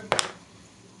real quick.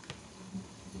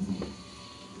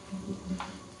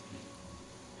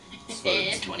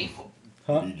 Slides. 24.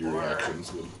 Huh? Read your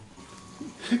reactions.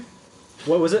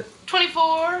 What was it?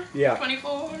 24. Yeah.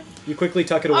 24. You quickly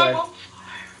tuck it away.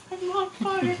 I'm on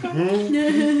fire,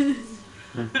 guys.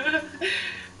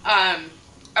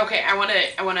 Okay, I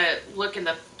wanna look in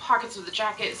the pockets of the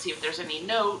jacket, see if there's any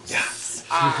notes. Yes.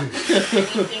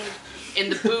 Anything in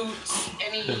the boots,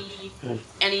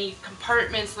 any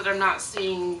compartments that I'm not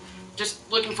seeing. Just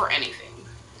looking for anything.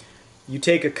 You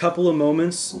take a couple of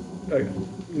moments,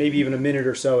 maybe even a minute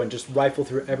or so, and just rifle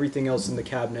through everything else in the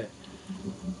cabinet.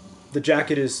 The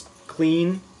jacket is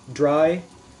clean, dry.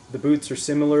 The boots are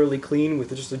similarly clean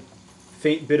with just a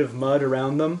faint bit of mud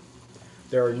around them.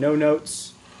 There are no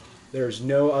notes. There's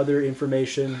no other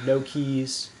information, no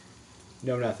keys,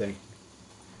 no nothing.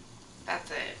 That's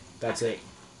it. That's it.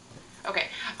 Okay.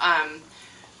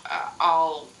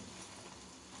 I'll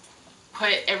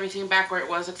put everything back where it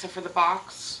was except for the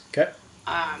box. Okay.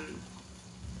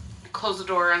 Close the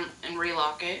door and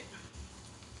relock it.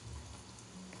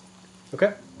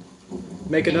 Okay.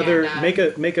 Make another And,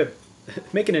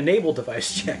 make an enable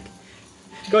device check.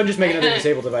 Go ahead and just make another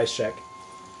disable device check.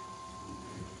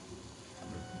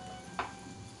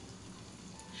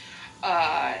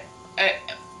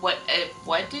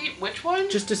 Which one?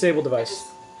 Just disable device.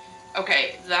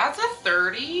 Okay, that's a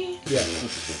 30. Yeah.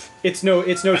 It's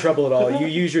no trouble at all. You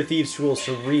use your thieves' tools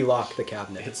to relock the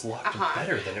cabinet. It's locked Uh-huh.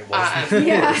 better than it was before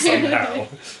Yeah. somehow.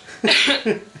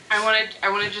 I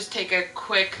want to just take a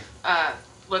quick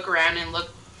look around and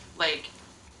look like.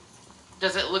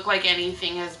 Does it look like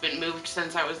anything has been moved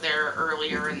since I was there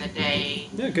earlier in the day?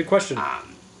 Yeah, good question.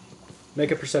 Um, Make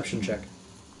a perception check.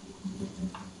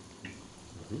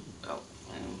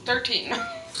 13.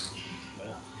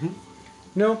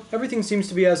 No, everything seems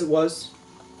to be as it was.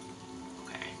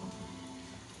 Okay.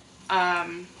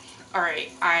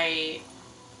 Alright,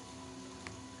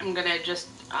 I'm gonna just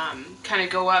kind of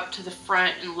go up to the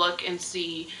front and look and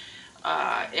see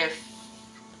if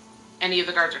any of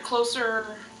the guards are closer.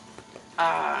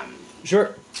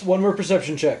 Sure. One more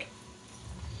perception check.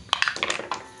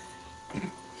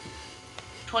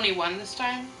 21 this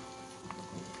time.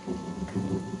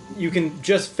 You can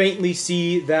just faintly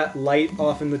see that light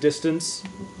off in the distance.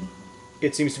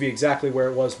 It seems to be exactly where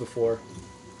it was before.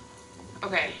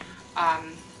 Okay.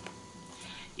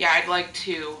 Yeah, I'd like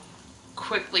to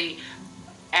quickly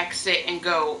exit and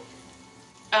go.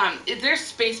 There's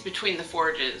space between the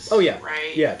forges. Oh yeah.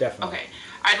 Right? Yeah, definitely. Okay.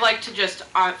 I'd like to just,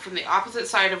 from the opposite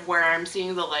side of where I'm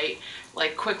seeing the light,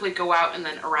 like quickly go out and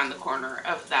then around the corner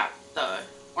of the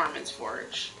Ormond's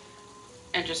Forge.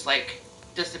 And just like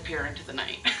disappear into the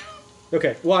night.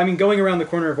 Okay. Well, I mean, going around the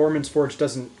corner of Ormond's Forge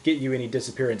doesn't get you any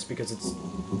disappearance because it's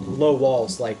low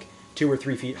walls, like 2 or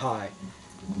 3 feet high.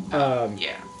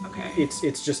 Yeah, okay.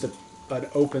 It's just an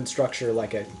open structure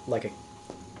like a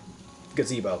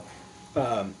gazebo.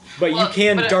 But you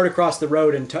can dart across the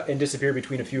road and disappear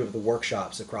between a few of the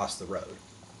workshops across the road.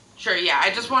 Sure, yeah.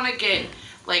 I just want to get,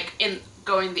 like, in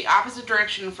going the opposite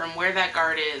direction from where that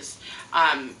guard is,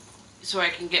 so I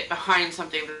can get behind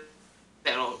something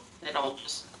that'll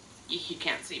just, he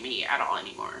can't see me at all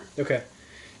anymore. Okay.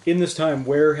 In this time,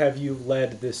 where have you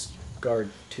led this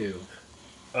guard to?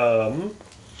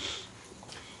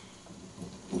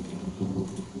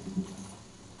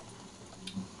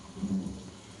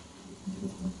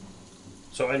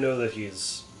 So I know that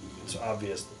it's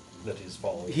obvious that he's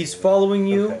following. He's following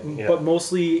you, Okay, yeah. but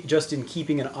mostly just in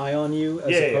keeping an eye on you,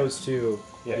 as opposed to...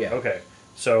 Yeah, okay.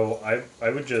 So I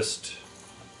would just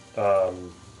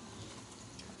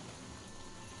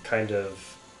kind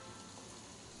of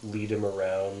lead him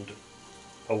around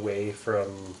away from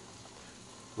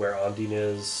where Ondine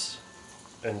is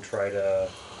and try to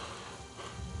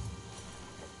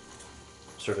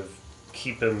sort of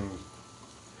keep him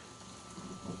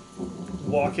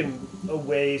walking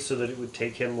away so that it would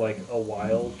take him like a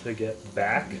while to get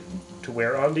back to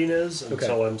where Ondine is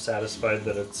until I'm satisfied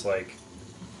that it's like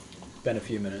Been a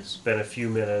few minutes. been a few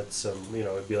minutes, and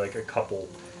it'd be like a couple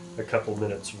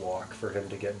minutes walk for him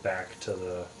to get back to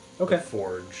the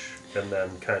forge, and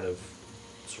then kind of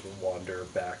sort of wander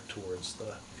back towards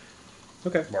the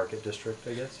market district,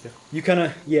 I guess. Yeah.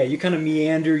 You kind of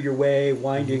meander your way,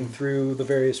 winding through the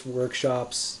various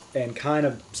workshops, and kind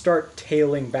of start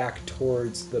tailing back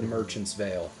towards the Merchant's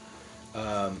Vale.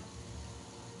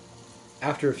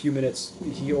 After a few minutes,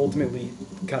 he ultimately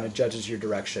kind of judges your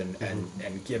direction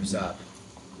and gives up.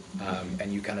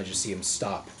 And you kind of just see him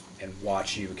stop and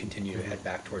watch you continue to head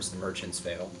back towards the Merchant's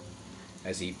Vale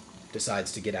as he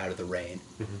decides to get out of the rain.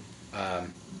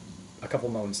 A couple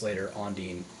moments later,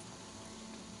 Ondine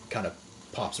kind of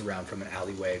pops around from an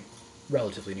alleyway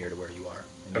relatively near to where you are.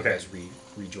 And you guys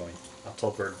rejoin. I'll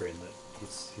tell Birdbrain that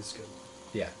he's good.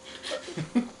 Yeah.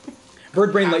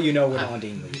 Birdbrain let you know when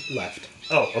Ondine left.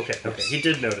 Oh, okay. He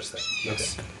did notice that.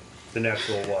 Yes. Okay. The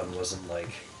natural one wasn't like...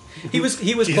 He was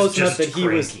close enough that he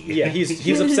was... cranky. Yeah,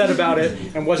 he's upset about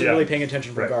it and wasn't really paying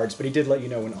attention from guards, but he did let you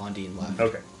know when Ondine left.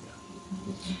 Okay.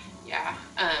 Yeah.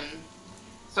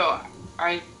 So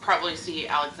I probably see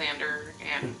Alexander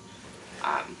and,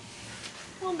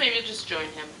 well, maybe just join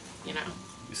him, You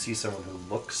see someone who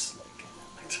looks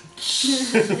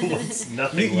looks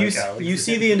nothing like Alexander. You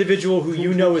see the individual who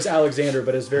you know is Alexander,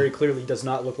 but is very clearly does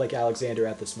not look like Alexander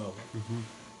at this moment.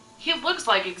 He looks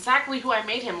like exactly who I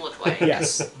made him look like.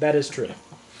 Yes, that is true.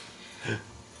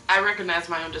 I recognize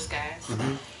my own disguise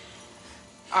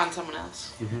on someone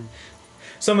else.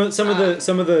 Some of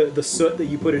the soot that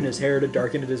you put in his hair to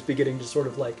darken it is beginning to sort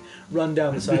of like run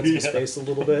down the sides of his face a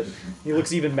little bit. He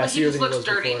looks even messier than he was before. He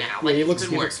looks dirty now. Yeah, he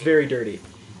looks very dirty.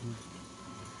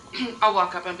 I'll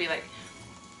walk up and be like,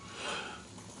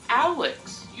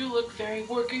 Alex, you look very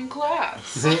working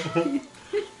class.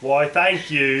 Why,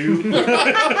 thank you.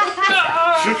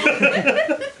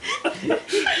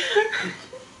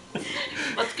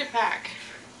 Let's get back.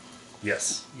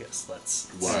 Yes, let's.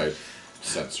 When I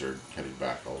sense her heading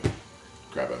back, I'll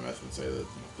grab my myth and say that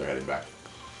they're heading back.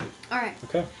 All right.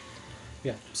 Okay.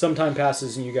 Yeah. Some time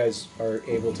passes and you guys are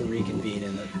able to reconvene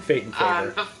in the Fate and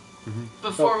Favor.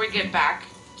 Before we get back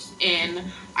in,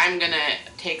 I'm gonna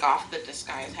take off the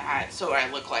disguise hat so I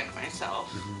look like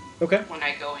myself. Okay. When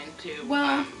I go into.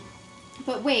 Well,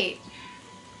 but wait,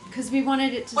 because we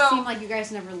wanted it to seem like you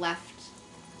guys never left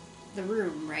the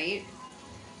room, right?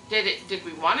 Did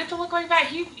we want it to look like that?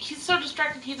 He's so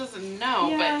distracted he doesn't know.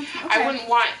 Yeah, but okay. I wouldn't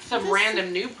want some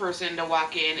random new person to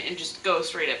walk in and just go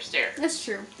straight upstairs. That's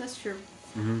true.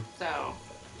 So,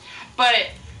 but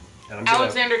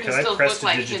Alexander can still look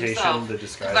like himself.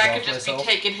 Because I could just be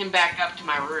taking him back up to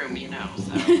my room,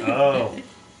 So. Oh.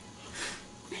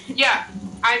 Yeah,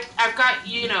 I've got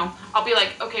I'll be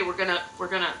like, okay, we're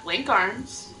gonna link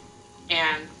arms,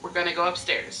 and we're gonna go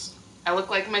upstairs. I look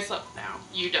like myself now.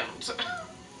 You don't.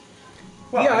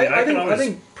 Well, yeah, I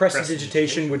think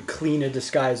prestidigitation would clean a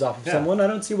disguise off of someone. I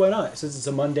don't see why not, since it's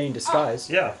a mundane disguise.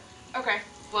 Yeah. Okay.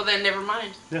 Well then, never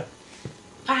mind. Yeah.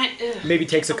 Fine. Ugh. Maybe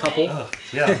takes a couple.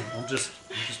 Yeah. I'll just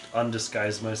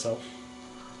undisguise myself.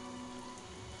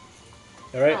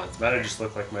 All right. Oh, Might have just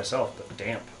look like myself, but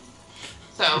damp.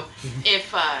 So,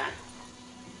 if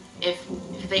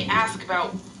they ask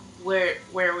about where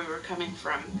we were coming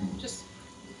from, just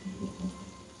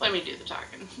let me do the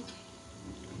talking.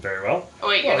 Very well. Oh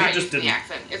wait, Well, you're not just using the didn't-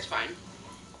 accent. It's fine.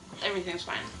 Everything's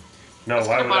fine. No, Let's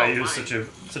why get a would I bottle of use wine.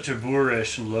 such a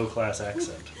boorish and low class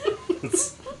accent?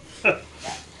 It's-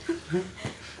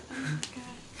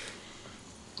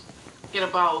 Get a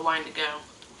bottle of wine to go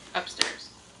upstairs.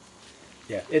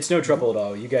 Yeah, it's no trouble at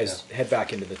all. You guys head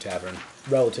back into the tavern,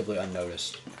 relatively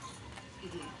unnoticed.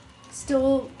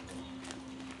 Still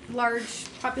large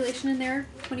population in there,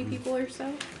 20 people or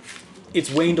so. It's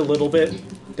waned a little bit,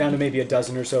 down to maybe a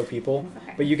dozen or so people.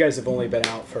 Okay. But you guys have only been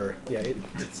out for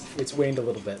it's waned a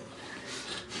little bit.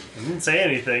 I didn't say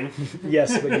anything.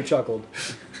 Yes, but you chuckled.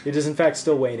 It is in fact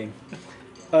still waning.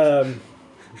 Yeah,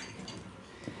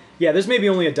 there's maybe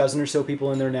only a dozen or so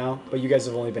people in there now, but you guys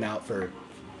have only been out for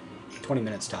 20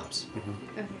 minutes tops.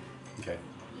 Okay. Okay.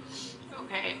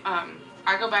 Okay.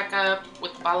 I go back up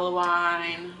with a bottle of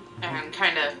wine and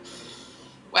kind of.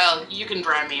 Well, you can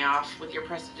dry me off with your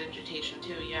prestidigitation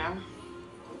too, yeah?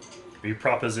 Are you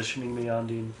propositioning me,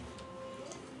 Ondine?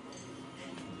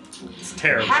 It's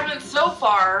terrible. Haven't so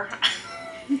far.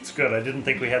 It's good. I didn't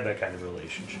think we had that kind of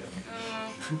relationship.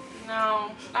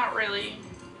 No, not really.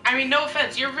 I mean, no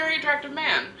offense. You're a very attractive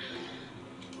man.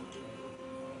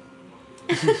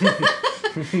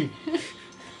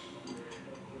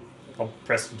 I'll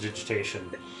prestidigitation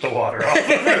the water off.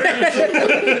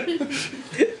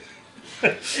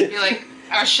 Be like,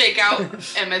 I'll shake out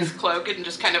Emma's cloak and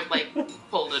just kind of like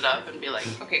fold it up and be like,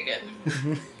 okay,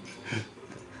 good.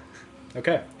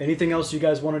 Okay. Anything else you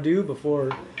guys want to do before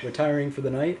retiring for the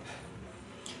night?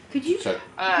 Could you Check.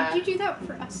 could you do that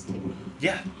for us too?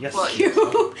 Yeah. Yes. Well,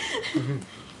 You.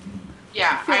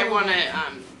 Yeah, I want to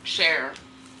share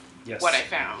yes. what I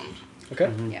found. Okay.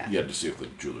 Yeah. You had to see if the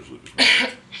jeweler's loop is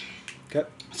Okay.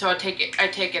 So I take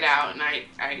it out and I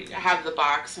have the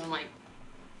box and I'm like,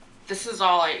 this is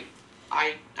all I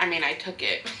mean, I took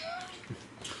it.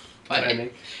 But Can I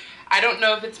make? I don't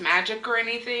know if it's magic or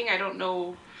anything. I don't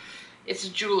know. It's a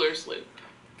jeweler's loop.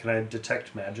 Can I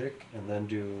detect magic and then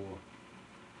do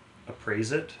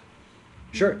appraise it?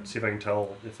 Sure. See if I can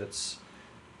tell if it's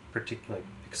particularly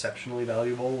exceptionally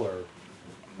valuable or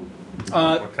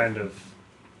what kind of.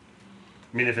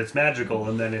 I mean, if it's magical,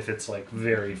 and then if it's like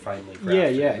very finely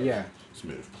crafted. Yeah. It's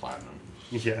made of platinum.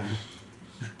 Yeah.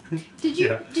 Did you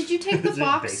Yeah. did you take the Is it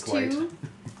box Bakelite? too?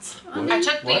 What? I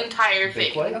took the What? entire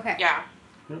thing. Bakelite? Okay. Yeah.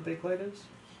 You know what Bakelite is?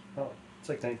 Oh, it's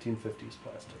like 1950s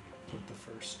plastic. With the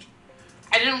first.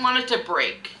 I didn't want it to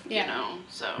break, Yeah. you know,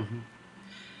 so.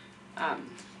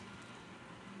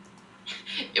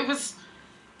 It was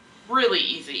really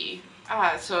easy.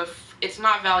 So if it's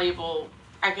not valuable,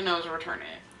 I can always return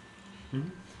it.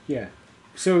 Yeah.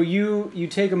 So you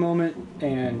take a moment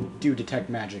and do detect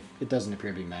magic. It doesn't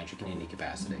appear to be magic in any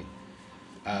capacity.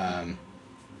 And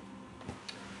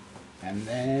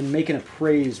then make an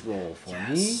appraise roll for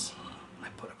me. I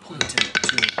put a point in it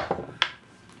too.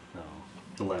 No.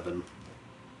 11.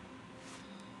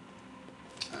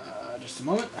 Just a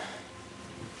moment.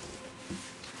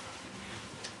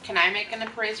 Can I make an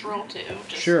appraise roll too?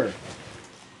 Just- Sure.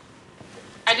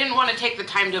 I didn't want to take the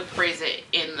time to appraise it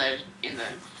in the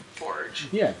forge.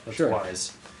 Yeah, That's sure.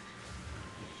 wise.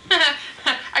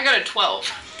 I got a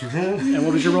 12. And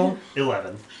what was your roll?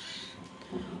 11.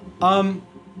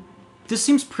 This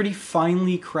seems pretty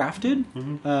finely crafted.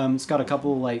 It's got a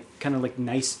couple kind of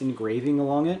nice engraving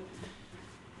along it.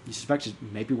 You suspect it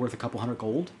may be worth a couple hundred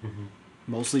gold.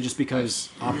 Mostly just because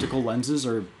optical lenses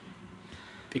are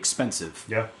expensive.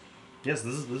 Yeah. Yes,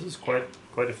 this is quite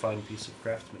a fine piece of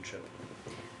craftsmanship.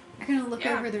 I kind of look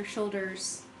Yeah. over their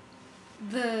shoulders.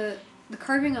 The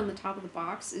carving on the top of the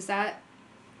box, is that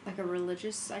like a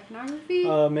religious iconography?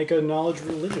 Make a knowledge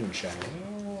religion check.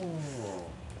 Oh.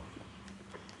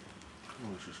 I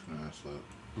was just going to ask that.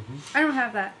 I don't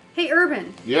have that. Hey,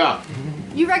 Urban, Yeah.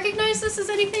 you recognize this as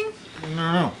anything?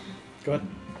 No. Go ahead.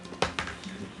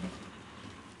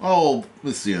 Oh,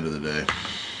 it's the end of the day.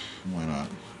 Why not?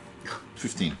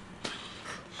 15.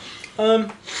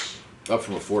 Up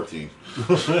from a 14.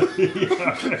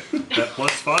 That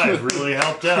 +5 really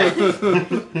helped out.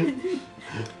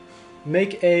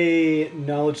 Make a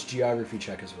knowledge geography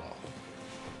check as well.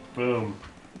 Boom.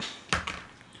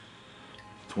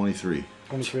 23.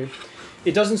 23.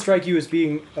 It doesn't strike you as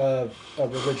being a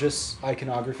religious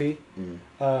iconography,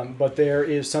 but there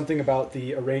is something about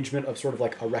the arrangement of sort of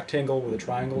like a rectangle with a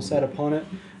triangle set upon it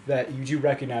that you do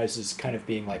recognize as kind of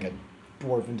being like a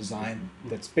dwarven design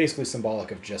that's basically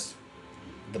symbolic of just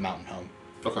the mountain home.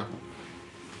 Okay.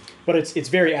 But it's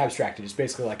very abstracted. It's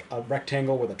basically like a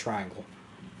rectangle with a triangle.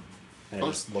 And it Oh.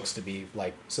 just looks to be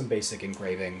like some basic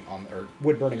engraving on or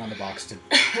wood burning on the box to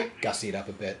gussy it up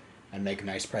a bit and make a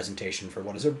nice presentation for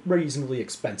what is a reasonably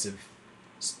expensive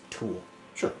tool.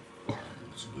 Sure. That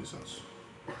makes sense.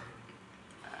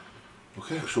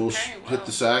 Okay, so we'll Okay, hit well.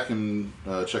 the sack and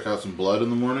check out some blood in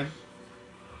the morning.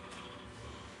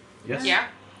 Yes. Yeah.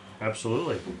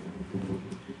 Absolutely.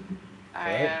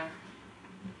 I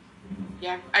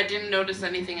didn't notice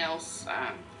anything else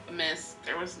amiss.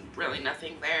 There was really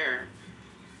nothing there.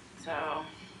 So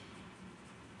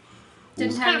Didn't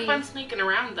it's have kind of any, fun sneaking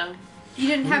around though. you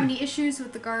didn't have any issues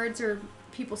with the guards or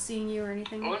people seeing you or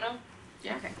anything? Oh no.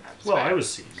 Yeah. Okay. that's Well, fine. I was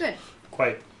seen. Good.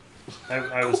 Quite.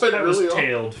 I was Quite I was early on.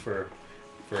 tailed for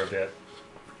a bit.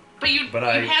 But you but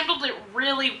I- handled it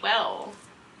really well.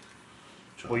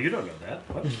 Well, you don't know that.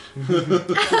 What?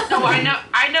 No,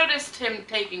 I noticed him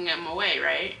taking him away,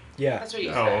 right? Yeah. That's what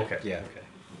you Oh, said. Yeah. okay.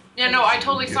 Yeah, no, I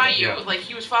totally saw you. Yeah. Like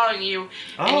he was following you,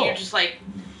 and Oh. you're just like,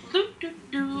 doop, doop,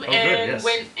 doop, good, and yes.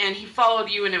 went and he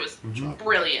followed you, and it was Mhm.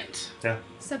 brilliant. Yeah.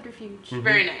 Subterfuge.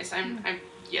 Very nice. I'm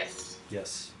yes.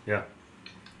 Yes. Yeah.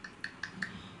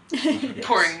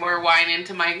 Pouring more wine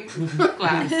into my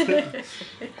glass.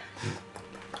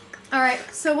 All right.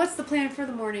 So what's the plan for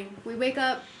the morning? We wake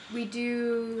up. We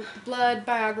do the blood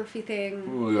biography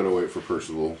thing. We gotta wait for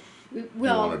Percival. We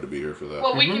wanted to be here for that.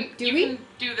 Well, we can. Do you we? can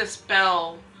do the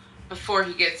spell before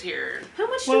he gets here. How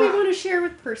much do we want to share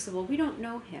with Percival? We don't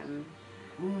know him.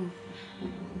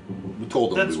 We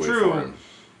told him That's we wait true. for him.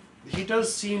 He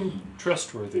does seem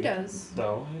trustworthy. He does.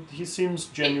 Though he seems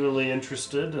genuinely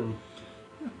interested, and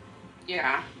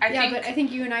Yeah, But I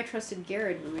think you and I trusted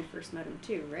Garrett when we first met him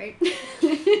too, right?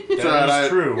 It's all that is right,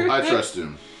 true. I trust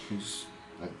him.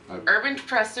 Urban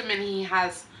trusts him, and he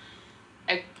has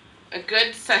a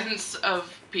good sense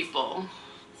of people.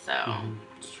 So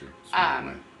It's true. It's one of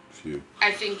my few.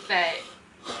 I think that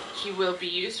he will be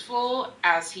useful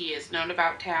as he is known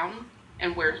about town,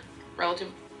 and we're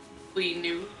relatively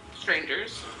new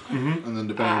strangers. And then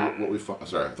depending on what we find.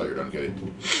 Sorry, I thought you were done, Katie.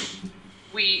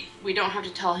 We don't have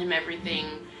to tell him everything,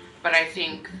 but I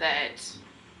think that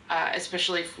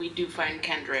especially if we do find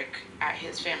Kendrick at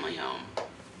his family home,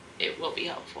 it will be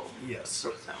helpful. yes.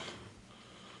 So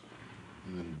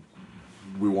And then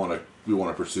we want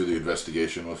to pursue the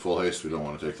investigation with full haste. We don't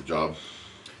want to take the job.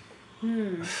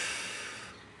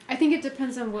 I think it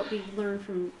depends on what we learn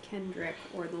from Kendrick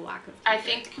or the lack of. I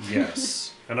Kendrick. think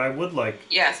Yes, and I would like.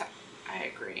 yes, I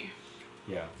agree.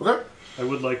 Yeah, Okay. I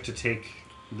would like to take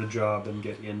the job and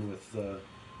get in with the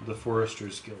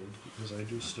Foresters Guild because I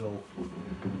do still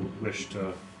wish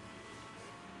to.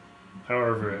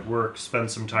 However it works, spend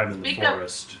some time in the Speak up.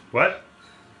 forest. What?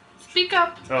 Speak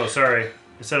up. Oh, sorry.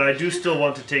 I said I do still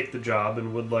want to take the job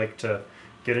and would like to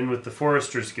get in with the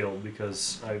Foresters Guild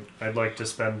because I'd like to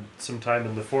spend some time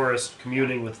in the forest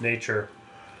communing with nature.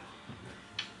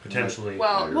 Potentially.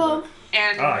 Well,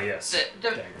 and yes.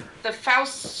 the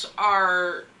Fausts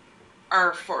are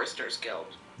Foresters Guild,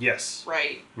 Yes.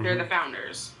 right? They're the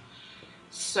founders.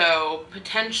 So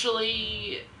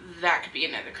potentially that could be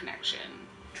another connection.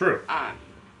 True.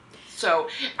 So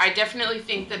I definitely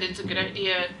think that it's a good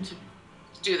idea to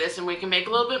do this, and we can make a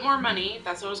little bit more money.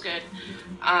 That's always good.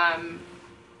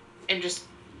 And just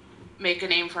make a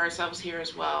name for ourselves here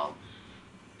as well.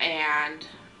 And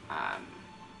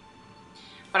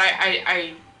but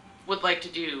I would like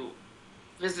to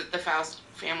visit the Faust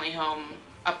family home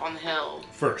up on the hill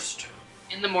First.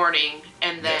 in the morning,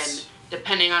 and then Yes.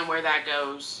 depending on where that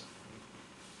goes,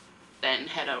 then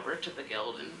head over to the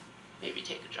guild and maybe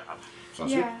take a job.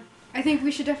 Sounds good. Yeah, I think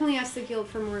we should definitely ask the guild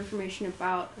for more information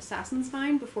about Assassin's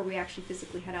Vine before we actually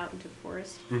physically head out into the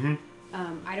forest. Mm-hmm.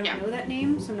 I don't Yeah. know that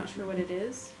name, so I'm not sure what it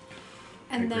is.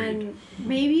 And Agreed. then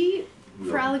maybe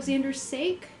for Yeah. Alexander's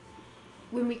sake,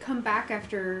 when we come back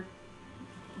after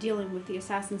dealing with the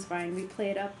Assassin's Vine, we play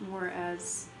it up more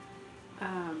as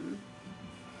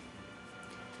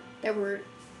that we're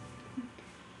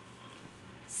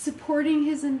supporting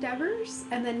his endeavors,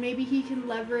 and then maybe he can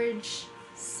leverage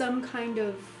some kind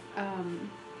of I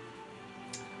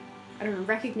don't know,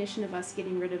 recognition of us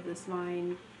getting rid of this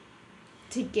vine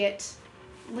to get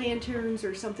lanterns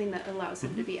or something that allows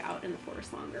him to be out in the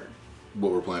forest longer.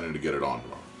 What we're planning to get it on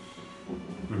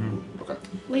tomorrow. Okay.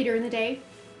 Later in the day,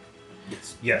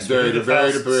 Yes. Very, we do the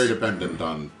very, Fausts. very dependent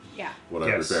on yeah, what I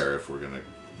Yes. prepare if we're gonna.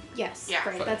 yes, Yeah.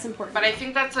 right, that's important. But I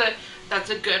think that's a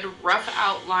good rough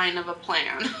outline of a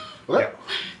plan. Okay.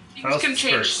 Yeah. Things can Fausts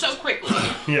change first. so quickly.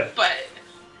 Yeah. But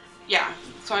yeah,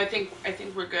 so I think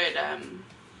we're good.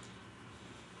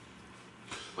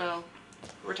 We'll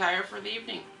retire for the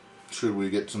evening. Should we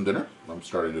get some dinner? I'm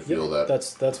starting to feel that.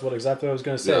 That's what exactly I was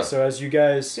going to say. Yeah. So as you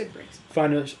guys Good breaks.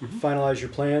 finalize your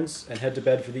plans and head to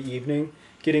bed for the evening,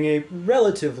 getting a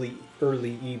relatively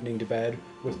early evening to bed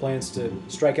with plans to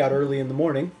strike out early in the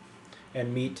morning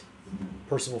and meet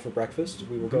Percival for breakfast,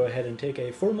 we will go ahead and take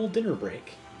a formal dinner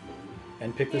break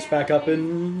and pick this back up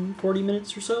in 40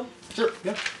 minutes or so. Sure.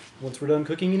 Yeah. Once we're done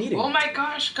cooking and eating. Oh my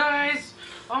gosh, guys!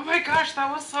 Oh my gosh,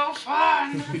 that was so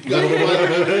fun! You got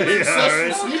it. Yeah,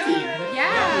 right. Sneaky.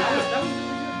 Yeah. That was